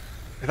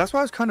 That's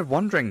why I was kind of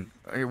wondering.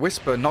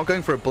 Whisper not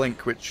going for a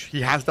Blink, which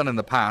he has done in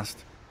the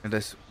past. And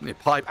this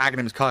Pipe,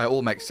 Aghanim's Kaya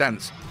all makes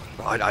sense.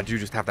 But I do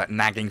just have that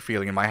nagging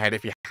feeling in my head.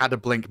 If he had a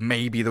Blink,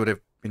 maybe they would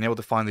have been able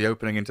to find the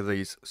opening into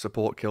these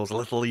support kills a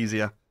little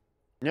easier.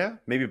 Yeah,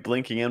 maybe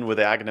blinking in with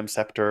the Aghanim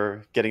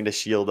Scepter, getting the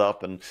shield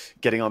up, and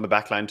getting on the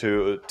backline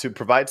to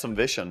provide some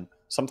vision.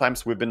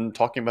 Sometimes we've been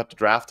talking about the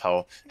draft,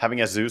 how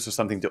having a Zeus or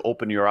something to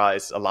open your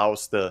eyes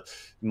allows the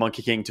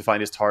Monkey King to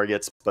find his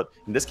targets. But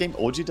in this game,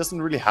 OG doesn't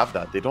really have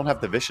that. They don't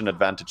have the vision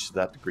advantage to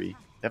that degree.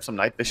 They have some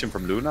night vision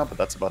from Luna, but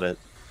that's about it.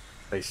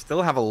 They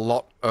still have a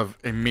lot of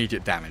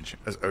immediate damage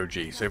as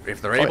OG. So if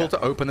they're able to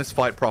open this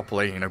fight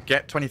properly,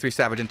 get 23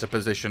 Savage into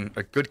position,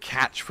 a good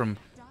catch from...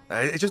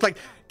 it's just like,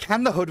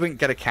 can the Hoodwink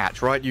get a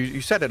catch, right? You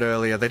said it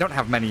earlier, they don't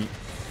have many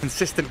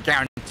consistent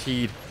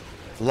guaranteed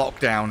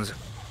lockdowns.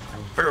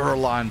 Very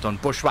reliant on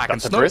Bushwhack and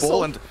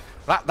Snowball, and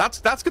that's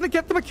going to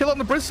get them a kill on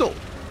the Bristle.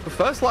 The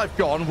first life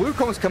gone,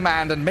 Wukong's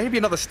command, and maybe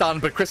another stun,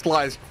 but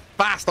crystallized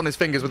fast on his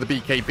fingers with the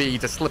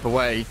BKB to slip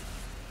away.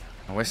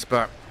 A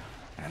Whisper...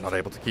 and not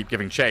able to keep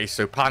giving chase,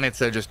 so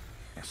Palianytsia just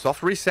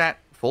soft reset,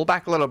 fall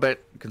back a little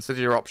bit,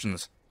 consider your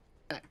options.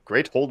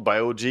 Great hold by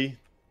OG.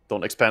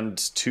 Don't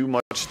expend too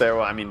much there.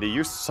 I mean, they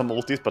used some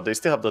ultis, but they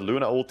still have the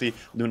Luna ulti.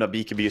 Luna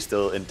BKB is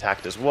still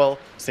intact as well.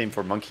 Same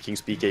for Monkey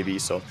King's BKB,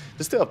 so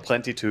they still have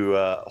plenty to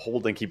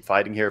hold and keep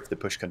fighting here if the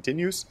push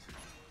continues.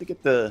 They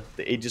get the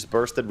Aegis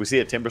bursted. We see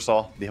a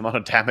Timbersaw, the amount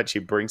of damage he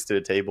brings to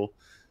the table.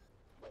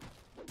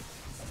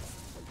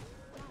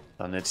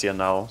 Palianytsia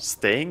now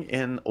staying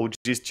in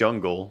OG's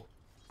jungle.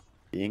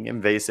 Being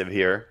invasive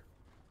here,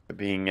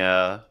 being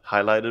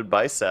highlighted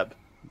by Seb.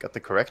 Got the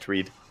correct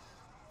read.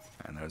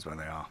 And knows where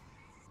they are.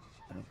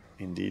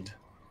 Indeed.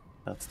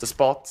 That's the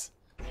spot.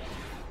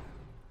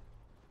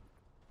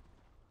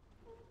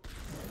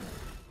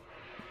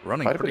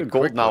 Running quite a bit of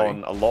gold now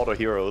on a lot of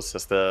heroes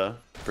as the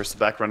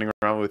Bristleback running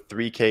around with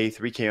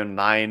 3k on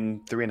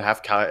 9,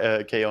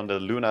 3.5k on the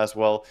Luna as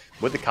well,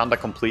 with the Kanda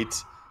complete.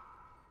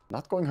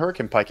 Not going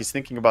Hurricane Pike, he's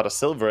thinking about a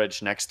Silver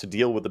Edge next to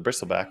deal with the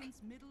Bristleback.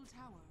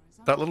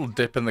 That little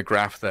dip in the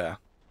graph there.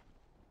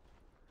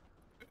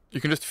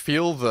 You can just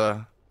feel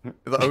the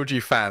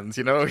OG fans,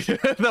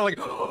 They're like...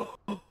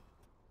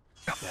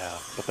 Yeah,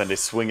 but then they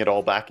swing it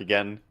all back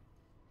again.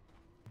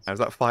 That was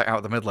that fight out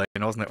of the mid lane,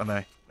 wasn't it,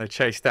 when they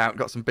chased out,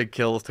 got some big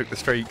kills, took the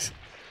streaks.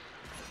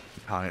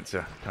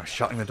 Palianytsia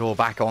shutting the door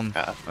back on.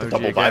 Yeah, the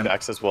double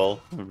buybacks as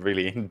well.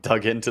 Really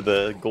dug into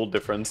the gold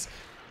difference.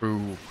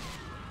 Ooh.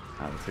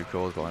 And the 2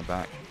 cores going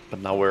back. But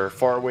now we're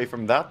far away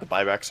from that. The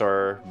buybacks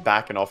are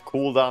back and off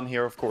cooldown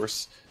here, of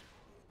course.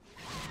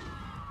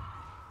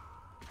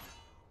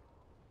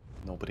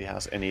 Nobody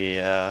has any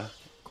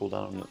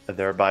cooldown on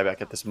their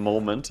buyback at this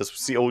moment. As we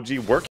see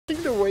OG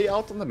working their way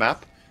out on the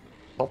map.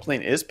 Top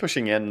lane is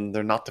pushing in.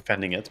 They're not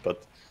defending it,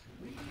 but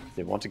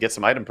they want to get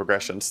some item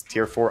progressions.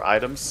 Tier 4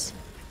 items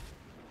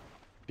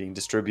being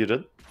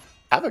distributed.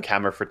 Havoc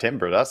Hammer for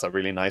Timber. That's a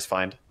really nice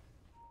find.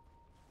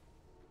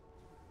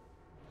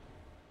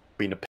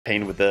 Queen of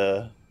Pain with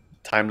the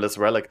Timeless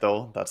Relic,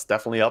 though. That's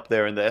definitely up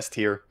there in the S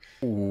tier.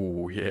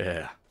 Ooh,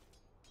 yeah.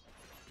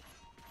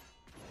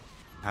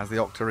 Has the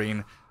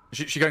Octarine.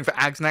 She going for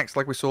Ags next,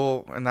 like we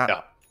saw in that?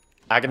 Yeah.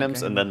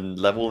 Aghanims and then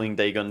leveling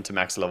Dagon to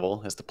max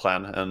level is the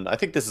plan. And I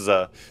think this is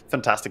a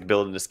fantastic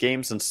build in this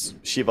game since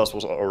Shivas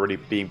was already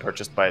being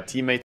purchased by a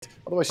teammate.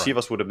 Otherwise,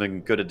 Shivas would have been a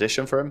good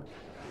addition for him.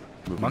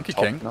 Monkey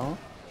King. Now.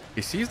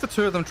 He sees the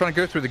 2 of them trying to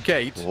go through the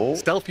gate. Oh.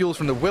 Stealth Fuels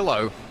from the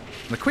Willow.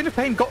 And the Queen of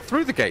Pain got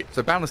through the gate,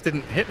 so Boundless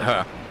didn't hit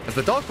her. As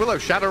the Dark Willow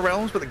Shadow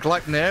Realms with the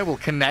Gleipnir will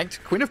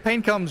connect, Queen of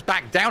Pain comes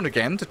back down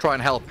again to try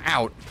and help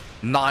out.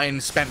 9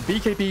 spent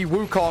BKB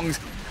Wukongs,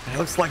 and it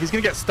looks like he's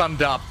going to get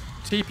stunned up.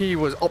 TP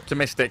was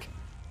optimistic,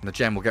 and the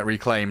gem will get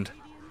reclaimed.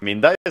 I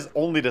mean, that is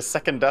only the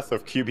second death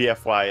of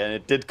QBFY, and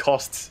it did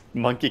cost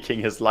Monkey King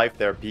his life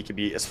there.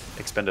 BKB is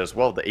expended as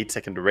well, the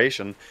 8-second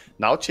duration.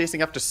 Now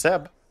chasing after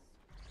Seb.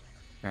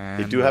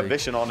 And they do have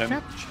vision on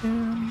him.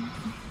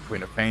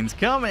 Queen of Pain's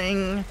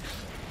coming.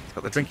 He's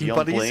got the drinking Beyond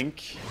buddies.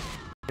 Blink.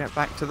 Get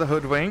back to the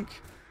Hoodwink.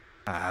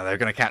 They're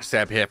going to catch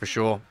Seb here for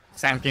sure.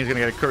 Sand King's going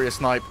to get a courier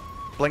snipe.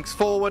 Blinks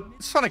forward.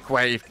 Sonic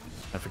Wave.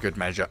 And for good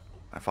measure,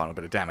 a final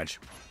bit of damage.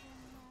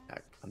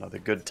 Another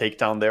good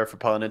takedown there for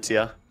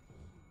Palianytsia.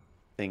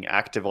 Being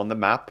active on the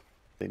map.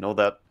 They know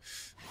that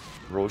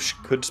Roche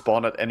could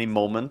spawn at any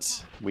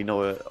moment. We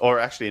know it, or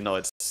actually, no,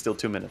 it's still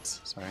 2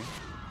 minutes. Sorry.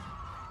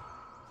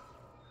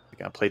 They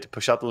gotta play to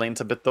push out the lanes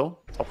a bit though.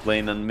 Top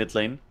lane and mid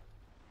lane.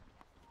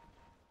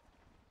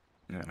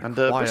 Yeah, and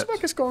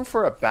Bristback is going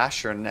for a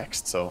basher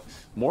next, so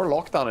more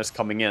lockdown is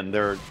coming in.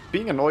 They're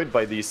being annoyed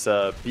by these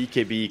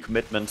BKB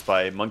commitments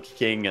by Monkey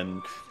King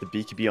and the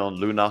BKB on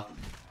Luna.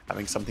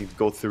 Having something to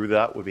go through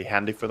that would be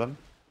handy for them.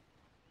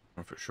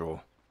 Oh, for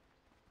sure.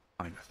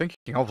 I'm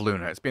thinking of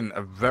Luna. It's been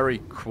a very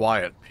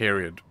quiet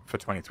period for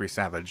 23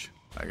 Savage.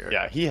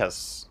 Yeah, he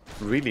has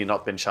really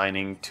not been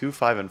shining. 2,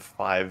 5, and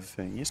 5.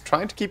 He's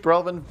trying to keep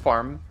relevant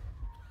farm.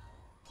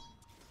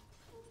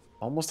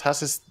 Almost has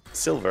his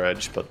silver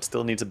edge, but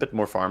still needs a bit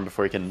more farm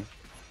before he can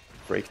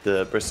break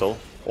the Bristle.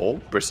 Oh,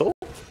 Bristle?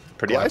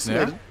 Pretty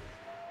isolated. Yeah.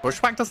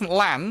 Pushback doesn't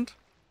land.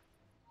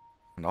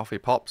 And off he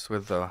pops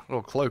with the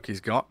little cloak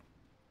he's got.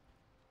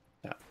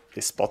 Yeah,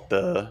 they spot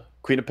the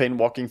Queen of Pain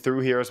walking through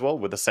here as well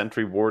with a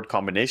Sentry Ward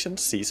combination.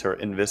 Sees her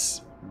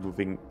Invis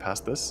moving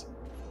past this.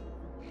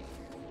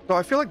 So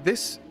I feel like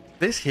this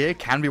here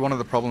can be one of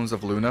the problems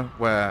of Luna,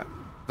 where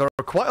there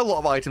are quite a lot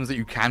of items that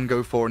you can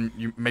go for and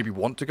you maybe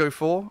want to go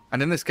for.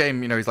 And in this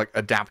game, you know, he's like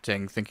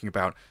adapting, thinking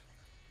about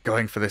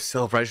going for this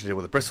silver edge to deal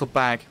with a bristle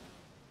bag.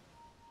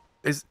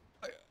 Do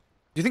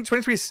you think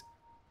 23 is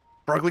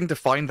struggling to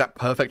find that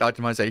perfect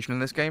itemization in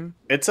this game?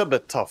 It's a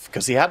bit tough,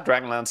 because he had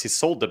Dragonlance, he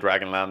sold the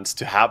Dragonlance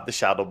to have the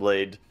Shadow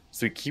Blade,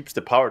 so he keeps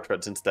the Power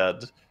Treads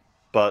instead.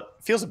 But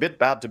feels a bit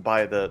bad to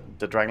buy the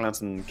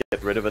Dragonlance and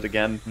get rid of it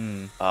again.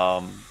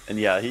 And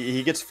yeah,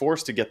 he gets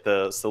forced to get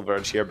the Silver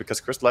Edge here because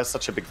Crystallize is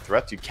such a big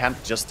threat. You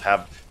can't just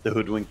have the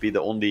Hoodwink be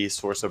the only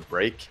source of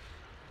break.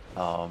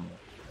 I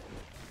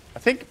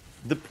think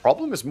the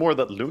problem is more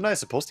that Luna is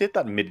supposed to hit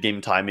that mid-game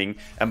timing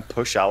and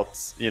push out,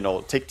 you know,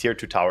 take tier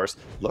 2 towers.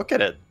 Look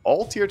at it.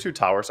 All tier 2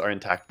 towers are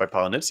intact by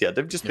Palianytsia.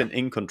 They've just been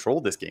in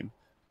control this game.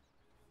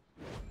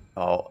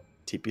 Oh,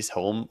 TP's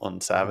home on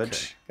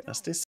Savage. Okay. Gonna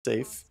stay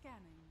safe.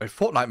 A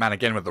Fortnite man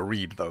again with the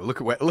read though. Look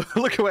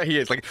at where he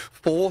is. Like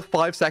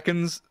 4-5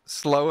 seconds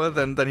slower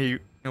than he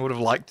would have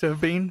liked to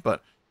have been,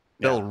 but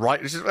still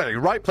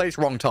right place,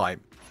 wrong time.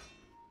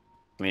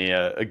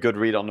 A good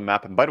read on the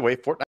map. And by the way,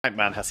 Fortnite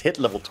man has hit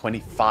level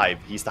 25.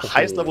 He's the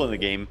highest level in the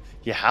game.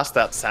 He has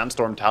that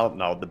Sandstorm talent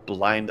now, the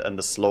blind and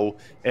the slow.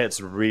 It's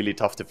really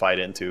tough to fight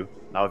into.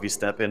 Now if you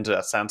step into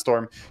a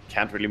Sandstorm,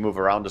 can't really move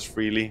around as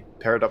freely.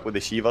 Pair it up with the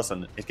Shivas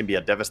and it can be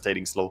a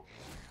devastating slow.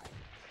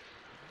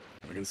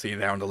 We can see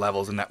there on the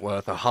levels and net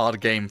worth, a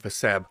hard game for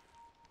Seb.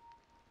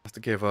 Has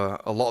to give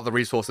a lot of the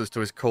resources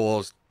to his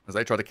cause as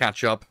they try to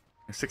catch up.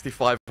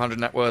 6,500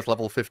 net worth,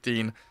 level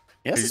 15.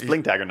 He has his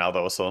Blink Dagger now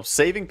though, so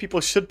saving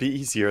people should be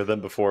easier than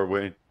before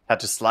we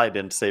had to slide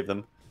in to save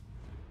them.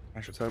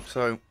 I should hope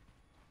so.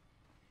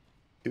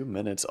 2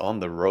 minutes on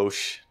the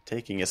Roche,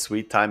 taking his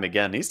sweet time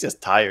again. He's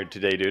just tired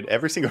today, dude.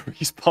 Every single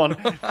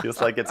respawn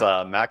feels like it's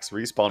a max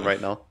respawn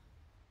right now.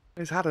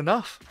 He's had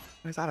enough.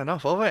 He's had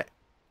enough of it.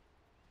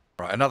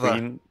 Right, another...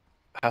 Green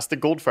has the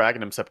gold for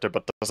Aghanim Scepter,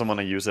 but doesn't want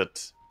to use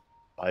it.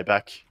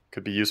 Buyback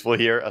could be useful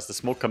here as the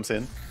smoke comes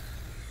in.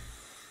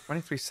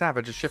 23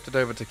 Savage has shifted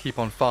over to keep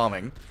on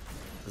farming.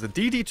 There's a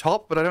DD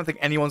top, but I don't think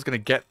anyone's going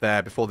to get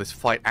there before this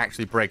fight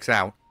actually breaks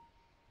out.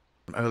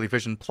 Some early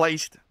vision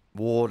placed.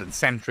 Ward and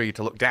Sentry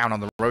to look down on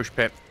the Roche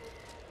pit.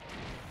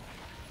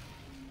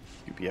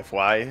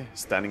 UPFY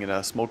standing in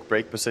a smoke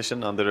break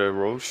position under the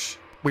Roche.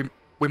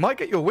 We might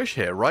get your wish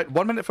here, right?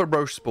 1 minute for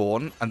Roche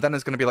spawn, and then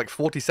there's going to be like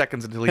 40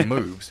 seconds until he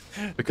moves.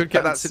 We could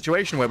get that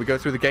situation where we go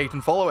through the gate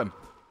and follow him.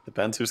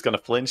 Depends who's going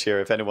to flinch here.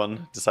 If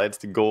anyone decides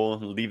to go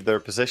and leave their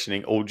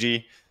positioning,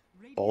 OG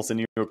balls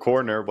in your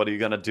corner. What are you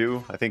going to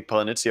do? I think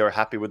Palianytsia are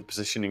happy with the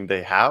positioning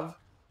they have.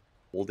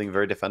 Holding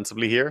very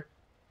defensively here.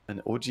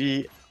 And OG,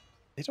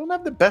 they don't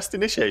have the best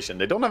initiation.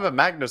 They don't have a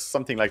Magnus,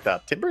 something like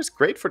that. Timber is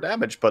great for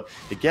damage, but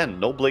again,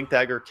 no Blink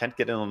Dagger, can't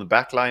get in on the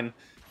backline.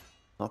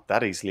 Not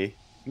that easily.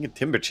 You can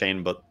Timber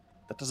Chain, but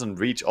that doesn't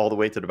reach all the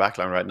way to the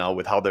backline right now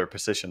with how they're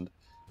positioned.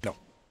 No.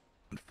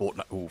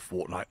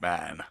 Fortnite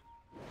man.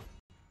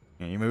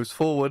 He moves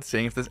forward,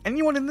 seeing if there's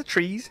anyone in the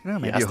trees. You know,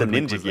 maybe he has the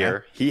ninja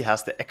gear. He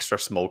has the extra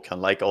smoke,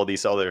 unlike all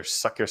these other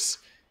suckers.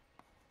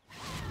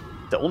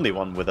 The only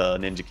one with a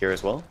ninja gear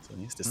as well. So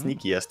he's the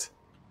sneakiest.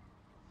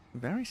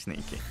 Very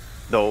sneaky.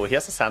 Though he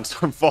has a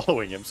Sandstorm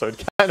following him, so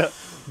it kind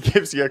of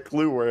gives you a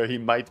clue where he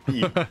might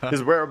be.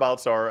 His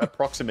whereabouts are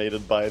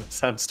approximated by the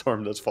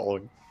Sandstorm that's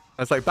following.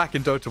 It's like back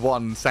in Dota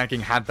 1, Sand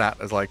King had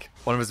that as like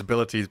one of his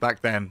abilities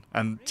back then.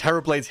 And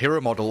Terrorblade's hero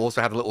model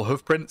also had little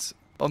hoof prints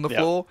on the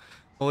floor.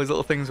 All these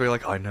little things where you're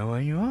like, I know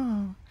where you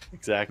are.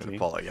 Exactly.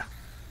 Follow you.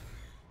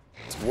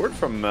 This word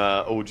from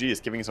OG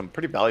is giving some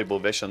pretty valuable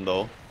vision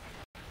though.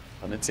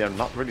 Palianytsia are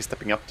not really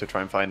stepping up to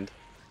try and find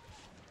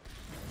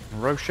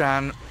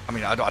Roshan, I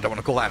mean, I don't want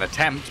to call that an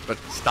attempt, but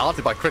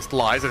started by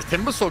Crystallize as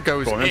Timbersaw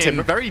goes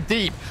in very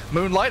deep.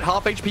 Moonlight,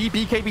 half HP,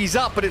 BKB's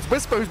up, but it's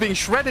Wispo who's being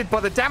shredded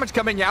by the damage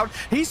coming out.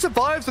 He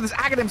survives with his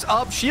Aghanims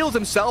up, shields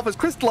himself as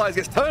Crystallize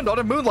gets turned on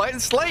and Moonlight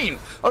is slain.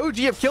 OG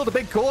have killed a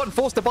big core and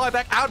forced to buy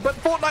back out, but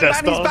Fortnite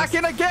Man, he's back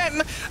in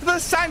again. The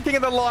Sand King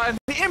of the Lion,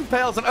 the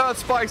Impales and Earth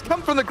Spikes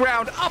come from the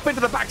ground up into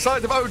the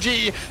backsides of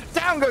OG.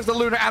 Down goes the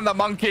Luna and the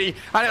Monkey,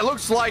 and it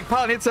looks like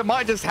Palianytsia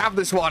might just have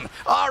this one.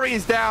 Ari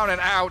is down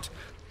and out.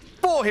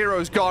 4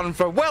 heroes gone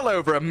for well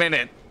over a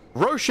minute.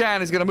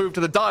 Roshan is going to move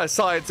to the dire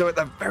side, so at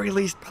the very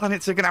least,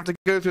 Palianytsia are going to have to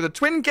go through the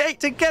Twin Gate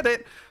to get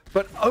it.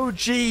 But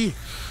OG,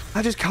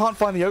 I just can't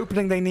find the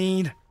opening they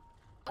need.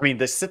 I mean,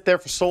 they sit there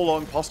for so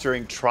long,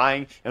 posturing,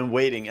 trying, and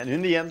waiting. And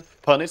in the end,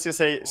 Palianytsia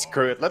say,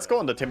 screw it, let's go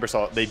on the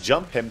Timbersaw. They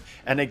jump him.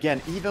 And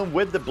again, even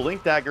with the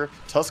Blink Dagger,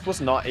 Tusk was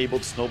not able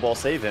to snowball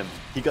save him.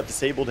 He got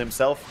disabled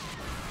himself.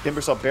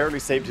 Timbersaw barely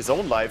saved his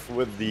own life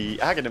with the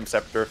Aghanim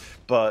Scepter,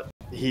 but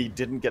he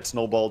didn't get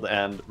snowballed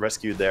and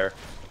rescued there.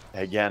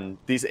 Again,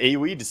 these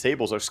AoE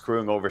disables are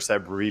screwing over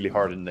Seb really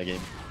hard in the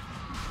game.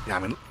 Yeah, I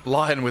mean,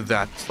 Lion with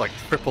that, like,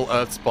 triple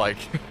Earth Spike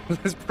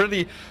is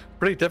pretty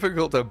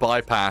difficult to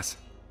bypass.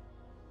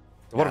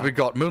 So what have we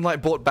got?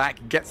 Moonlight bought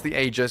back, gets the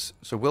Aegis,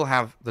 so we'll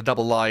have the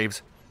double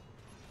lives.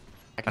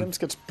 Aghanims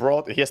gets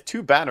brought. He has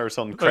 2 banners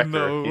on Cracker.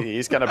 No.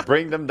 He's gonna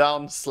bring them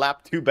down,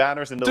 slap 2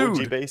 banners in the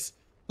OG base.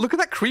 Look at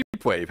that creep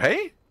wave,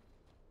 hey?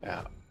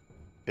 Yeah.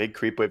 Big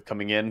creep wave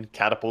coming in.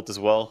 Catapult as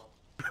well.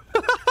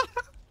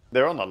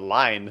 They're on a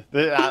line.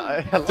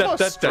 A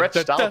lot of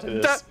stretched out to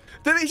this.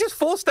 Did he just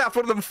force-staff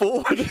one of them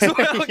forward? Go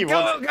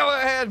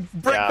ahead.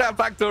 Break that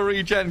back to a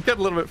regen. Get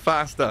a little bit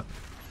faster.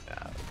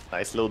 Yeah.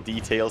 Nice little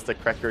details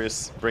that Cracker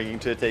is bringing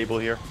to the table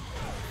here.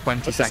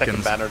 20 Put seconds. The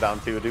second banner down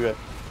too. Do it.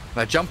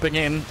 They're jumping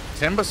in.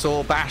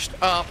 Timbersaw bashed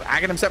up.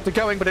 Aghanim Scepter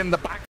going, but in the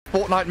back,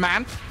 Fortnite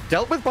Man.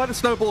 Dealt with by the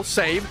snowball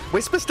save.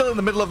 Whisper's still in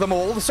the middle of them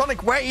all. The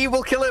Sonic Wave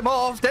will kill him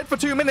off. Dead for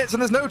 2 minutes,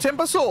 and there's no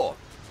Timbersaw.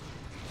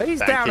 He's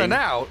down and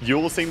out.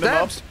 Yule'ing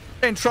them up.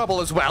 In trouble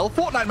as well.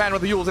 Fortnite Man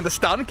with the Yules into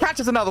stun.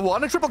 Catches another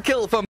one. A triple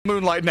kill for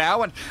Moonlight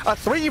now. And a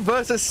 3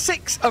 versus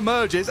 6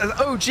 emerges as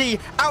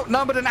OG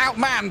outnumbered and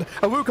outmanned.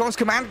 A Wukong's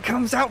command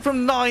comes out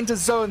from 9 to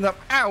zone them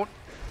out.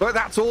 But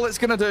that's all it's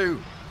going to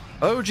do.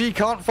 OG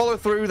can't follow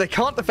through. They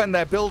can't defend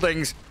their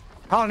buildings.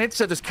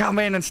 Palianytsia just come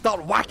in and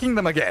start whacking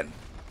them again.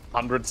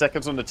 100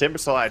 seconds on the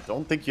Timbersaw. I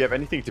don't think you have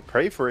anything to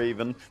pray for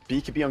even.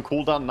 BKB on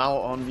cooldown now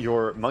on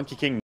your Monkey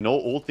King. No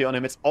ulti on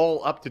him. It's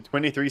all up to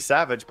 23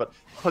 Savage. But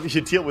how do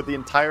you deal with the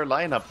entire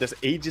lineup? There's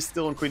Aegis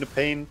still on Queen of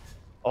Pain.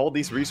 All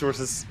these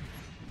resources.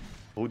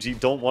 OG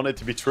don't want it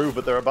to be true,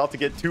 but they're about to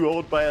get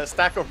 2-0'd by a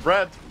stack of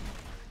bread.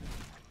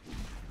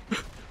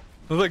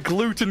 The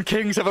Gluten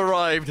Kings have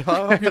arrived.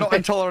 I hope you're not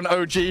intolerant,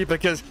 OG,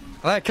 because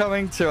they're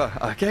coming to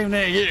a game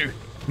near you.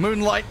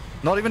 Moonlight,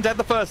 not even dead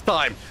the first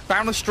time.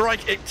 Found the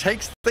strike, it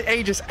takes the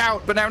Aegis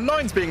out, but now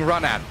 9's being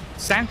run at.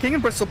 Sand King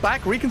and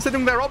Bristleback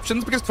reconsidering their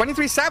options because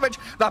 23 Savage,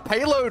 the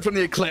payload from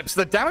the Eclipse,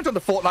 the damage on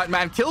the Fortnite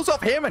Man kills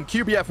off him and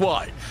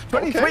QBFY.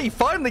 23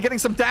 finally getting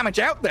some damage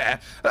out there.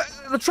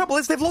 The trouble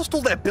is they've lost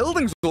all their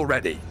buildings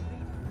already.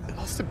 They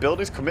lost the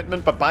buildings,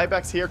 commitment, but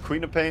buybacks here.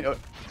 Queen of Pain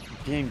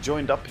being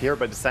joined up here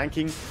by the Sand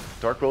King.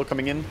 Dark Roll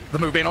coming in. The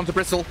move in onto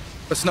Bristle.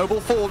 The snowball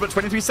forward, but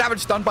 23 Savage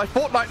stunned by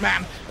Fortnite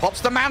Man. Pops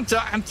the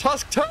Manta, and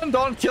Tusk turned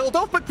on, killed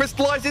off, but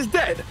Crystallize is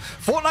dead.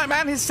 Fortnite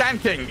Man is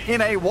Sand King.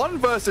 In a 1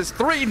 versus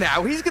 3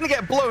 now. He's going to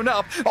get blown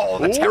up. Oh,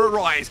 the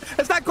Terrorize.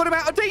 Has that got him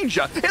out of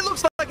danger? It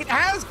looks like it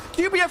has.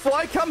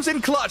 QBFY comes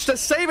in clutch to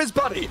save his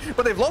buddy,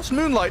 but they've lost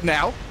Moonlight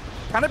now.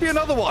 Can it be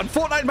another one?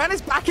 Fortnite Man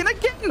is back in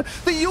again.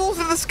 The Yules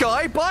in the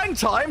sky, buying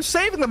time,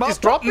 saving them up. He's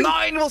dropping.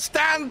 9 will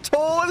stand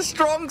tall and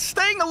strong,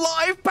 staying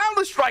alive. Pound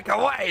the strike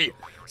away.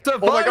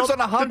 Survives on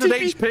 100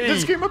 HP. The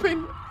Scream of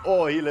Pain.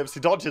 Oh, he lives. He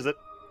dodges it.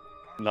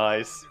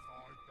 Nice.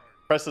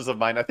 Presence of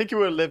Mind. I think he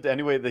would have lived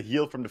anyway. The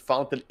heal from the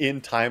fountain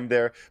in time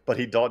there, but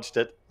he dodged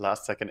it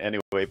last second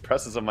anyway.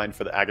 Presence of Mind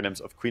for the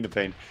Aghanims of Queen of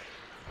Pain.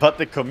 But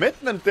the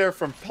commitment there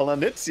from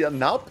Palianytsia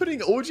now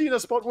putting OG in a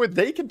spot where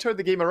they can turn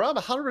the game around.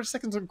 100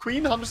 seconds on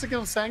Queen, 100 seconds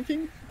on Sand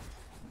King.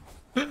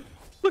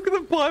 Look at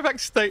the buyback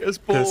status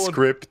board. The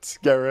script,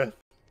 Gareth.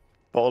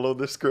 Follow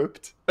the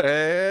script.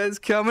 It's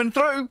coming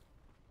through.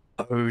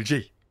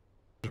 OG.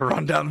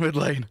 Run down mid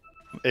lane.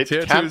 It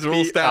Tier can't 2s are all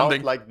be standing.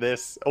 out like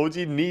this. OG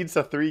needs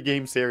a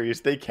 3-game series.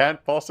 They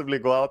can't possibly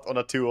go out on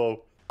a 2-0.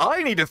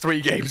 I need a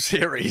 3-game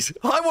series.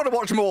 I want to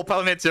watch more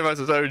Palianytsia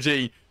versus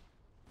OG.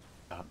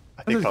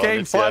 I think This is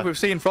game 5 we've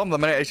seen from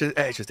them, and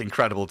it's just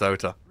incredible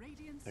Dota.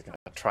 They're going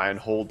to try and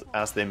hold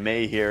as they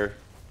may here.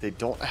 They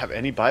don't have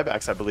any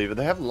buybacks, I believe.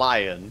 They have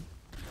Lion.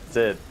 That's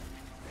it.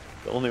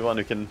 The only one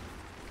who can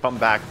come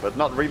back, but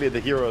not really the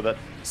hero that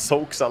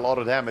soaks a lot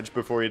of damage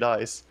before he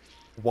dies.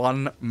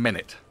 1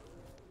 minute.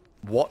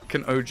 What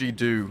can OG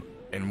do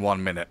in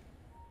 1 minute?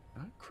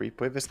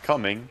 Creep wave is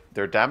coming.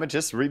 Their damage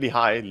is really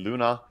high.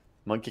 Luna,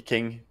 Monkey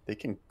King, they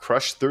can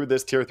crush through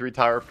this tier 3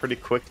 tower pretty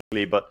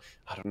quickly, but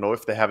I don't know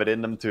if they have it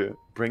in them to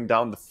bring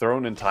down the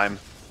throne in time.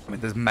 I mean,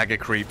 there's mega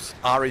creeps.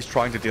 Ari's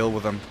trying to deal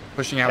with them.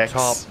 Pushing out Hex.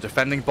 top,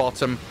 defending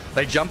bottom.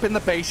 They jump in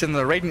the base in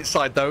the Radiant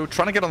side, though,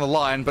 trying to get on the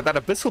line, but that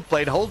Abyssal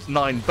Blade holds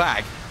 9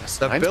 back.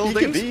 The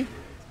buildings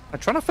are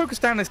trying to focus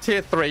down this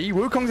tier 3.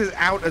 Wukong's is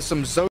out as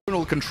some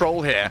zonal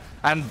control here.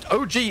 And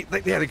OG,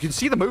 they can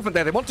see the movement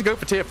there. They want to go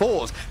for tier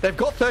 4s. They've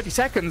got 30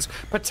 seconds.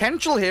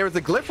 Potential here as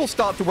the glyph will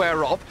start to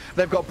wear off.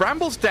 They've got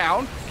Brambles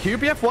down.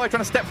 QBFY trying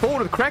to step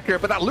forward with Cracker,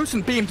 but that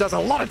Lucent Beam does a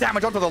lot of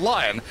damage onto the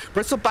Lion.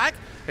 Bristleback,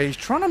 he's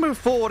trying to move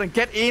forward and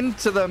get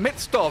into the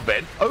midst of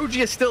it. OG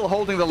is still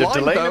holding the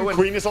line, though. And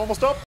Queen is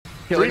almost up.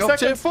 3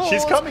 seconds.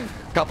 She's coming.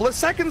 Couple of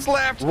seconds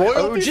left.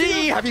 Royalty OG,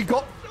 here. have you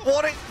got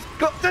what it's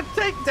got to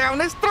take down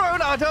this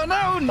throne? I don't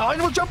know.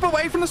 9 will jump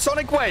away from the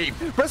Sonic Wave.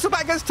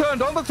 Bristleback has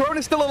turned on. The throne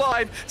is still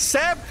alive.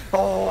 Seb,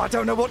 oh, I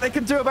don't know what they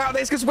can do about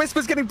this because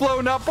Whisper's getting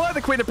blown up by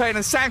the Queen of Pain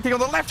and Sancting on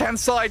the left-hand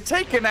side,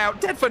 taken out,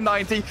 dead for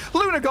 90.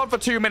 Luna gone for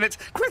 2 minutes.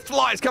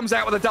 Crystallize comes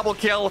out with a double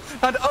kill,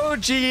 and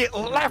OG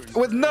left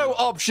with no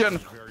option.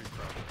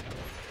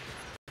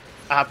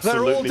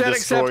 Absolutely They're all dead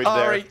destroyed except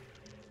Ari. there.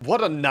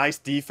 What a nice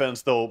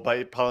defense, though,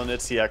 by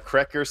Palianytsia.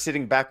 Cracker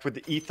sitting back with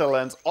the Ether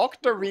Lens.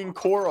 Octarine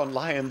Core on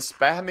Lion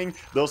spamming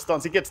those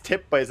stuns. He gets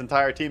tipped by his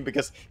entire team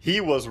because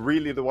he was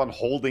really the one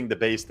holding the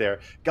base there.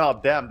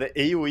 God damn, the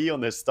AoE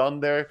on this stun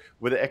there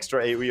with the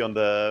extra AoE on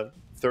the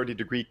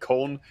 30-degree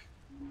cone.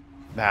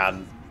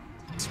 Man,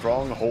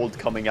 strong hold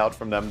coming out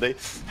from them. They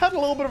had a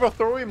little bit of a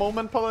throwy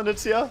moment,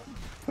 Palianytsia.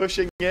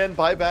 Pushing in,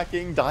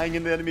 buybacking, dying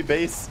in the enemy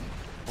base.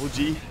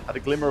 OG had a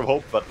glimmer of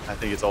hope, but I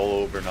think it's all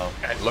over now.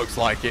 It looks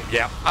like it,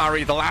 yeah.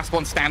 Ari, the last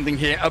one standing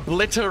here,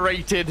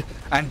 obliterated,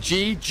 and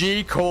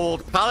GG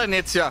called.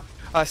 Palianytsia,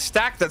 a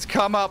stack that's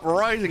come up,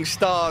 rising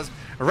stars.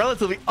 A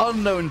relatively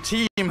unknown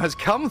team has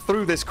come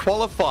through this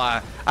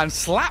qualifier and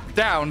slapped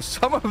down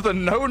some of the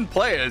known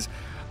players.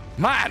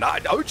 Man,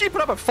 OG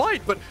put up a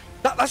fight, but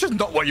that's just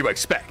not what you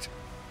expect.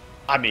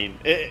 I mean,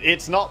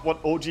 it's not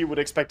what OG would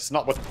expect. It's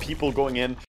not what people going in